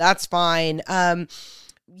cool. That's fine. I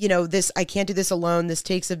can't do this alone. This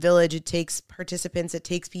takes a village. It takes participants. It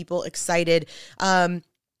takes people excited. I'm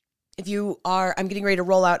getting ready to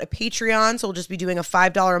roll out a Patreon, so we'll just be doing a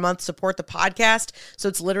 $5 a month support the podcast. So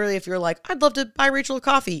it's literally, if you're like, I'd love to buy Rachel a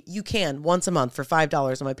coffee, you can once a month for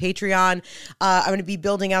 $5 on my Patreon. I'm going to be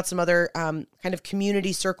building out some other kind of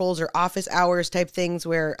community circles or office hours type things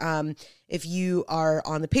where if you are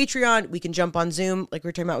on the Patreon, we can jump on Zoom, like we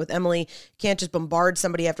were talking about with Emily. You can't just bombard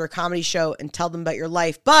somebody after a comedy show and tell them about your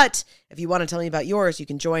life. But if you want to tell me about yours, you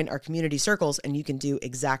can join our community circles, and you can do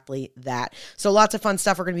exactly that. So lots of fun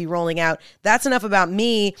stuff we're going to be rolling out. That's enough about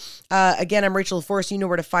me. Again, I'm Rachel LaForce. You know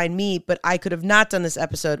where to find me, but I could have not done this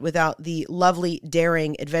episode without the lovely,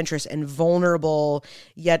 daring, adventurous, and vulnerable,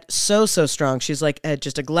 yet so strong. She's like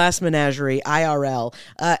just a glass menagerie, IRL.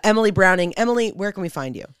 Emily Browning. Emily, where can we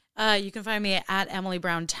find you? You can find me at Emily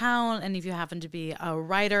Brown Town, and if you happen to be a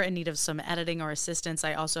writer in need of some editing or assistance,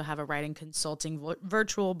 I also have a writing consulting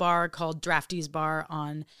virtual bar called Drafty's Bar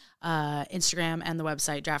on Instagram and the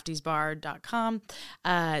website draftiesbar.com.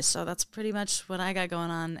 So that's pretty much what I got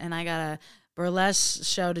going on, and I got a burlesque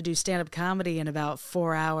show to do stand-up comedy in about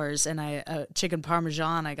 4 hours, and chicken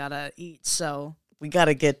parmesan I gotta eat, so... We got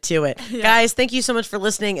to get to it. Yeah. Guys, thank you so much for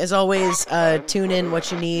listening. As always, tune in.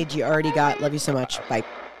 What you need, you already got. Love you so much. Bye.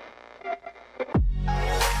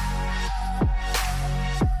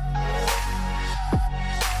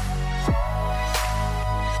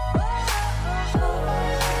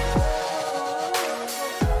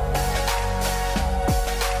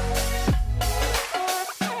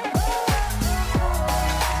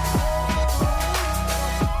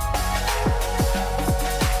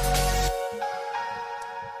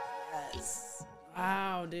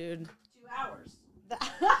 Wow, dude.